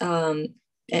 and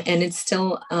it's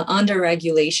still under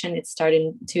regulation. It started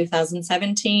in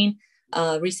 2017,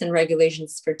 recent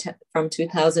regulations from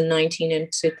 2019 and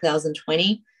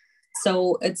 2020.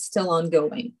 So it's still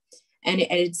ongoing. And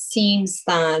it seems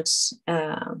that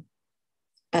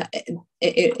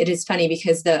it is funny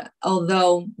because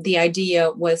although the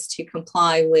idea was to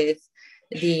comply with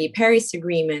the Paris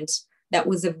Agreement, that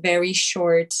was a very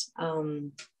short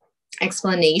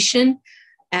explanation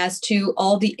as to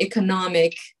all the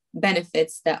economic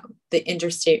benefits that the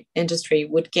industry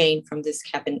would gain from this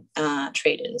cap and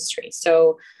trade industry.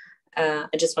 So I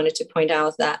just wanted to point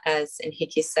out that, as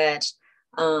Henrique said,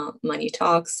 money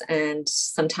talks, and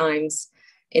sometimes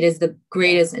it is the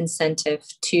greatest incentive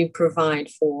to provide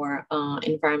for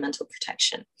environmental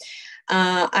protection.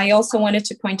 I also wanted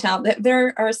to point out that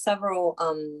there are several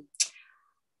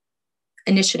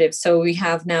initiatives. So we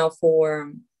have now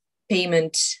for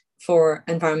payment for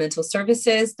environmental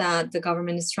services that the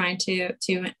government is trying to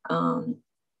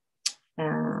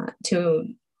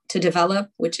develop,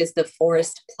 which is the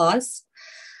Forest Plus.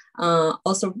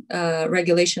 Also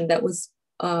regulation that was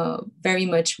very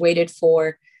much waited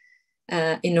for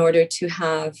in order to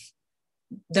have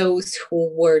those who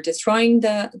were destroying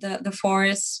the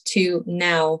forest to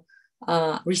now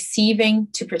receiving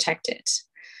to protect it.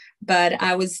 But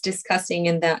I was discussing,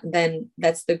 and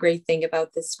that's the great thing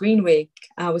about this Green Week.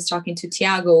 I was talking to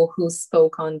Tiago, who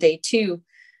spoke on day 2,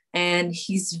 and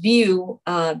his view,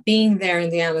 being there in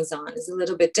the Amazon, is a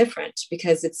little bit different,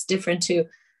 because it's different to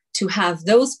have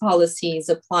those policies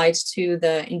applied to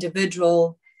the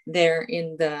individual there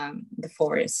in the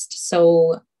forest.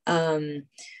 So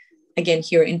again,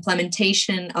 here,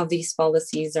 implementation of these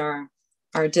policies are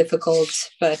difficult,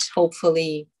 but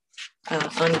hopefully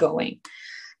ongoing.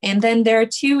 And then there are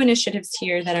 2 initiatives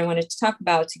here that I wanted to talk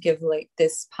about to give like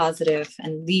this positive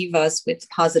and leave us with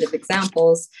positive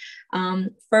examples.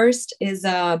 First is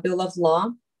a bill of law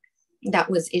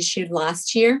that was issued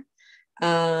last year,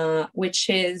 which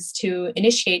is to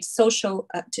initiate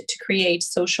to create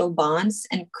social bonds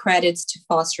and credits to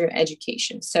foster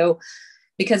education. So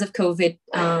because of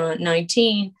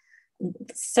COVID-19,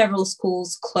 several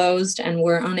schools closed and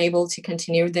were unable to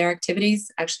continue their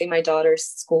activities. Actually, my daughter's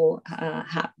school,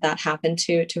 that happened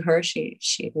to her.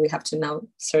 We have to now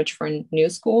search for a new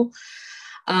school.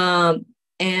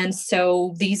 And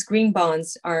so these green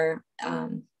bonds are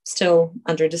still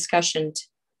under discussion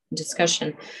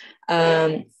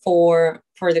for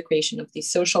the creation of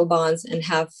these social bonds and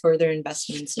have further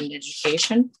investments in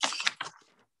education,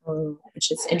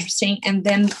 which is interesting. And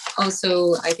then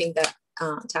also, I think that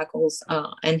tackles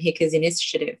Henrique's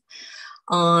initiative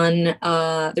on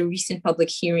the recent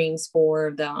public hearings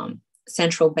for the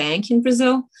central bank in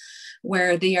Brazil,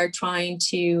 where they are trying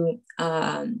to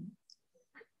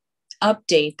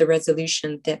update the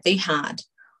resolution that they had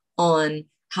on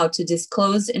how to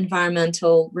disclose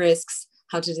environmental risks,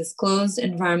 how to disclose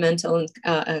environmental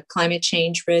and climate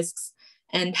change risks,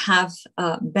 and have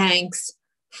banks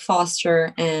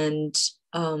foster and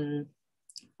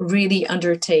really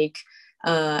undertake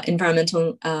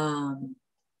environmental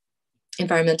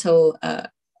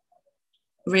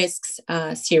risks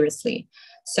seriously.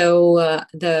 So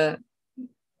the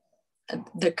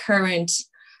current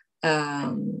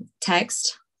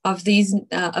text of these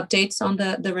updates on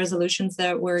the resolutions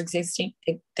that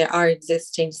are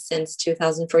existing since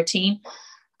 2014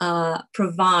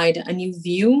 provide a new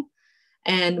view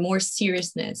and more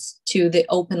seriousness to the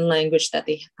open language that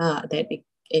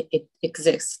it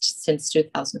exists since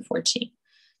 2014.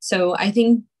 So I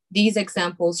think these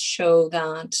examples show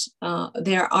that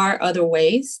there are other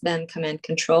ways than command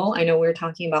control. I know we're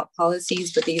talking about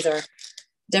policies, but these are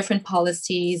different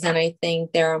policies, and I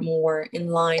think they're more in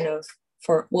line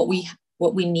for what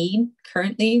we need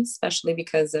currently, especially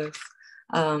because of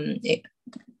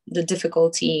the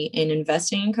difficulty in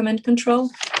investing in command control.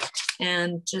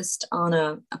 And just on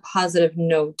a positive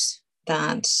note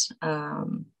that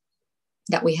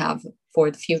that we have for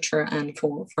the future and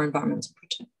for environmental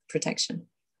protection.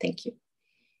 Thank you.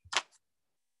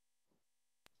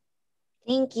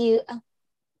 Thank you.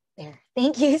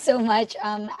 Thank you so much,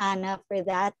 Anna, for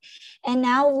that. And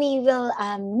now we will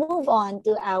move on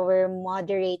to our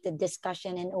moderated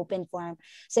discussion and open forum.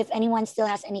 So if anyone still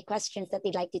has any questions that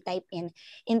they'd like to type in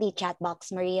the chat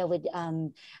box, Maria would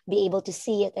be able to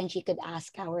see it and she could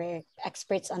ask our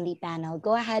experts on the panel.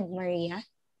 Go ahead, Maria.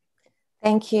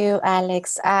 Thank you,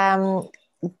 Alex.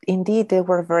 Indeed, they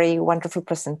were very wonderful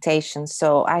presentations.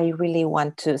 So I really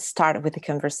want to start with the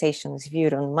conversations, if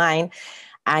you don't mind.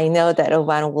 I know that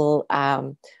Oban will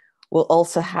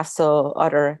also have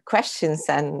other questions,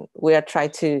 and we are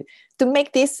trying to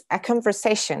make this a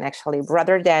conversation, actually,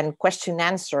 rather than question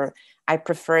answer. I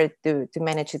prefer to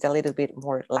manage it a little bit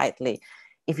more lightly,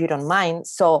 if you don't mind.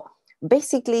 So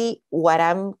basically, what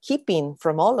I'm keeping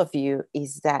from all of you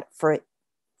is that for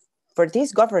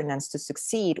this governance to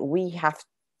succeed, we have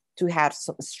to have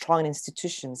some strong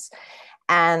institutions.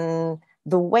 And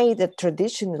the way that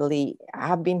traditionally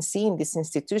have been seeing these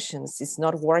institutions is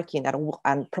not working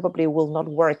and probably will not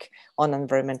work on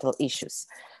environmental issues.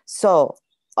 So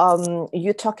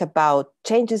you talk about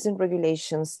changes in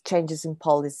regulations, changes in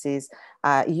policies,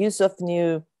 use of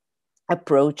new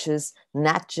approaches,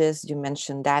 nudges, you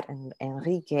mentioned that, and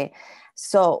Henrique.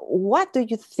 So what do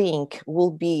you think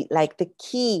will be like the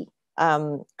key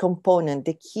component,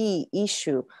 the key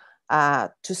issue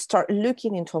to start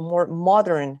looking into a more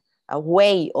modern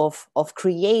way of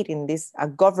creating this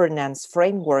governance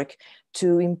framework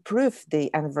to improve the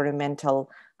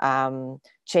environmental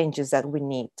changes that we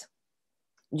need?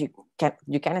 You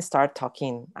can start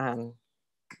talking.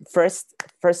 First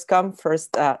come,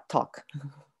 first talk.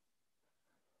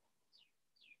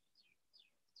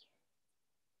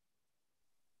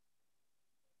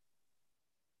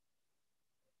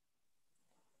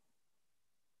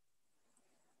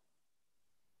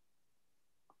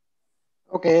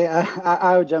 Okay,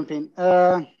 I'll jump in.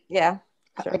 Yeah,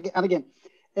 sure. And again,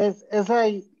 as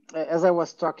I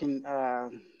was talking,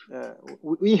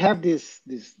 we have this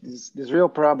real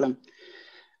problem.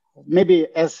 Maybe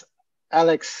as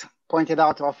Alex pointed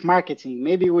out of marketing,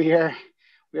 maybe we are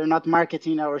not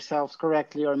marketing ourselves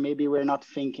correctly, or maybe we're not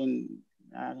thinking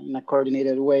in a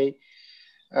coordinated way.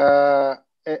 As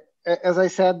I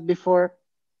said before,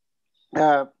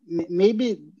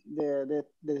 maybe the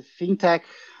fintech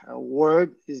world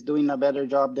is doing a better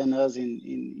job than us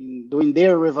in doing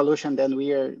their revolution than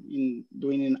we are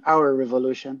doing in our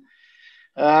revolution,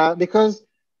 because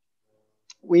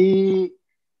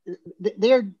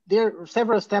they're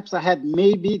several steps ahead.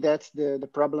 Maybe that's the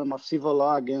problem of civil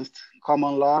law against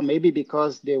common law. Maybe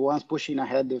because the ones pushing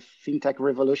ahead the fintech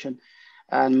revolution,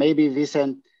 and maybe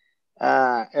Vicente,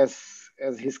 as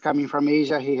he's coming from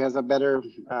Asia, he has a better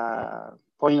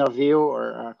point of view,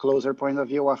 or a closer point of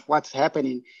view of what's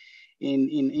happening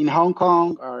in Hong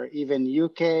Kong, or even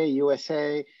UK,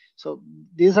 USA. So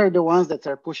these are the ones that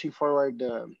are pushing forward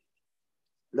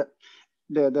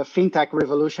the fintech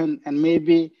revolution, and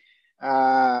maybe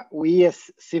we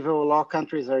as civil law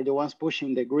countries are the ones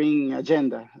pushing the green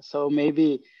agenda. So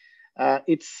maybe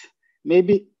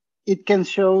it can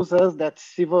show us that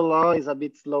civil law is a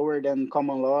bit slower than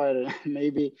common law.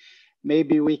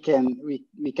 maybe we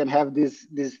can have this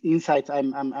insight.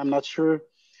 I'm not sure.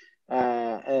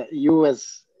 You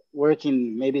as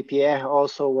working, maybe Pierre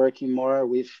also working more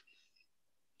with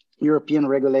European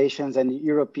regulations and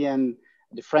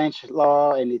the French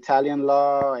law and Italian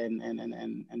law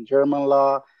and German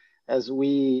law, as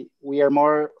we are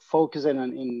more focused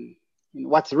in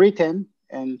what's written.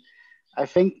 And I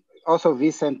think also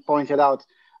Vicente pointed out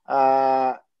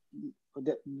the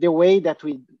way that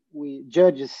we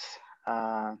judges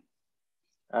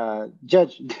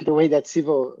judge, the way that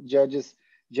civil judges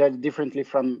judge differently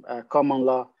from common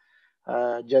law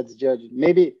judge.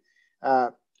 Maybe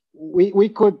we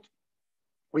could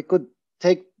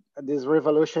take this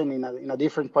revolution in a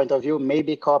different point of view,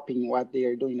 maybe copying what they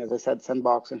are doing, as I said,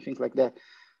 sandbox and things like that.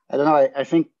 I don't know. I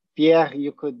think Pierre,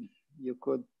 you could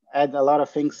add a lot of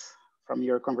things from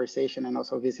your conversation, and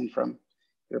also Vicente from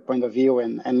your point of view,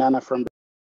 and Nana from.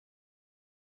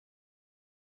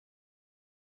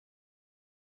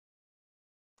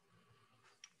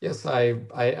 Yes, I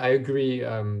agree.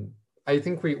 I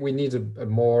think we need a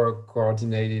more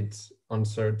coordinated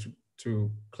answer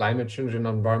to climate change and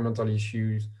environmental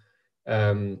issues.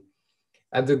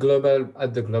 At the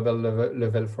global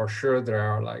level, for sure, there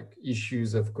are like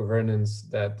issues of governance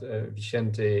that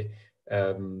Vicente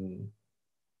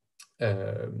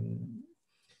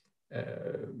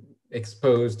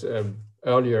exposed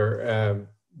earlier.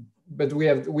 But we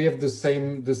have the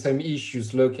same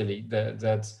issues locally.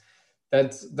 That's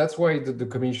why the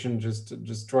Commission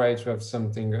just try to have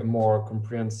something, a more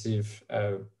comprehensive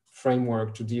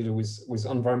framework to deal with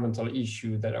environmental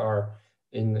issues that are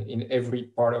in every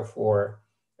part of our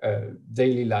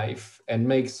daily life, and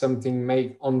make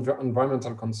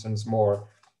environmental concerns more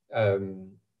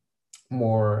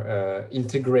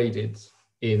integrated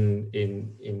in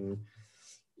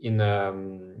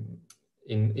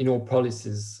our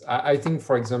policies. I think,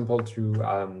 for example, to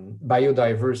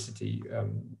biodiversity,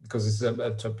 because it's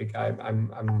a topic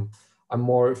I'm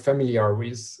more familiar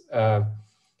with,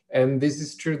 and this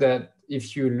is true that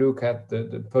if you look at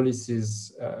the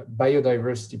policies,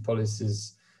 biodiversity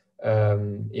policies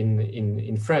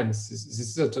in France, this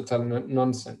is a total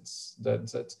nonsense.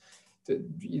 That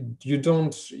you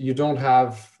don't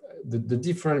have the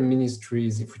different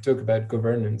ministries. If we talk about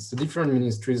governance, the different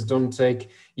ministries don't take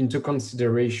into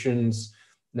considerations.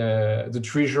 The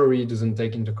Treasury doesn't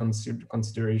take into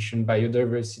consideration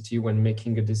biodiversity when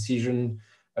making a decision.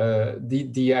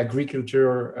 The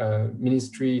Agriculture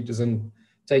Ministry doesn't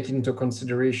take into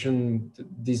consideration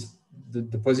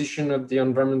the position of the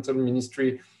Environmental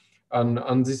Ministry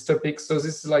on this topic. So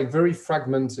this is like very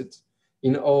fragmented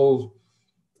in all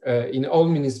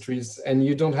ministries, and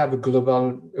you don't have a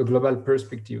global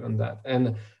perspective on that.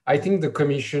 And I think the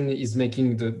Commission is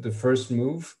making the first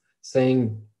move,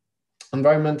 saying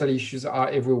environmental issues are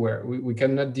everywhere. We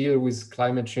cannot deal with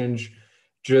climate change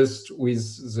just with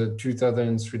the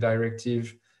 2003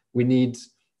 directive. We need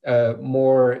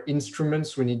more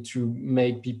instruments. We need to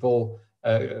make people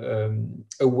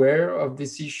aware of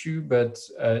this issue, but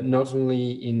not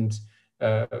only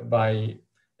by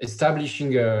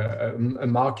establishing a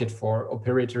market for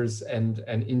operators and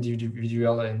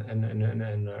individual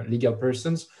and legal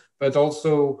persons, but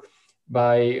also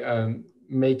by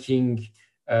making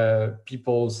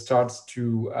people start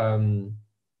to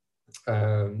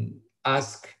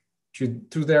ask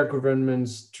to their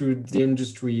governments, to the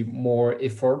industry, more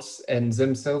efforts, and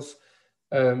themselves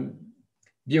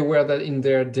be aware that in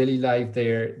their daily life,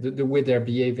 the way they're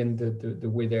behaving, the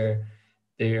way they're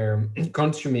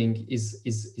consuming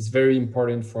is very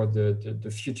important for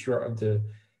the future of the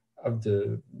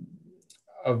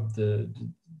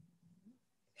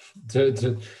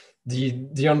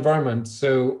environment.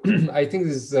 So I think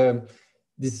this is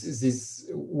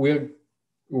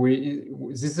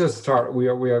a start. We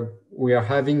are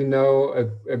having now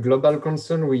a global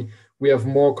concern. We have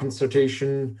more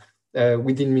consultation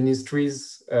within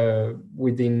ministries.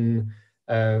 We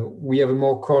have a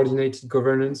more coordinated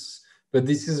governance. But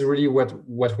this is really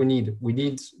what we need. We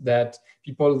need that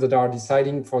people that are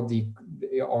deciding on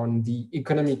the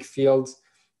economic field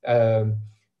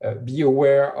be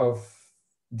aware of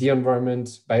the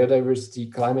environment, biodiversity,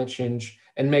 climate change,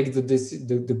 and make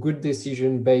the good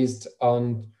decision based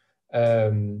on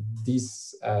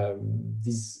this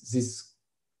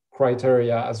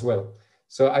criteria as well.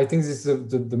 So I think this is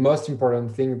the most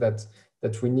important thing that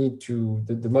we need to,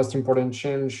 the most important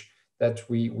change that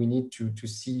we need to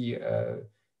see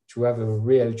to have a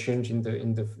real change in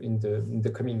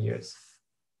the coming years.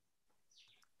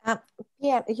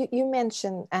 Yeah, you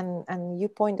mentioned and you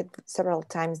pointed several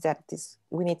times that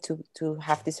we need to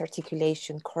have this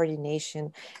articulation,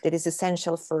 coordination that is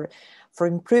essential for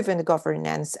improving the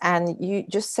governance. And you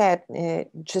just said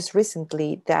just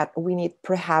recently that we need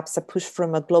perhaps a push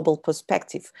from a global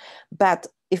perspective. But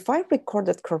if I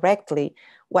recorded correctly,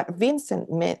 what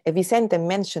Vicente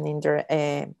mentioned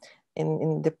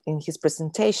in his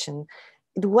presentation,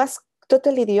 it was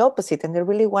totally the opposite. And I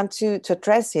really want to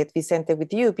address it, Vicente,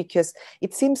 with you, because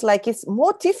it seems like it's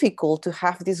more difficult to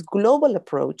have this global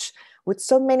approach with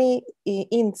so many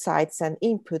insights and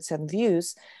inputs and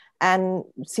views. And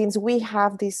since we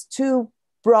have these two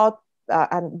broad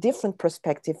and different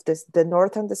perspectives, the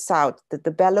North and the South, the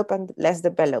developed and less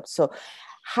developed. So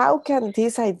how can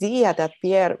this idea that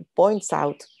Pierre points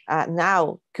out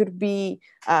now could be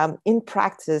in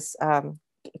practice?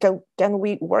 Can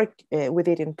we work with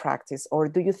it in practice, or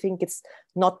do you think it's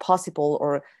not possible,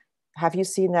 or have you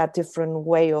seen a different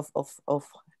way of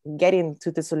getting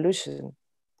to the solution?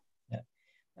 Yeah,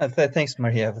 thanks,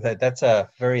 Maria. That's a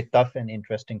very tough and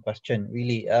interesting question,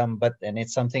 really. And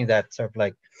it's something that sort of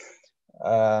like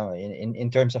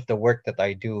in terms of the work that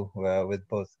I do with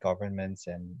both governments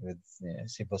and with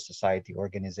civil society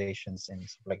organizations in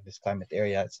sort of like this climate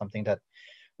area, it's something that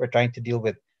we're trying to deal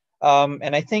with.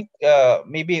 And I think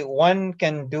maybe one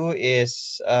can do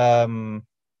is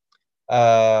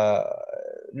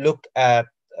look at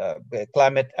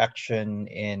climate action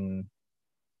in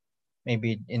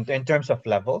terms of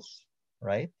levels,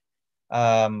 right?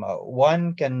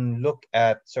 One can look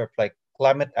at sort of like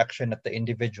climate action at the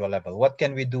individual level. What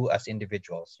can we do as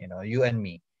individuals? You know, you and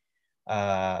me,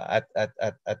 at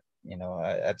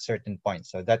certain points.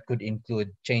 So that could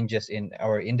include changes in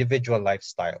our individual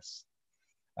lifestyles.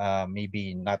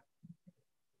 Maybe not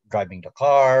driving the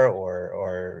car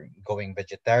or going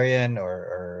vegetarian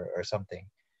or something,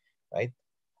 right?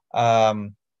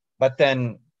 But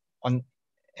then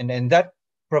and that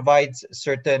provides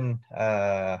certain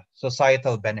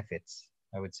societal benefits,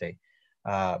 I would say,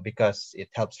 because it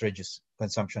helps reduce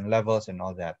consumption levels and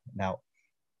all that. Now,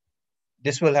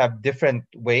 this will have different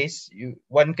ways.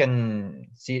 One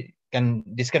can see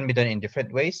this can be done in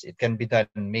different ways. It can be done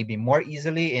maybe more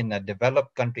easily in a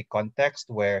developed country context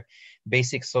where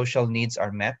basic social needs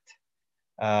are met,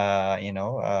 as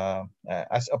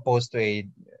opposed to a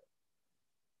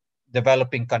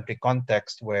developing country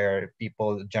context where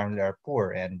people generally are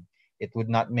poor, and it would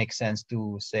not make sense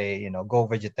to say, go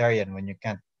vegetarian when you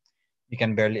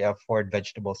can barely afford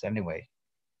vegetables anyway,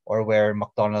 or where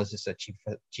McDonald's is the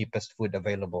cheapest food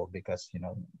available because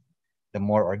the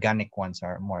more organic ones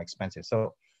are more expensive.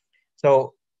 So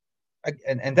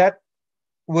that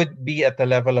would be at the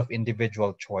level of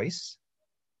individual choice.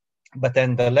 But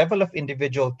then the level of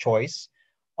individual choice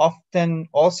often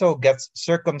also gets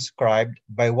circumscribed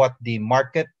by what the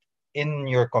market in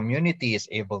your community is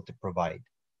able to provide,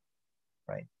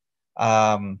 right?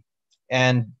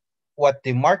 And what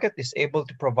the market is able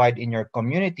to provide in your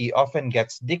community often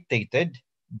gets dictated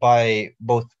by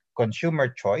both consumer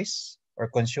choice or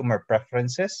consumer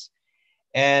preferences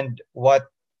and what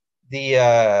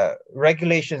the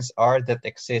regulations are that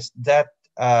exist that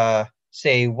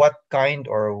say what kind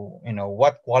or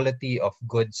what quality of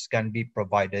goods can be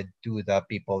provided to the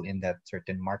people in that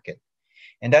certain market.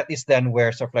 And that is then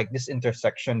where sort of like this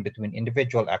intersection between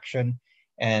individual action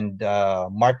and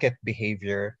market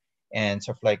behavior and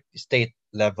sort of like state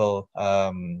level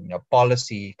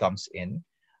policy comes in,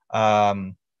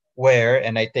 where,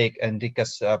 and I take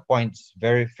Henrique's points,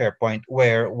 very fair point,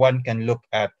 where one can look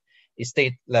at a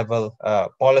state level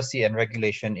policy and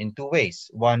regulation in two ways.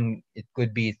 One, it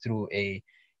could be through a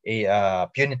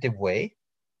punitive way,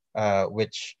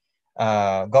 which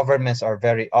governments are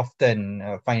very often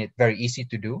find it very easy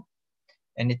to do,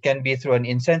 and it can be through an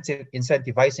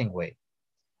incentivizing way.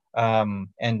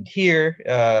 And here,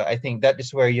 I think that is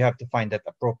where you have to find that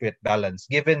appropriate balance,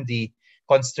 given the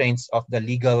constraints of the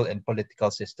legal and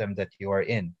political system that you are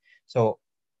in. So,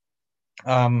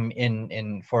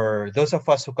 for those of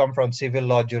us who come from civil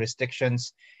law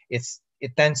jurisdictions, it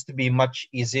tends to be much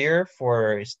easier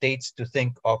for states to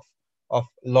think of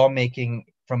lawmaking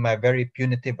from a very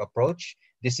punitive approach.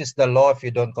 This is the law. If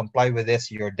you don't comply with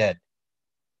this, you're dead,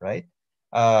 right?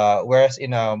 Whereas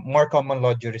in a more common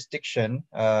law jurisdiction,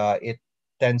 it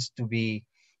tends to be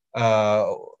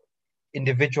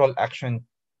individual action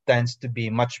tends to be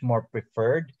much more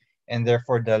preferred, and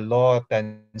therefore the law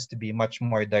tends to be much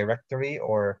more directory,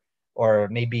 or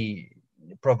maybe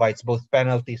provides both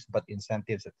penalties but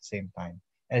incentives at the same time.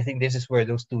 And I think this is where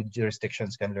those two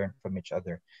jurisdictions can learn from each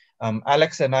other.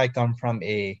 Alex and I come from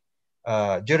a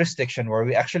jurisdiction where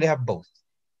we actually have both.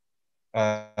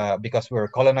 Because we were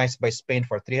colonized by Spain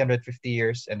for 350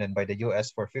 years and then by the US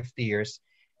for 50 years.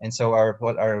 And so our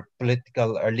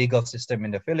legal system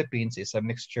in the Philippines is a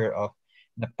mixture of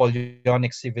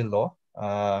Napoleonic civil law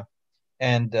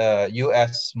and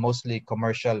US mostly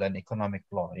commercial and economic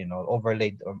law,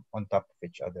 overlaid on top of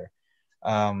each other.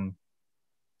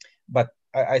 But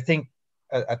I think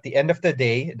at the end of the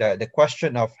day, the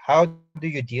question of how do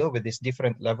you deal with these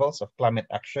different levels of climate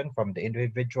action, from the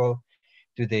individual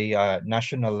to the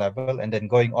national level and then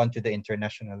going on to the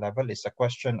international level, is a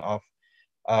question of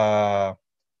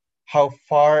how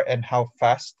far and how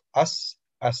fast us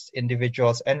as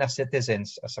individuals and as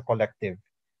citizens, as a collective,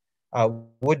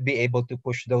 would be able to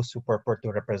push those who purport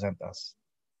to represent us,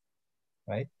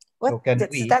 right? So can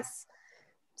we? That's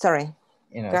sorry.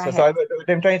 So what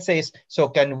I'm trying to say is, so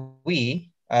can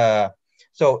we?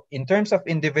 So in terms of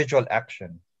individual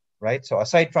action, right? So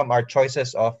aside from our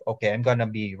choices of, okay, I'm gonna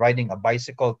be riding a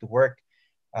bicycle to work,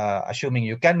 assuming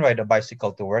you can ride a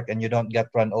bicycle to work and you don't get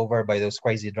run over by those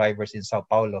crazy drivers in Sao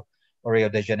Paulo or Rio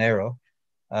de Janeiro,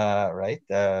 right?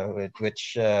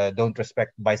 Which don't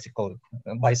respect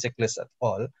bicyclists at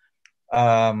all.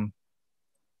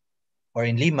 Or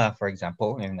in Lima, for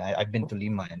example, and I've been to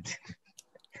Lima, and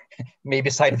maybe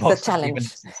sidewalks don't even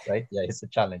exist, right? Yeah, it's a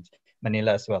challenge.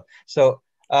 Manila as well. So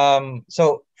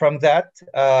from that,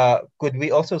 could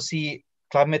we also see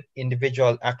climate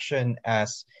individual action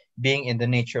as being in the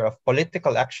nature of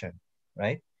political action,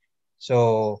 right?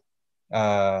 So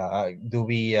do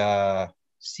we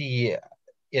see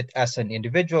it as an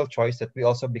individual choice that we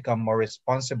also become more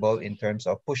responsible in terms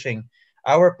of pushing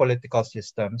our political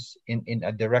systems in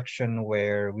a direction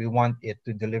where we want it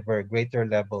to deliver greater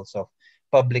levels of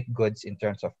public goods in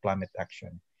terms of climate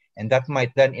action? And that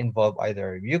might then involve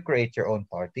either you create your own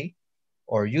party,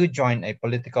 or you join a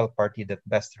political party that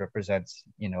best represents,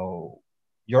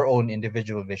 your own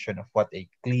individual vision of what a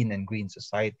clean and green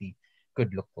society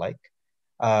could look like,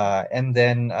 and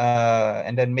then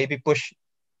maybe push,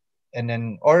 and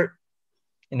then, or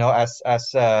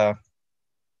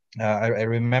I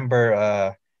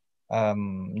remember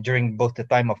during both the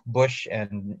time of Bush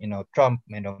and Trump,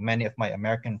 many of my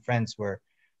American friends were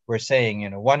saying,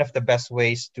 one of the best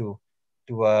ways to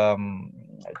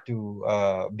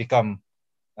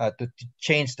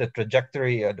change the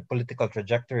trajectory, the political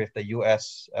trajectory of the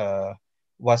U.S.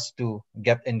 Was to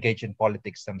get engaged in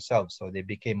politics themselves. So they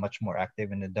became much more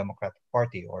active in the Democratic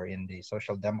Party or in the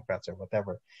Social Democrats or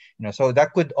whatever. So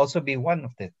that could also be one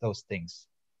of those things.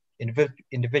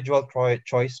 Individual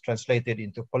choice translated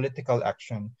into political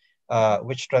action,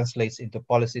 which translates into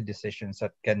policy decisions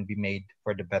that can be made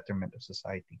for the betterment of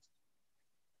society.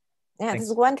 Yeah, this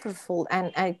is wonderful,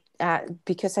 and I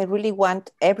because I really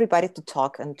want everybody to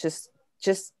talk, and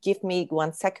just give me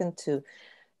 1 second to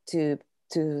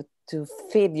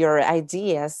feed your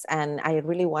ideas, and I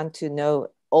really want to know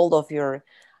all of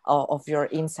your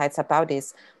insights about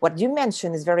this. What you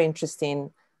mentioned is very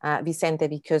interesting, Vicente,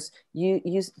 because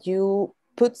you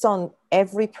puts on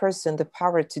every person the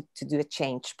power to do a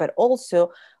change, but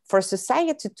also for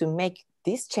society to make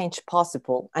this change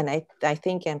possible. And I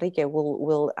think Henrique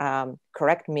will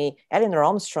correct me. Eleanor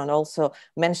Armstrong also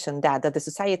mentioned that the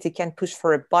society can push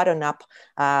for a bottom-up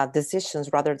decisions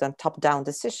rather than top-down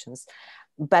decisions.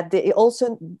 But they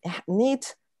also need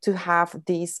to have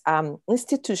these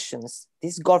institutions,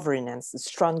 this governance,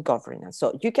 strong governance.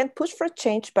 So you can push for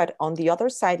change, but on the other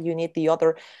side, you need the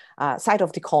other side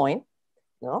of the coin,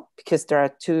 because there are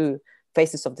two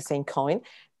faces of the same coin.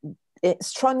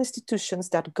 strong institutions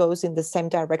that goes in the same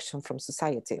direction from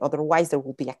society. Otherwise, there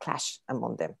will be a clash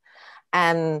among them.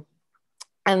 And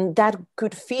that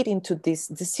could fit into these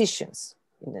decisions.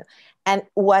 You know?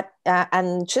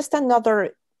 And just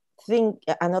another thing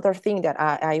that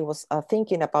I was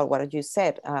thinking about what you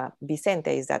said,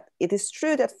 Vicente, is that it is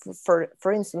true that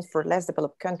for instance, for less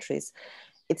developed countries,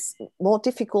 it's more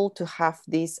difficult to have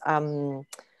these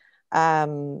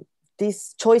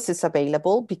choices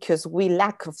available because we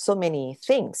lack of so many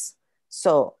things.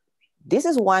 So this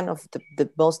is one of the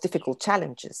most difficult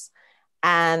challenges.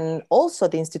 And also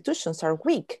the institutions are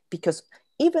weak because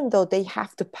even though they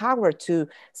have the power to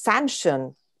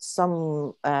sanction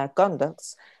some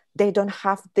conducts, they don't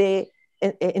have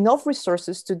enough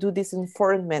resources to do these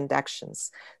enforcement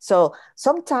actions. So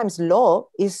sometimes law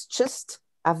is just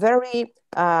a very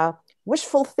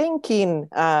wishful thinking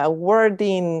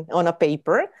wording on a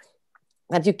paper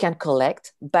that you can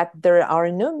collect, but there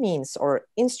are no means or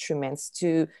instruments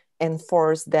to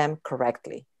enforce them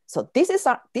correctly. So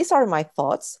these are my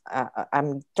thoughts.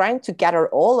 I'm trying to gather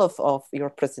all of your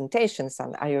presentations,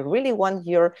 and I really want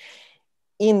your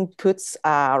inputs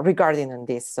regarding on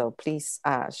this. So please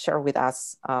share with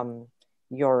us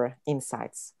your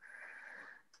insights.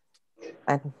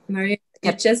 And Maria,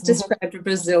 you just described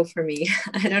Brazil for me.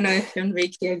 I don't know if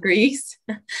Henrique agrees,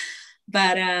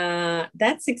 but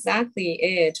that's exactly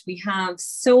it. We have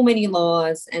so many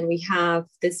laws, and we have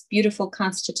this beautiful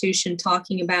constitution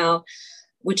talking about,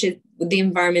 which is the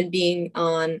environment being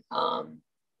on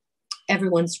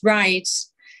everyone's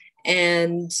rights.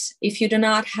 And if you do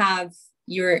not have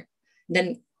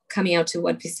then coming out to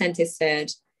what Vicente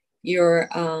said, your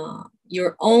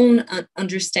own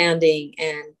understanding,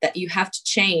 and that you have to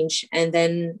change. And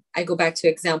then I go back to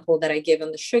example that I give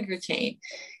on the sugarcane.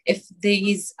 If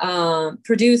these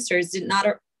producers did not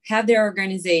have their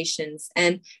organizations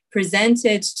and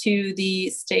presented to the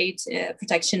state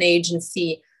protection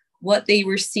agency what they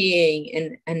were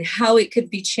seeing and how it could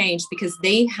be changed, because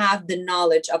they have the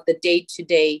knowledge of the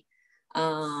day-to-day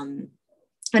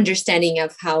understanding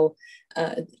of how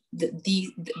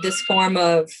this form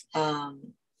of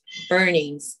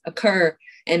burnings occur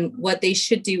and what they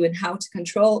should do and how to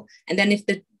control. And then if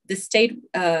the state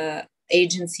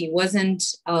agency wasn't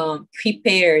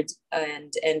prepared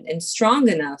and strong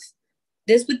enough,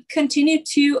 this would continue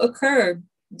to occur.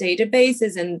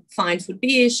 Databases and fines would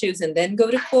be issues, and then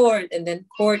go to court, and then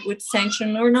court would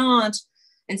sanction or not.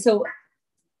 And so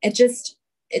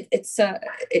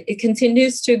it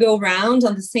continues to go round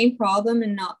on the same problem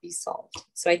and not be solved.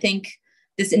 So I think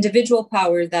this individual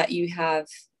power that you have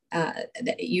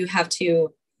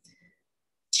to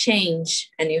change,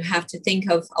 and you have to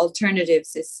think of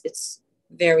alternatives, it's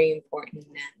very important,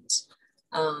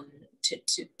 and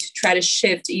to try to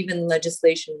shift even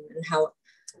legislation and how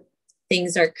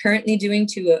things are currently doing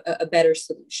to a better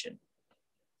solution.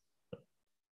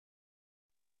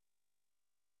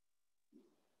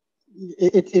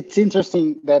 It's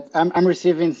interesting that I'm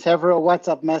receiving several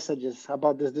WhatsApp messages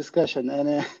about this discussion,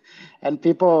 and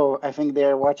people, I think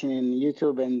they're watching in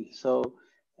YouTube, and so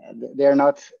they're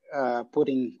not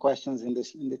putting questions in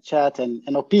the chat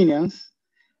and opinions.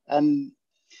 And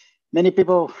many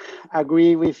people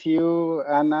agree with you,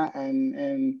 Anna,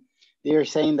 and they're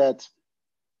saying that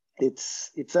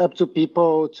it's up to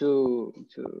people to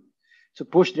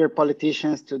push their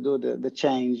politicians to do the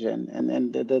change,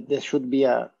 and that there should be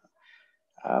a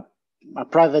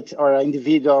private or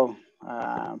individual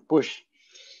push.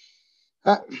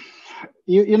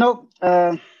 You know,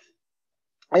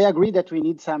 I agree that we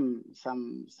need some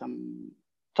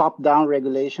top-down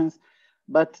regulations,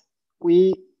 but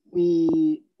we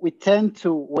tend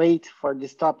to wait for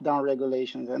these top-down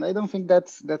regulations, and I don't think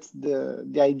that's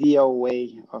the ideal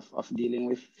way of dealing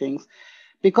with things,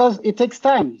 because it takes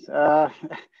time.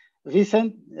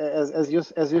 Vicente, as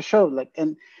you showed, like,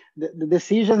 and the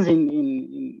decisions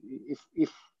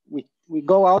if we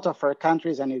go out of our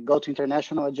countries and we go to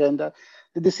international agenda,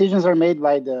 the decisions are made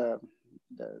by the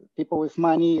people with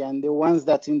money and the ones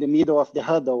that's in the middle of the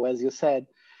hurdle, as you said.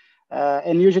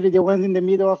 And usually the ones in the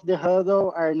middle of the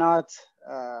hurdle are not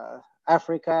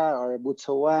Africa or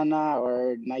Botswana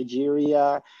or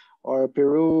Nigeria or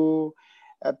Peru,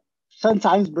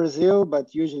 sometimes Brazil,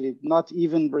 but usually not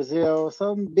even Brazil.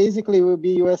 So basically it will be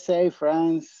USA,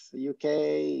 France, UK,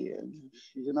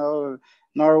 you know,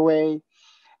 Norway.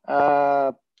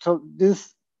 So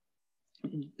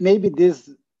maybe these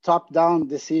top-down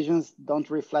decisions don't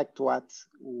reflect what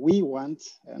we want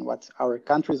and what our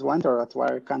countries want or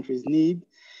what our countries need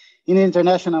in the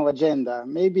international agenda.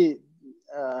 Maybe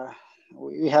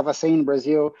we have a saying in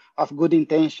Brazil, of good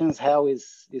intentions, hell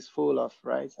is full of,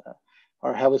 right?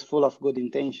 or hell is full of good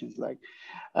intentions. Like,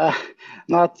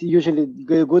 not usually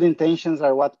good intentions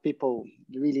are what people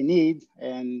really need.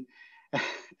 And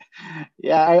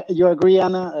yeah, you agree,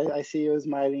 Anna? I see you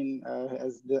smiling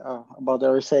about what I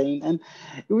was saying. And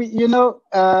you know,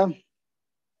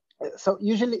 so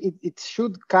usually it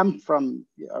should come from,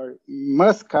 or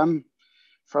must come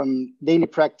from daily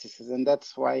practices, and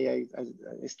that's why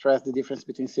I stress the difference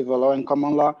between civil law and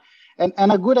common law. And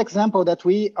a good example that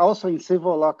we also in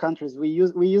civil law countries, we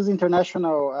use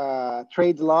international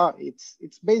trade law.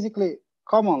 It's basically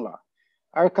common law.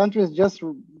 Our countries just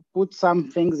put some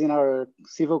things in our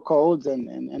civil codes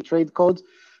and trade codes,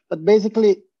 but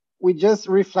basically we just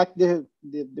reflect the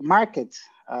market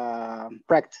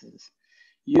practices.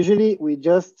 Usually we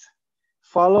just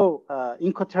follow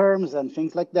Incoterms and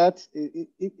things like that.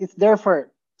 It's there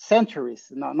for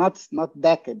centuries, not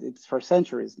decades. It's for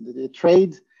centuries. The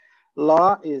trade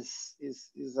law is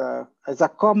a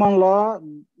common law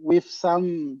with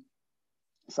some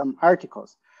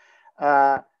articles.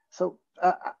 So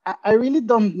I really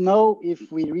don't know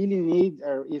if we really need,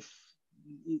 or if,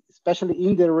 especially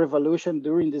in the revolution,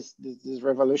 during this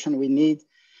revolution, we need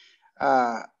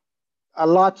a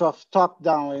lot of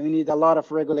top-down. We need a lot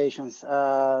of regulations,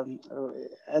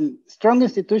 and strong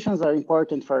institutions are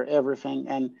important for everything.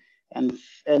 And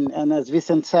as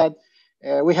Vicente said,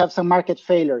 we have some market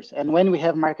failures, and when we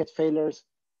have market failures,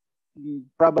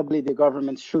 probably the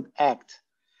government should act.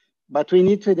 But we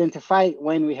need to identify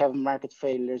when we have market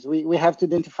failures. We have to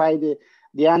identify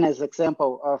the Anna's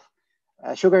example of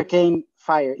sugarcane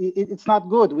fire. It's not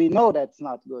good. We know that's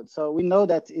not good. So we know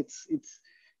that it's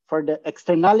for the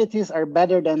externalities are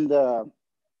better than the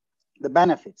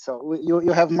benefits. So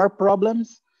you have more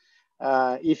problems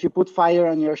if you put fire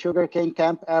on your sugarcane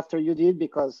camp after you did,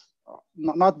 because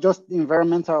not just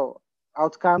environmental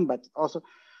outcome, but also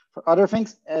for other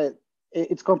things.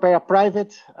 It's compare a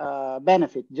private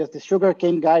benefit. Just the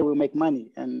sugarcane guy will make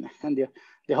money, and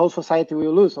the whole society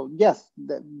will lose. So yes,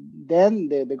 then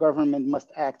the government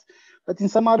must act. But in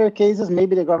some other cases,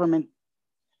 maybe the government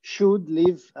should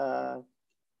leave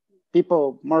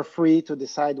people more free to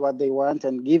decide what they want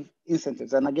and give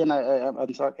incentives. And again,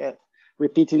 I'm sorry,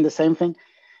 repeating the same thing.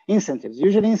 Incentives.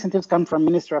 Usually incentives come from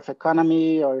Minister of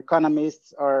Economy or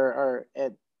economists, or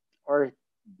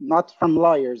not from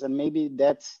lawyers. And maybe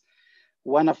that's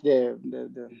one of the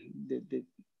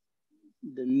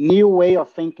new way of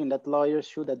thinking that lawyers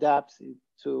should adapt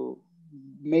to.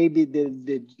 Maybe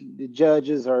the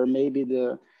judges, or maybe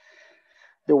the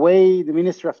way the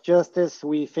Minister of Justice,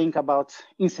 we think about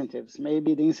incentives.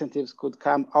 Maybe the incentives could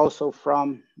come also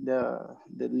from the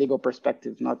legal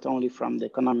perspective, not only from the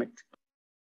economic.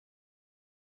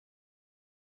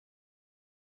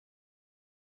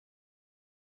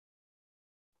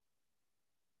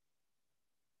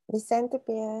 Vicente,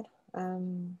 Pierre,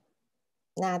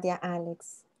 Nadia,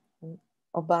 Alex,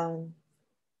 Oban,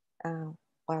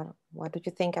 what do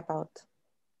you think about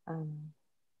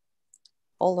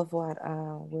all of what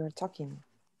we were talking?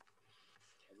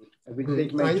 I will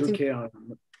take my joker.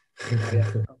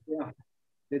 Yeah.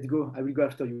 Let's go. I will go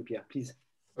after you, Pierre, please.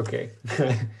 Okay.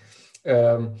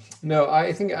 No,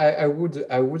 I think I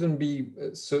wouldn't be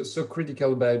so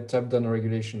critical about top-down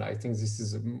regulation. I think this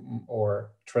is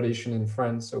our tradition in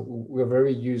France. So we're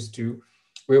very used to.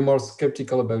 We're more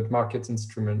skeptical about market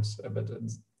instruments, but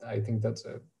I think that's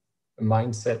a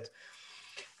mindset.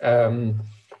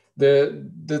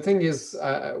 The thing is,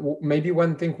 maybe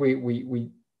one thing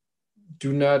we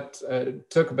do not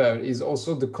talk about is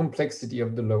also the complexity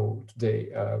of the law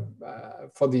today,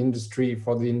 for the industry,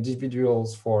 for the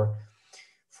individuals, for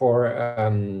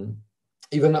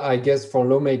even, I guess, for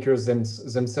lawmakers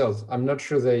themselves. I'm not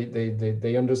sure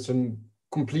they understand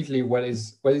completely what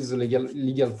is the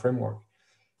legal framework.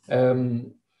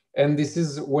 And this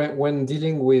is when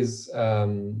dealing with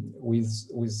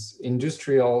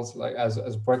industrials, like as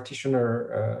a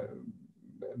practitioner,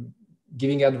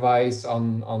 giving advice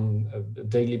on a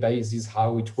daily basis,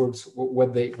 how it works,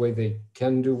 what they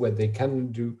can do, what they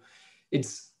can't do.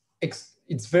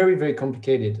 It's very, very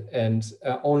complicated, and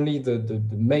only the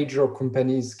major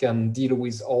companies can deal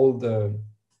with all the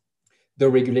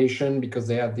regulation, because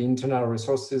they have the internal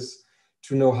resources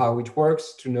to know how it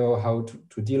works, to know how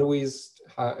to deal with,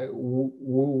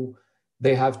 who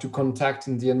they have to contact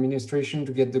in the administration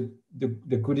to get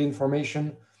the good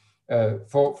information.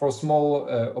 For small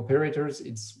operators,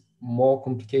 it's more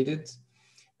complicated.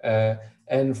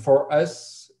 And for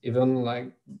us, even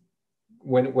like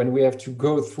when we have to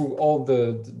go through all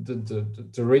the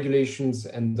regulations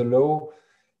and the law,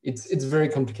 it's very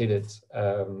complicated.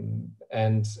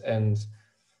 And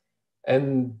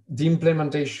And the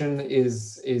implementation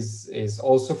is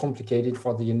also complicated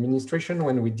for the administration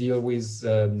when we deal with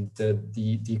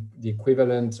the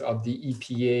equivalent of the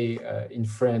EPA in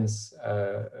France.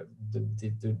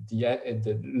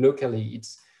 Locally,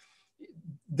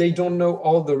 they don't know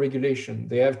all the regulation.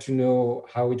 They have to know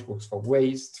how it works for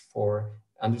waste, for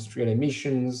industrial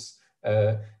emissions.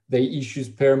 They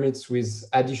issue permits with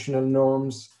additional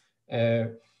norms,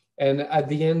 and at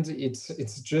the end,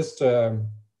 it's just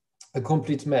a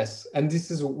complete mess. And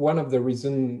this is one of the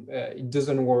reasons it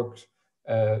doesn't work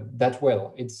that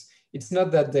well. It's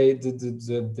not that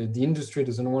the industry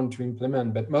doesn't want to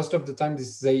implement, but most of the time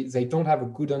they don't have a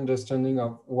good understanding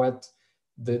of what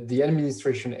the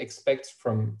administration expects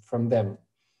from them.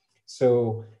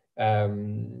 So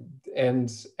and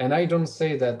I don't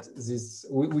say that this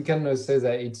we cannot say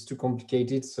that it's too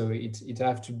complicated, so it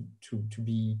have to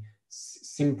be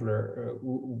simpler.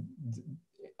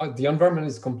 The environment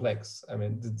is complex. I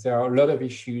mean, there are a lot of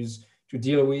issues to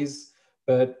deal with,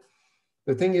 but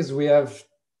the thing is, we have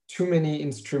too many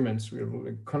instruments. We have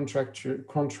contracts.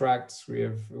 We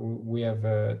have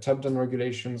top-down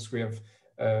regulations. We have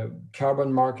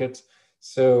carbon market.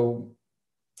 So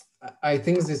I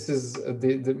think this is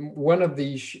one of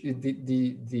the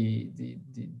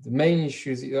main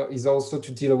issues is also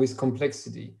to deal with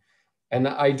complexity. And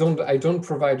I don't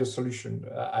provide a solution.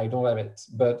 I don't have it,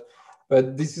 but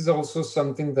this is also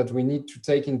something that we need to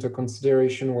take into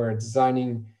consideration where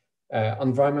designing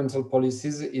environmental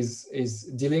policies is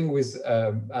dealing with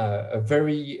a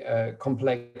very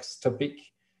complex topic,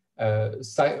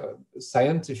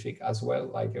 scientific as well,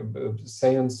 like a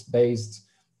science-based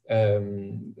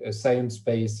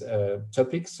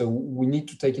topic. So we need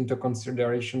to take into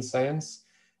consideration science,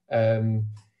 and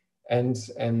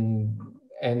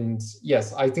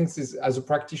yes, I think this, as a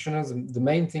practitioner, the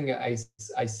main thing I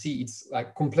see, it's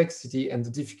like complexity and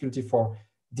the difficulty for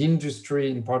the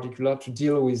industry in particular to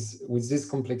deal with this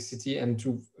complexity and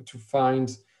to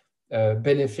find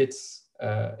benefits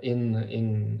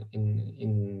in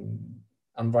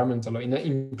environmental law, in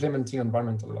implementing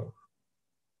environmental law.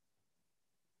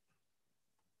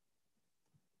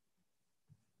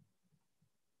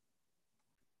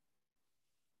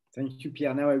 Thank you,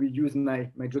 Pierre. Now I will use my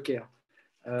joker.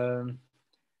 There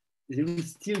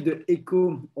is still the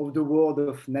echo of the word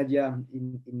of Nadia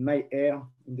in my air,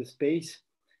 in the space.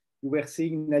 You were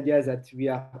saying, Nadia, that we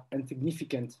are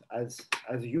insignificant as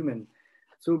human.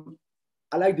 So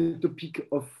I like the topic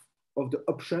of the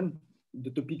option,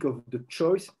 the topic of the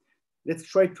choice. Let's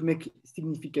try to make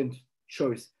significant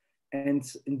choice. And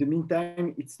in the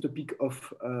meantime, it's the topic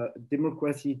of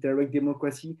democracy, direct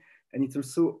democracy, and it's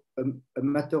also a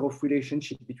matter of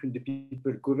relationship between the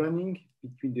people governing,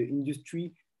 between the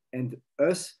industry and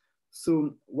us.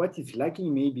 So what is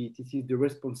lacking maybe, this is the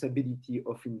responsibility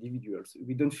of individuals.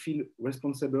 We don't feel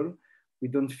responsible. We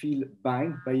don't feel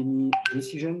bound by any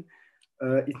decision.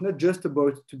 It's not just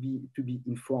about to be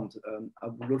informed. I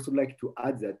would also like to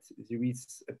add that there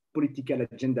is a political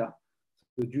agenda.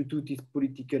 So due to this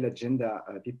political agenda,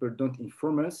 people don't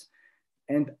inform us.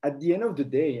 And at the end of the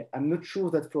day, I'm not sure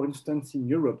that, for instance, in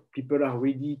Europe, people are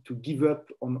ready to give up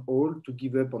on oil, to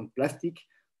give up on plastic,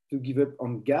 to give up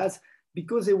on gas,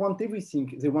 because they want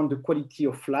everything. They want the quality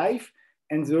of life,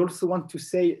 and they also want to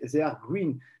say they are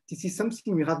green. This is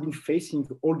something we have been facing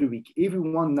all the week.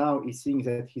 Everyone now is saying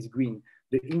that he's green.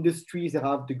 The industries, they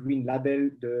have the green label,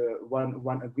 the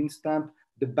one a green stamp,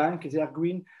 the bank, they are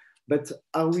green. But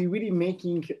are we really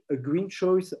making a green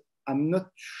choice? I'm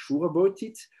not sure about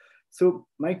it. So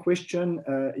my question,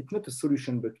 it's not a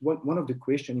solution, but one of the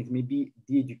questions is maybe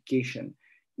the education.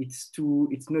 It's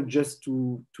not just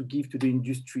to give to the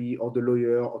industry or the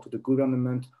lawyer or to the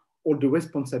government all the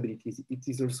responsibilities. It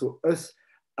is also us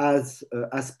as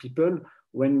people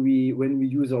when we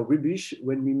use our rubbish,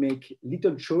 when we make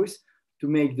little choice to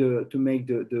make the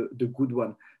good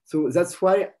one. So that's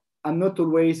why I'm not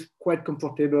always quite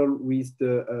comfortable with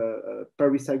the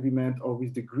Paris Agreement or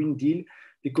with the Green Deal,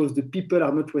 because the people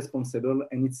are not responsible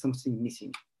and it's something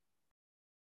missing.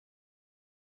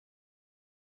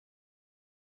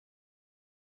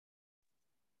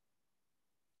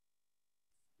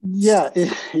 Yeah,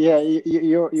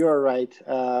 you're right.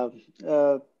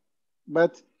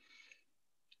 But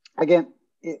again,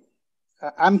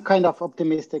 I'm kind of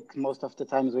optimistic most of the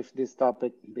times with this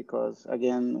topic, because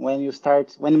again, when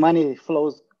money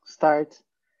flows start,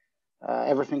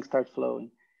 everything starts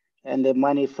flowing, and the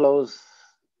money flows.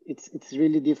 It's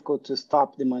really difficult to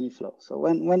stop the money flow. So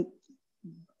when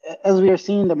as we are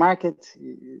seeing, the market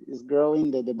is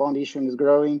growing, the bond issuing is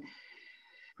growing.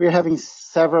 We're having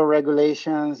several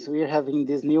regulations. We're having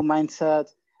this new mindset,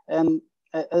 and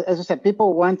as you said,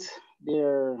 people want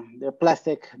their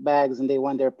plastic bags, and they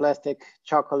want their plastic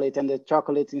chocolate, and the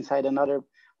chocolate inside another,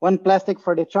 one plastic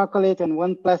for the chocolate and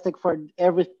one plastic for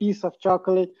every piece of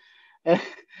chocolate.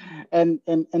 And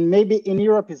maybe in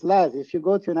Europe is less. If you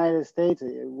go to United States,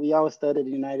 we all studied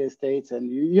the United States,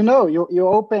 and you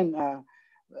open,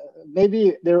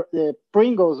 maybe the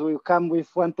Pringles will come with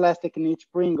one plastic in each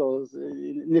Pringles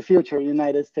in the future,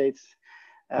 United States,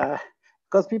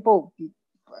 because people,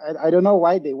 I don't know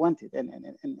why they want it, and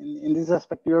in this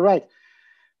aspect you're right,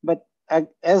 but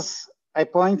as I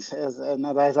point, as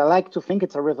I like to think,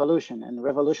 it's a revolution, and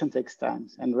revolution takes time,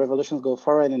 and revolutions go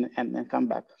forward and come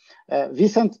back.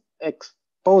 Vicente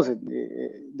exposed it.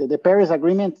 The Paris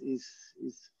Agreement is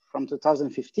from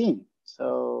 2015,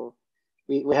 so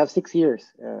we have 6 years.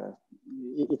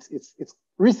 It's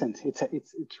recent.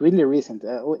 It's really recent.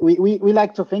 We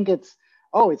like to think it's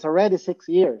already 6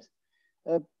 years.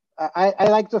 I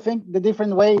like to think the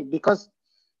different way, because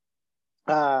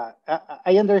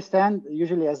I understand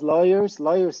usually as lawyers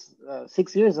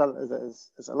 6 years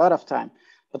is a lot of time,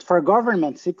 but for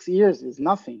government 6 years is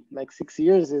nothing. Like 6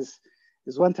 years is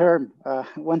one term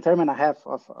and a half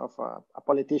of a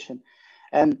politician.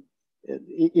 And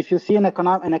if you see an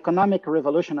economic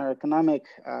revolution or economic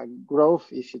growth,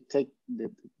 if you take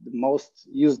the most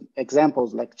used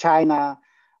examples like China,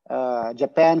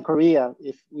 Japan, Korea,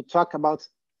 if we talk about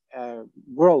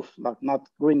growth, not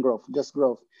green growth, just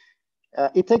growth,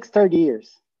 it takes 30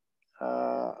 years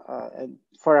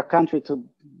for a country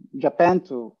Japan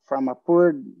from a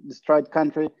poor, destroyed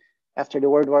country after the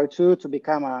World War II to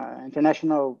become an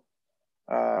international,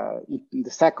 the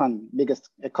second biggest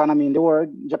economy in the world.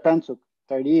 Japan took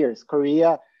 30 years.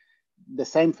 Korea, the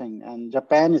same thing. And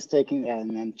Japan is taking,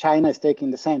 and China is taking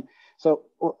the same. So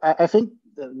I think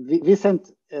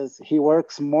Vicente, he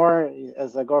works more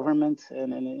as a government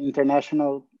in an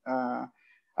international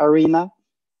arena.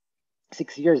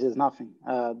 6 years is nothing.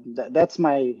 That's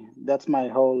my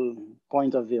whole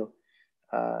point of view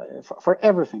for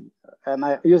everything.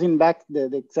 And using back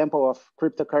the example of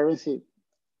cryptocurrency,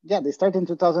 yeah, they started in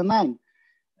 2009,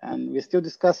 and we're still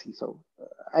discussing. So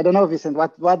I don't know, Vicente,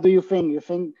 what do you think? You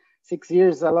think 6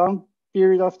 years is a long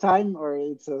period of time, or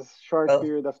it's a short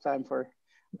period of time for?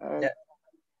 Yeah.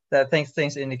 Thanks,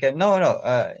 Henrique.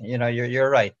 No. You're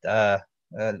right.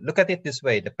 Look at it this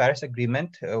way: the Paris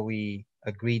Agreement, we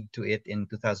agreed to it in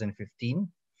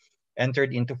 2015,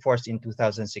 entered into force in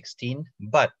 2016.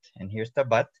 But, and here's the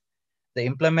but, the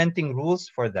implementing rules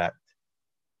for that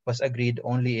was agreed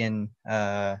only in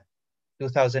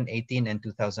 2018 and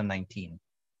 2019,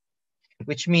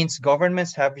 which means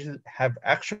governments have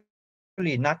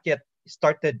actually not yet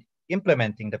started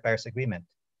implementing the Paris Agreement.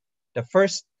 The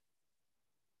first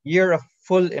year of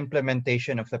full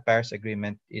implementation of the Paris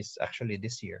Agreement is actually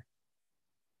this year.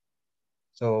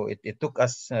 So it took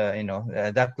us,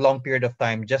 that long period of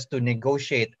time just to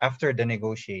negotiate after the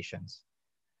negotiations.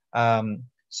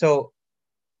 So,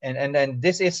 and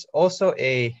this is also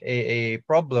a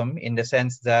problem in the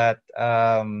sense that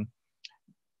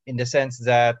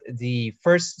the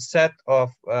first set of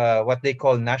what they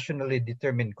call nationally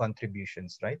determined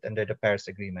contributions, right, under the Paris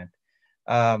Agreement,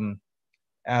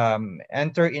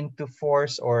 enter into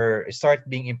force or start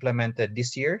being implemented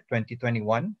this year,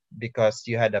 2021, because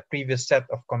you had a previous set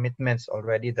of commitments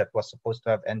already that was supposed to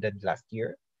have ended last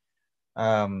year.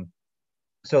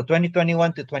 So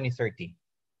 2021 to 2030.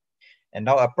 And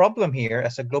now a problem here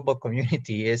as a global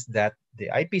community is that the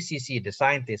IPCC, the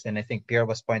scientists, and I think Pierre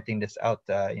was pointing this out,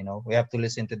 we have to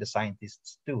listen to the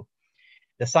scientists too.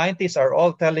 The scientists are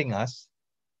all telling us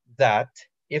that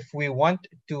if we want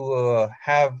to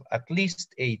have at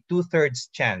least a 2/3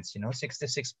 chance,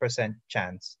 66%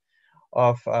 chance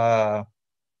of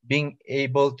being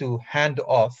able to hand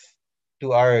off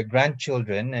to our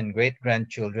grandchildren and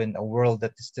great-grandchildren a world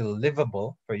that is still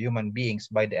livable for human beings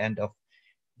by the end of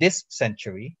this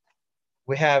century,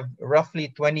 we have roughly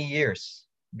 20 years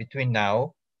between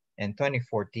now and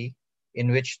 2040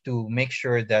 in which to make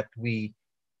sure that we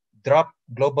drop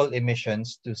global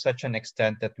emissions to such an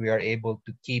extent that we are able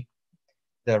to keep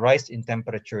the rise in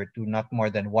temperature to not more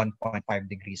than 1.5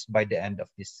 degrees by the end of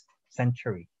this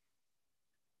century.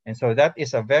 And so that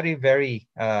is a very, very,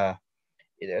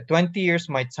 20 years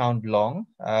might sound long,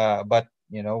 but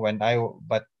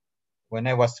when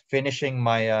I was finishing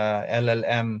my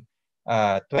LLM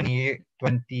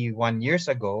 21 years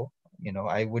ago,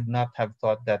 I would not have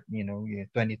thought that,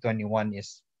 2021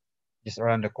 is just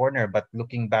around the corner, but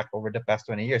looking back over the past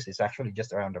 20 years, it's actually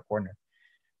just around the corner,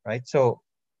 right? So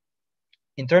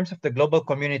in terms of the global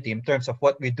community, in terms of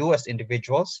what we do as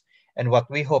individuals and what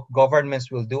we hope governments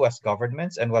will do as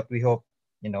governments and what we hope,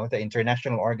 the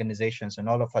international organizations and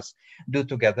all of us do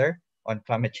together, on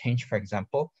climate change, for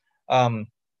example,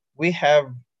 we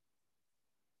have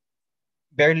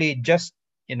barely just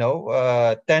 10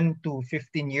 to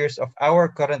 15 years of our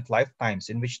current lifetimes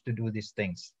in which to do these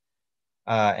things.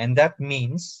 And that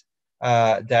means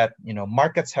that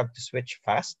markets have to switch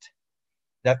fast.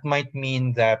 That might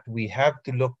mean that we have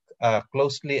to look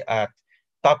closely at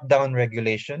top-down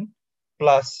regulation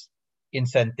plus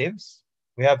incentives.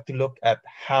 We have to look at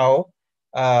how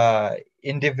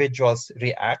individuals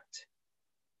react,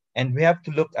 and we have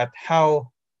to look at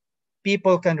how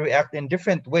people can react in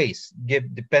different ways,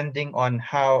 depending on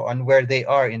where they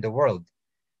are in the world.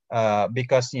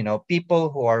 Because people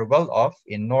who are well off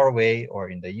in Norway or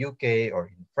in the UK or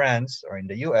in France or in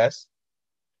the US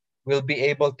will be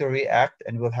able to react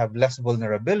and will have less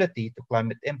vulnerability to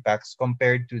climate impacts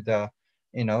compared to the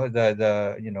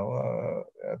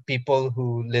people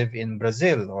who live in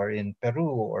Brazil or in Peru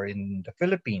or in the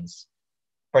Philippines,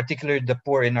 particularly the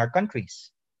poor in our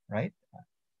countries, right?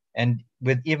 And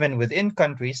even within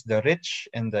countries, the rich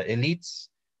and the elites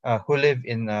who live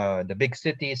in the big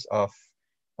cities of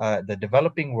the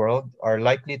developing world are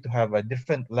likely to have a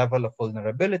different level of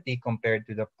vulnerability compared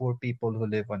to the poor people who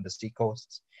live on the sea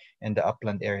coasts and the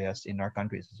upland areas in our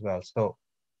countries as well. So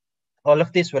all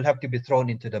of this will have to be thrown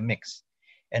into the mix.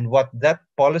 And what that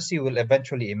policy will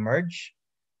eventually emerge,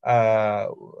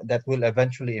 within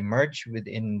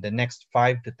the next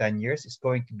 5 to 10 years is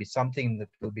going to be something that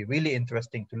will be really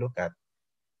interesting to look at.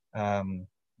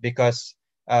 Because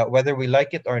whether we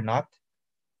like it or not,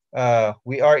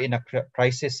 we are in a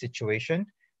crisis situation.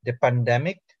 The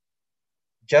pandemic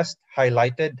just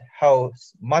highlighted how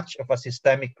much of a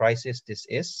systemic crisis this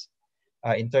is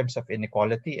in terms of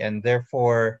inequality, and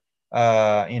therefore,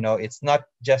 it's not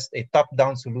just a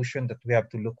top-down solution that we have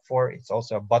to look for. It's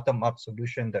also a bottom-up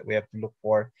solution that we have to look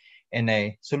for, and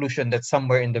a solution that's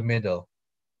somewhere in the middle,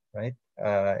 right?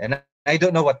 And I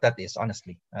don't know what that is,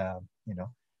 honestly.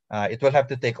 It will have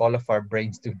to take all of our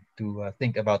brains to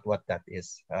think about what that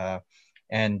is.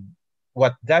 And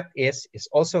what that is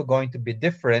also going to be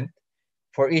different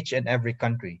for each and every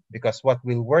country, because what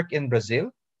will work in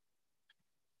Brazil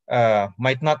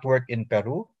might not work in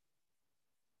Peru.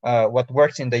 What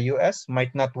works in the US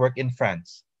might not work in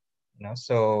France.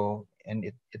 So,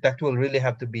 and that will really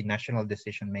have to be national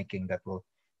decision making that will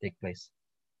take place.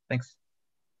 Thanks.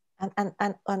 And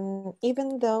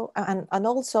even though, and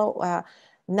also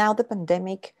now the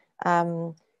pandemic,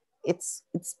 it's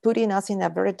putting us in a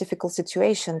very difficult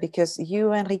situation, because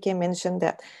you, Henrique, mentioned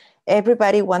that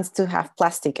everybody wants to have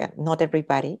plastic, and not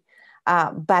everybody.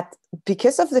 But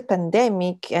because of the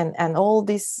pandemic and all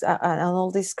this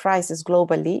crisis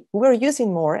globally, we're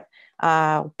using more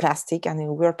plastic,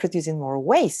 and we're producing more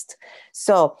waste.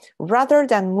 So rather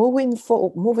than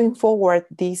moving forward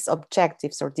these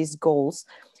objectives or these goals,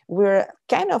 we're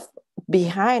kind of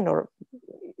behind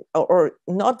or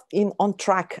not on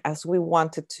track as we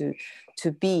wanted to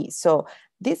be. So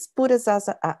this put us as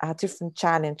a different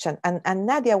challenge. And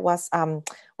Nadia was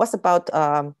about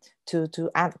to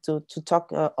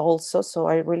talk also. So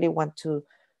I really want to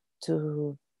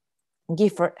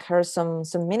give her some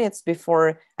minutes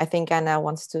before I think Anna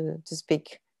wants to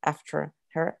speak after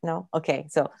her. No? Okay.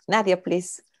 So Nadia,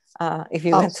 please, if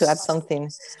you want to add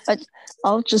something. I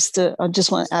just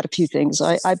want to add a few things.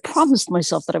 I promised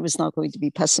myself that I was not going to be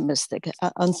pessimistic.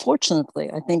 Unfortunately,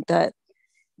 I think that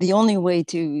the only way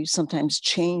to sometimes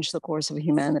change the course of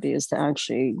humanity is to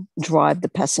actually drive the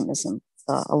pessimism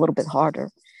a little bit harder.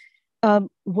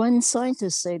 When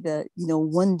scientists say that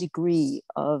 1 degree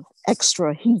of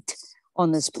extra heat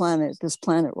on this planet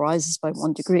rises by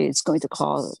 1 degree, it's going to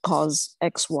cause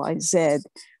X, Y, Z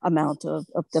amount of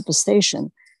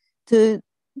devastation. To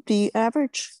the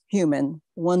average human,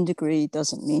 1 degree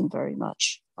doesn't mean very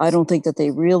much. I don't think that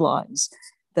they realize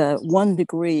that 1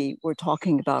 degree, we're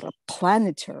talking about a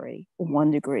planetary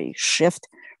 1 degree shift,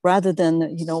 rather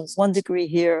than 1 degree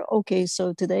here. Okay,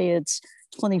 so today it's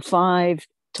 25,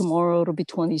 tomorrow it'll be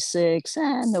 26,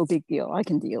 and no big deal, I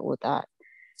can deal with that.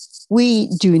 We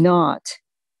do not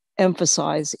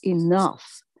emphasize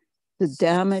enough the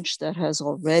damage that has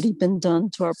already been done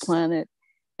to our planet.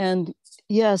 And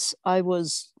yes, I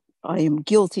am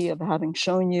guilty of having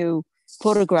shown you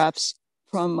photographs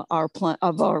from our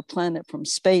planet from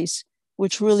space,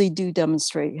 which really do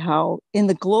demonstrate how, in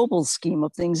the global scheme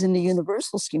of things, in the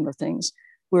universal scheme of things,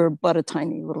 we're but a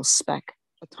tiny little speck,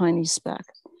 a tiny speck.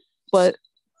 But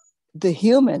the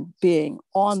human being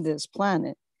on this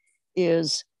planet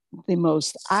is the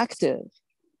most active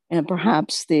and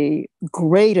perhaps the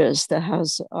greatest that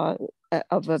has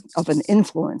of an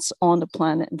influence on the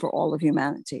planet and for all of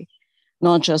humanity.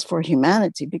 Not just for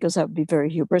humanity, because that would be very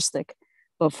hubristic,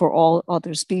 for all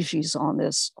other species on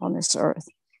this earth.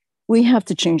 We have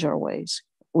to change our ways.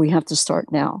 We have to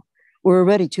start now. We're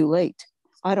already too late.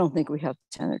 I don't think we have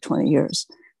 10 or 20 years.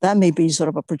 That may be sort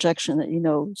of a projection that, you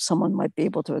know, someone might be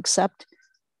able to accept.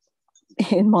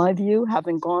 In my view,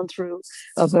 having gone through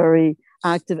a very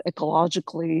active,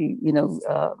 ecologically, you know,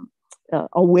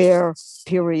 aware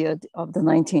period of the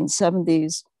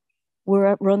 1970s,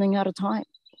 we're running out of time.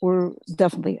 We're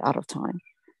definitely out of time.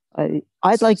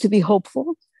 I'd like to be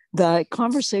hopeful that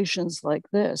conversations like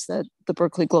this, that the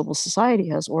Berkeley Global Society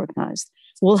has organized,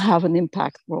 will have an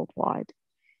impact worldwide.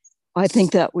 I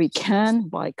think that we can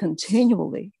by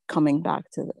continually coming back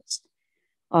to this.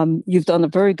 You've done a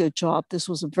very good job. This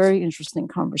was a very interesting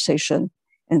conversation,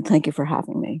 and thank you for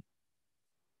having me.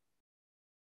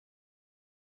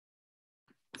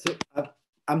 So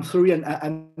I'm sorry,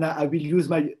 and I will use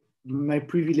my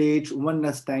privilege one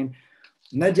last time.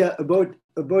 Nadia, about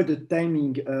the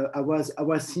timing, I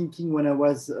was thinking when I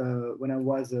was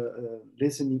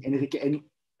listening, Henrique,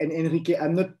 and Henrique,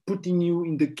 I'm not putting you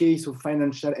in the case of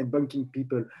financial and banking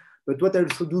people, but what I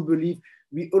also do believe,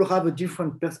 we all have a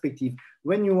different perspective.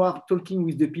 When you are talking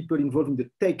with the people involved in the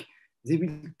tech, they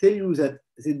will tell you that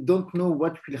they don't know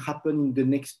what will happen in the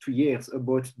next 2 years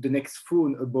about the next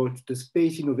phone, about the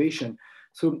space innovation.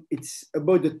 So it's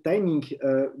about the timing.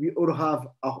 We all have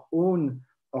our own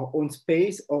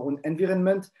space, our own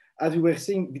environment. As we were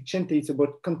saying, Vicente, it's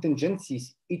about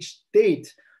contingencies. Each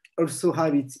state also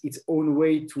have its own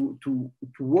way to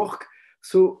work.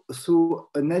 So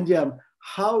Nadia,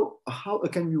 how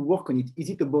can we work on it? Is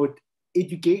it about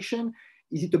education?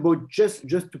 Is it about just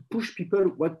to push people?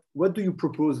 What do you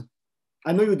propose?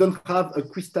 I know you don't have a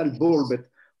crystal ball,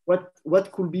 but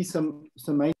what could be some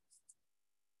ideas?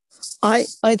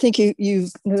 I think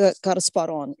you've got a spot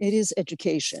on. It is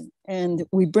education, and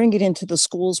we bring it into the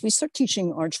schools. We start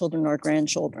teaching our children, our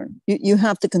grandchildren. You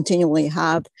have to continually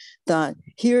have that.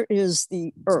 Here is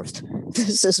the earth.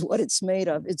 This is what it's made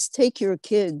of. It's take your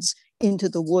kids into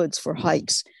the woods for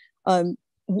hikes.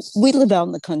 We live out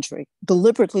in the country,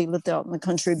 deliberately lived out in the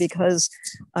country because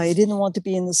I didn't want to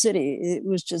be in the city. It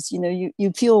was just, you know,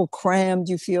 you feel crammed,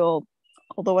 you feel,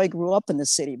 although I grew up in the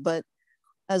city, but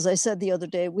as I said the other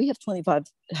day, we have 25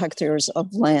 hectares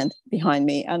of land behind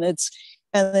me, and it's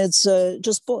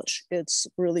just bush. It's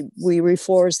really, we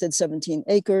reforested 17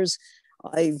 acres.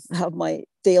 I have my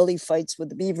daily fights with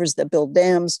the beavers that build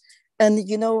dams. And,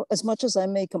 you know, as much as I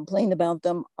may complain about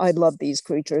them, I love these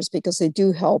creatures because they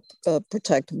do help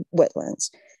protect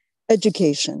wetlands.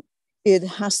 Education, it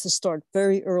has to start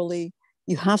very early.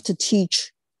 You have to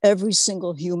teach every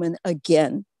single human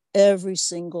again, every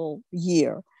single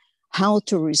year, how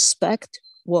to respect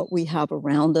what we have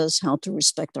around us, how to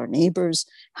respect our neighbors,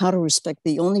 how to respect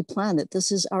the only planet.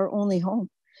 This is our only home.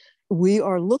 We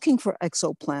are looking for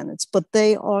exoplanets, but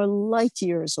they are light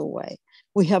years away.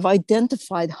 We have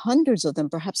identified hundreds of them,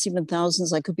 perhaps even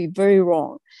thousands. I could be very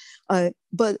wrong,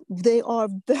 but they are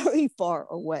very far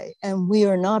away. And we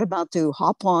are not about to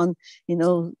hop on, you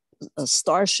know, a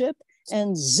starship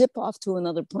and zip off to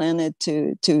another planet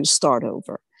to start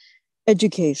over.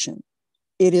 Education.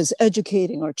 It is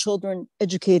educating our children,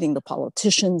 educating the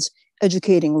politicians,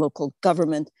 educating local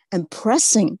government, and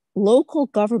pressing local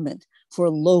government for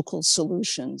local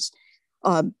solutions.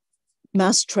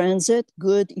 Mass transit,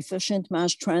 good, efficient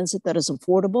mass transit that is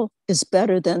affordable is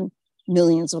better than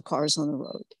millions of cars on the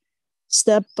road.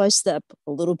 Step by step,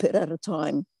 a little bit at a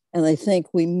time. And I think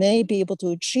we may be able to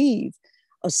achieve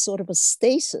a sort of a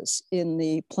stasis in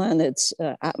the planet's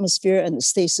atmosphere and the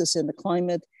stasis in the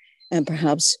climate, and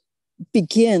perhaps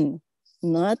begin,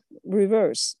 not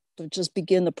reverse, but just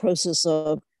begin the process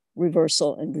of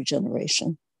reversal and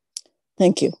regeneration.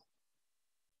 Thank you.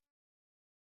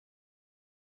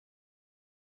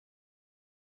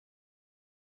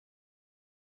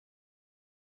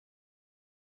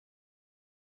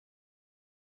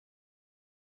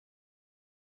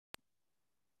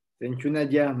 Thank you,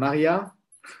 Nadia. Maria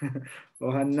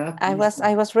or Anna? I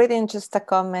was reading just a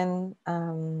comment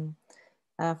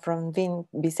from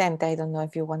Vicente. I don't know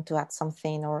if you want to add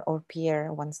something, or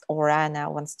Pierre wants, or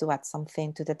Anna wants to add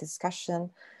something to the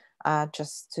discussion,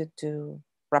 just to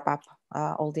wrap up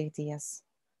all the ideas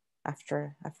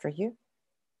after you.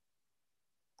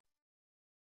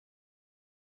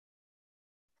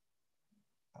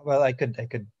 Well, I could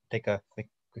take a quick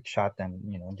shot and,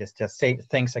 you know, just say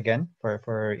thanks again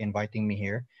for inviting me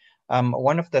here.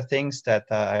 One of the things that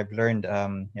I've learned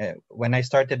when I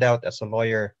started out as a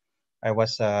lawyer, I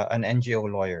was an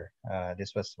NGO lawyer.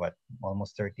 This was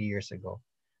almost 30 years ago,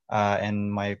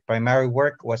 and my primary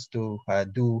work was to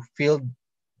do field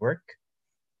work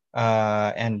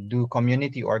and do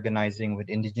community organizing with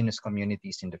indigenous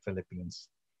communities in the Philippines.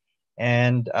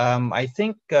 And I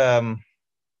think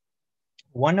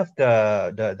one of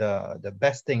the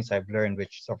best things I've learned,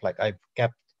 which sort of like I've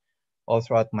kept all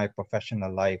throughout my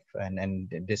professional life, and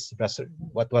this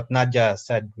what Nadia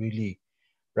said really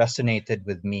resonated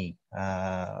with me,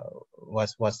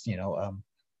 was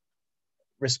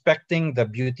respecting the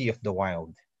beauty of the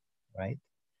wild, right?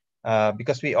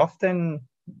 Because we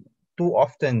too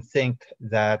often think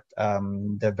that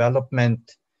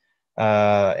development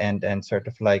and sort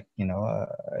of like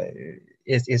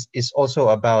is also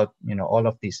about all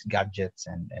of these gadgets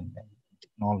and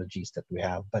technologies that we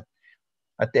have. But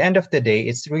at the end of the day,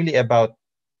 it's really about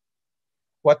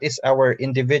what is our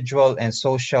individual and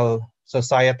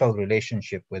societal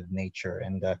relationship with nature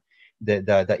and the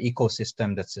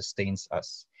ecosystem that sustains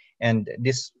us. And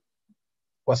this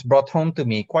was brought home to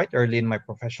me quite early in my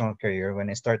professional career when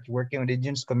I started working with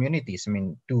indigenous communities. I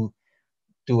mean, to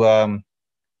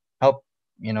help,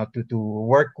 to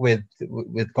work with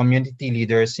community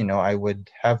leaders, I would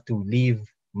have to leave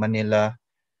Manila,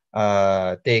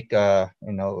 take a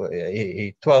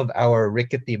 12-hour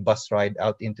rickety bus ride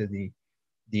out into the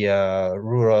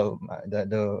rural,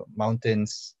 the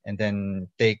mountains, and then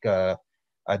take a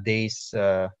day's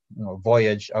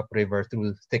voyage upriver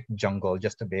through thick jungle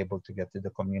just to be able to get to the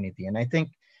community. And I think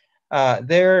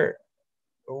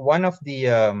one of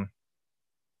the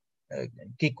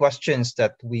key questions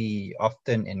that we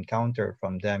often encounter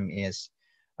from them is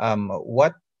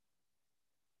what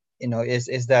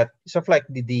is that sort of like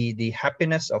the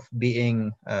happiness of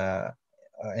being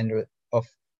and of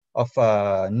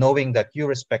knowing that you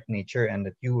respect nature and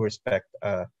that you respect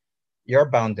your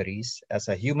boundaries as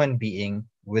a human being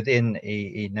within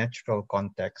a natural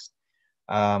context,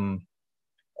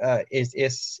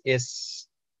 is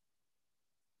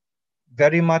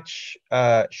very much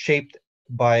shaped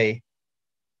by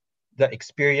the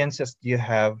experiences you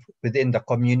have within the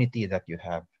community that you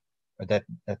have, or that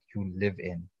you live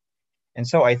in. And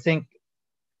so I think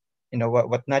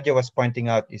what Nadia was pointing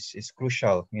out is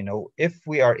crucial. If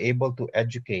we are able to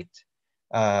educate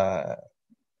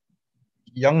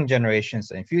young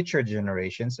generations and future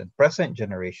generations and present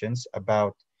generations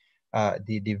about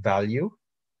the value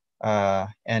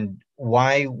and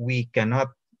why we cannot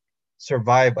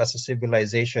survive as a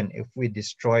civilization if we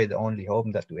destroy the only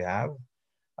home that we have,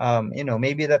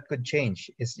 maybe that could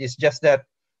change. It's just that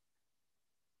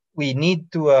we need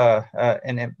to,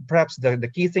 and perhaps the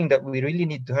key thing that we really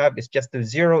need to have is just to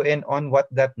zero in on what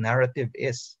that narrative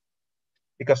is.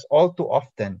 Because all too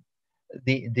often,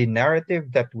 the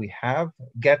narrative that we have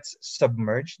gets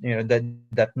submerged,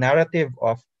 that narrative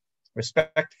of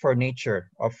respect for nature,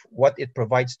 of what it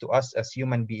provides to us as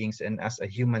human beings and as a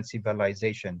human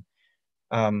civilization.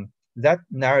 That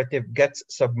narrative gets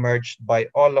submerged by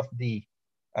all of the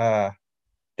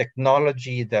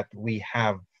technology that we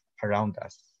have around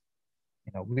us.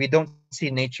 We don't see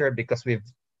nature because we've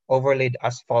overlaid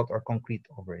asphalt or concrete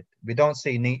over it. We don't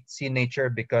see nature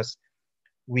because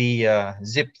we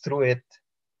zip through it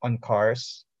on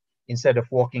cars instead of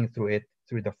walking through it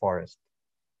through the forest.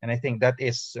 And I think that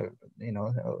is,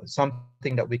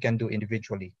 something that we can do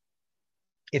individually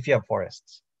if you have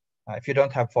forests. If you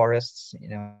don't have forests,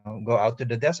 go out to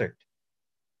the desert.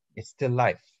 It's still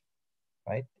life,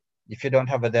 right? If you don't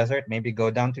have a desert, maybe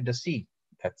go down to the sea.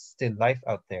 That's still life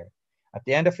out there. At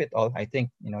the end of it all, I think,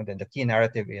 the key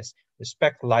narrative is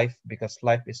respect life, because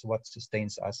life is what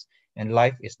sustains us. And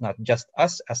life is not just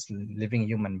us as living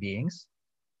human beings,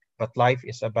 but life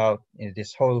is about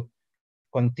this whole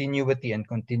continuity and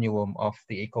continuum of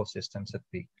the ecosystems that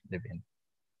we live in.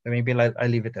 So maybe I'll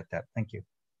leave it at that. Thank you.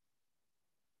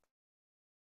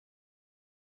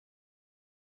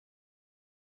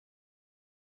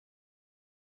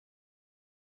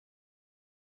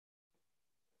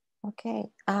 Okay.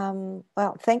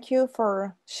 Well, thank you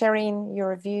for sharing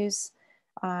your views,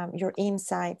 your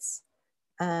insights,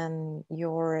 and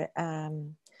your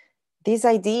these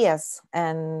ideas,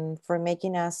 and for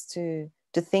making us to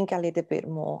think a little bit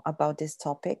more about this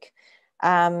topic.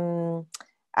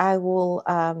 I will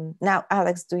now,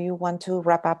 Alex, do you want to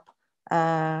wrap up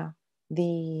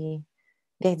the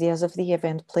ideas of the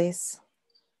event, please?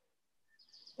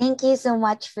 Thank you so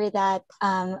much for that,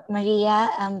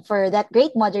 Maria, for that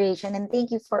great moderation. And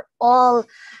thank you for all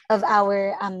of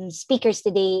our speakers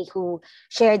today who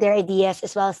shared their ideas,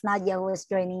 as well as Nadia, who is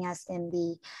joining us in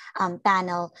the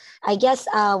panel. I guess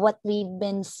what we've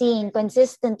been seeing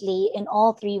consistently in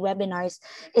all three webinars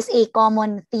is a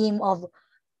common theme of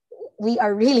we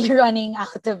are really running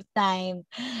out of time.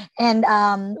 And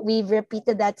we've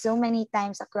repeated that so many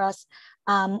times across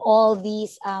all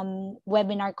these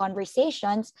webinar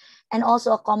conversations. And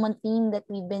also a common theme that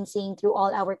we've been seeing through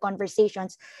all our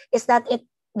conversations is that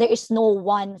there is no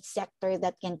one sector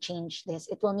that can change this.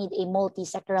 It will need a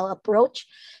multi-sectoral approach.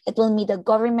 It will need the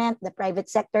government, the private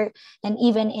sector, and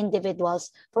even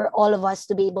individuals for all of us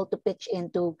to be able to pitch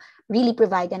in to really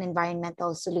provide an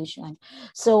environmental solution.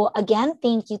 So again,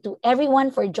 thank you to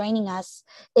everyone for joining us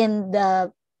in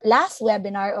the last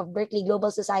webinar of Berkeley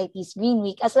Global Society's Green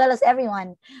Week, as well as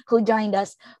everyone who joined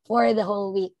us for the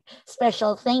whole week.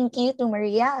 Special thank you to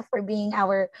Maria for being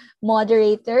our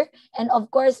moderator, and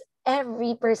of course,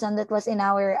 every person that was in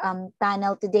our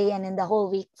panel today and in the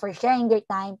whole week for sharing their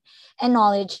time and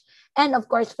knowledge, and of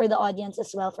course for the audience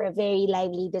as well for a very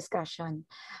lively discussion.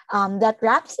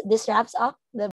 This wraps up the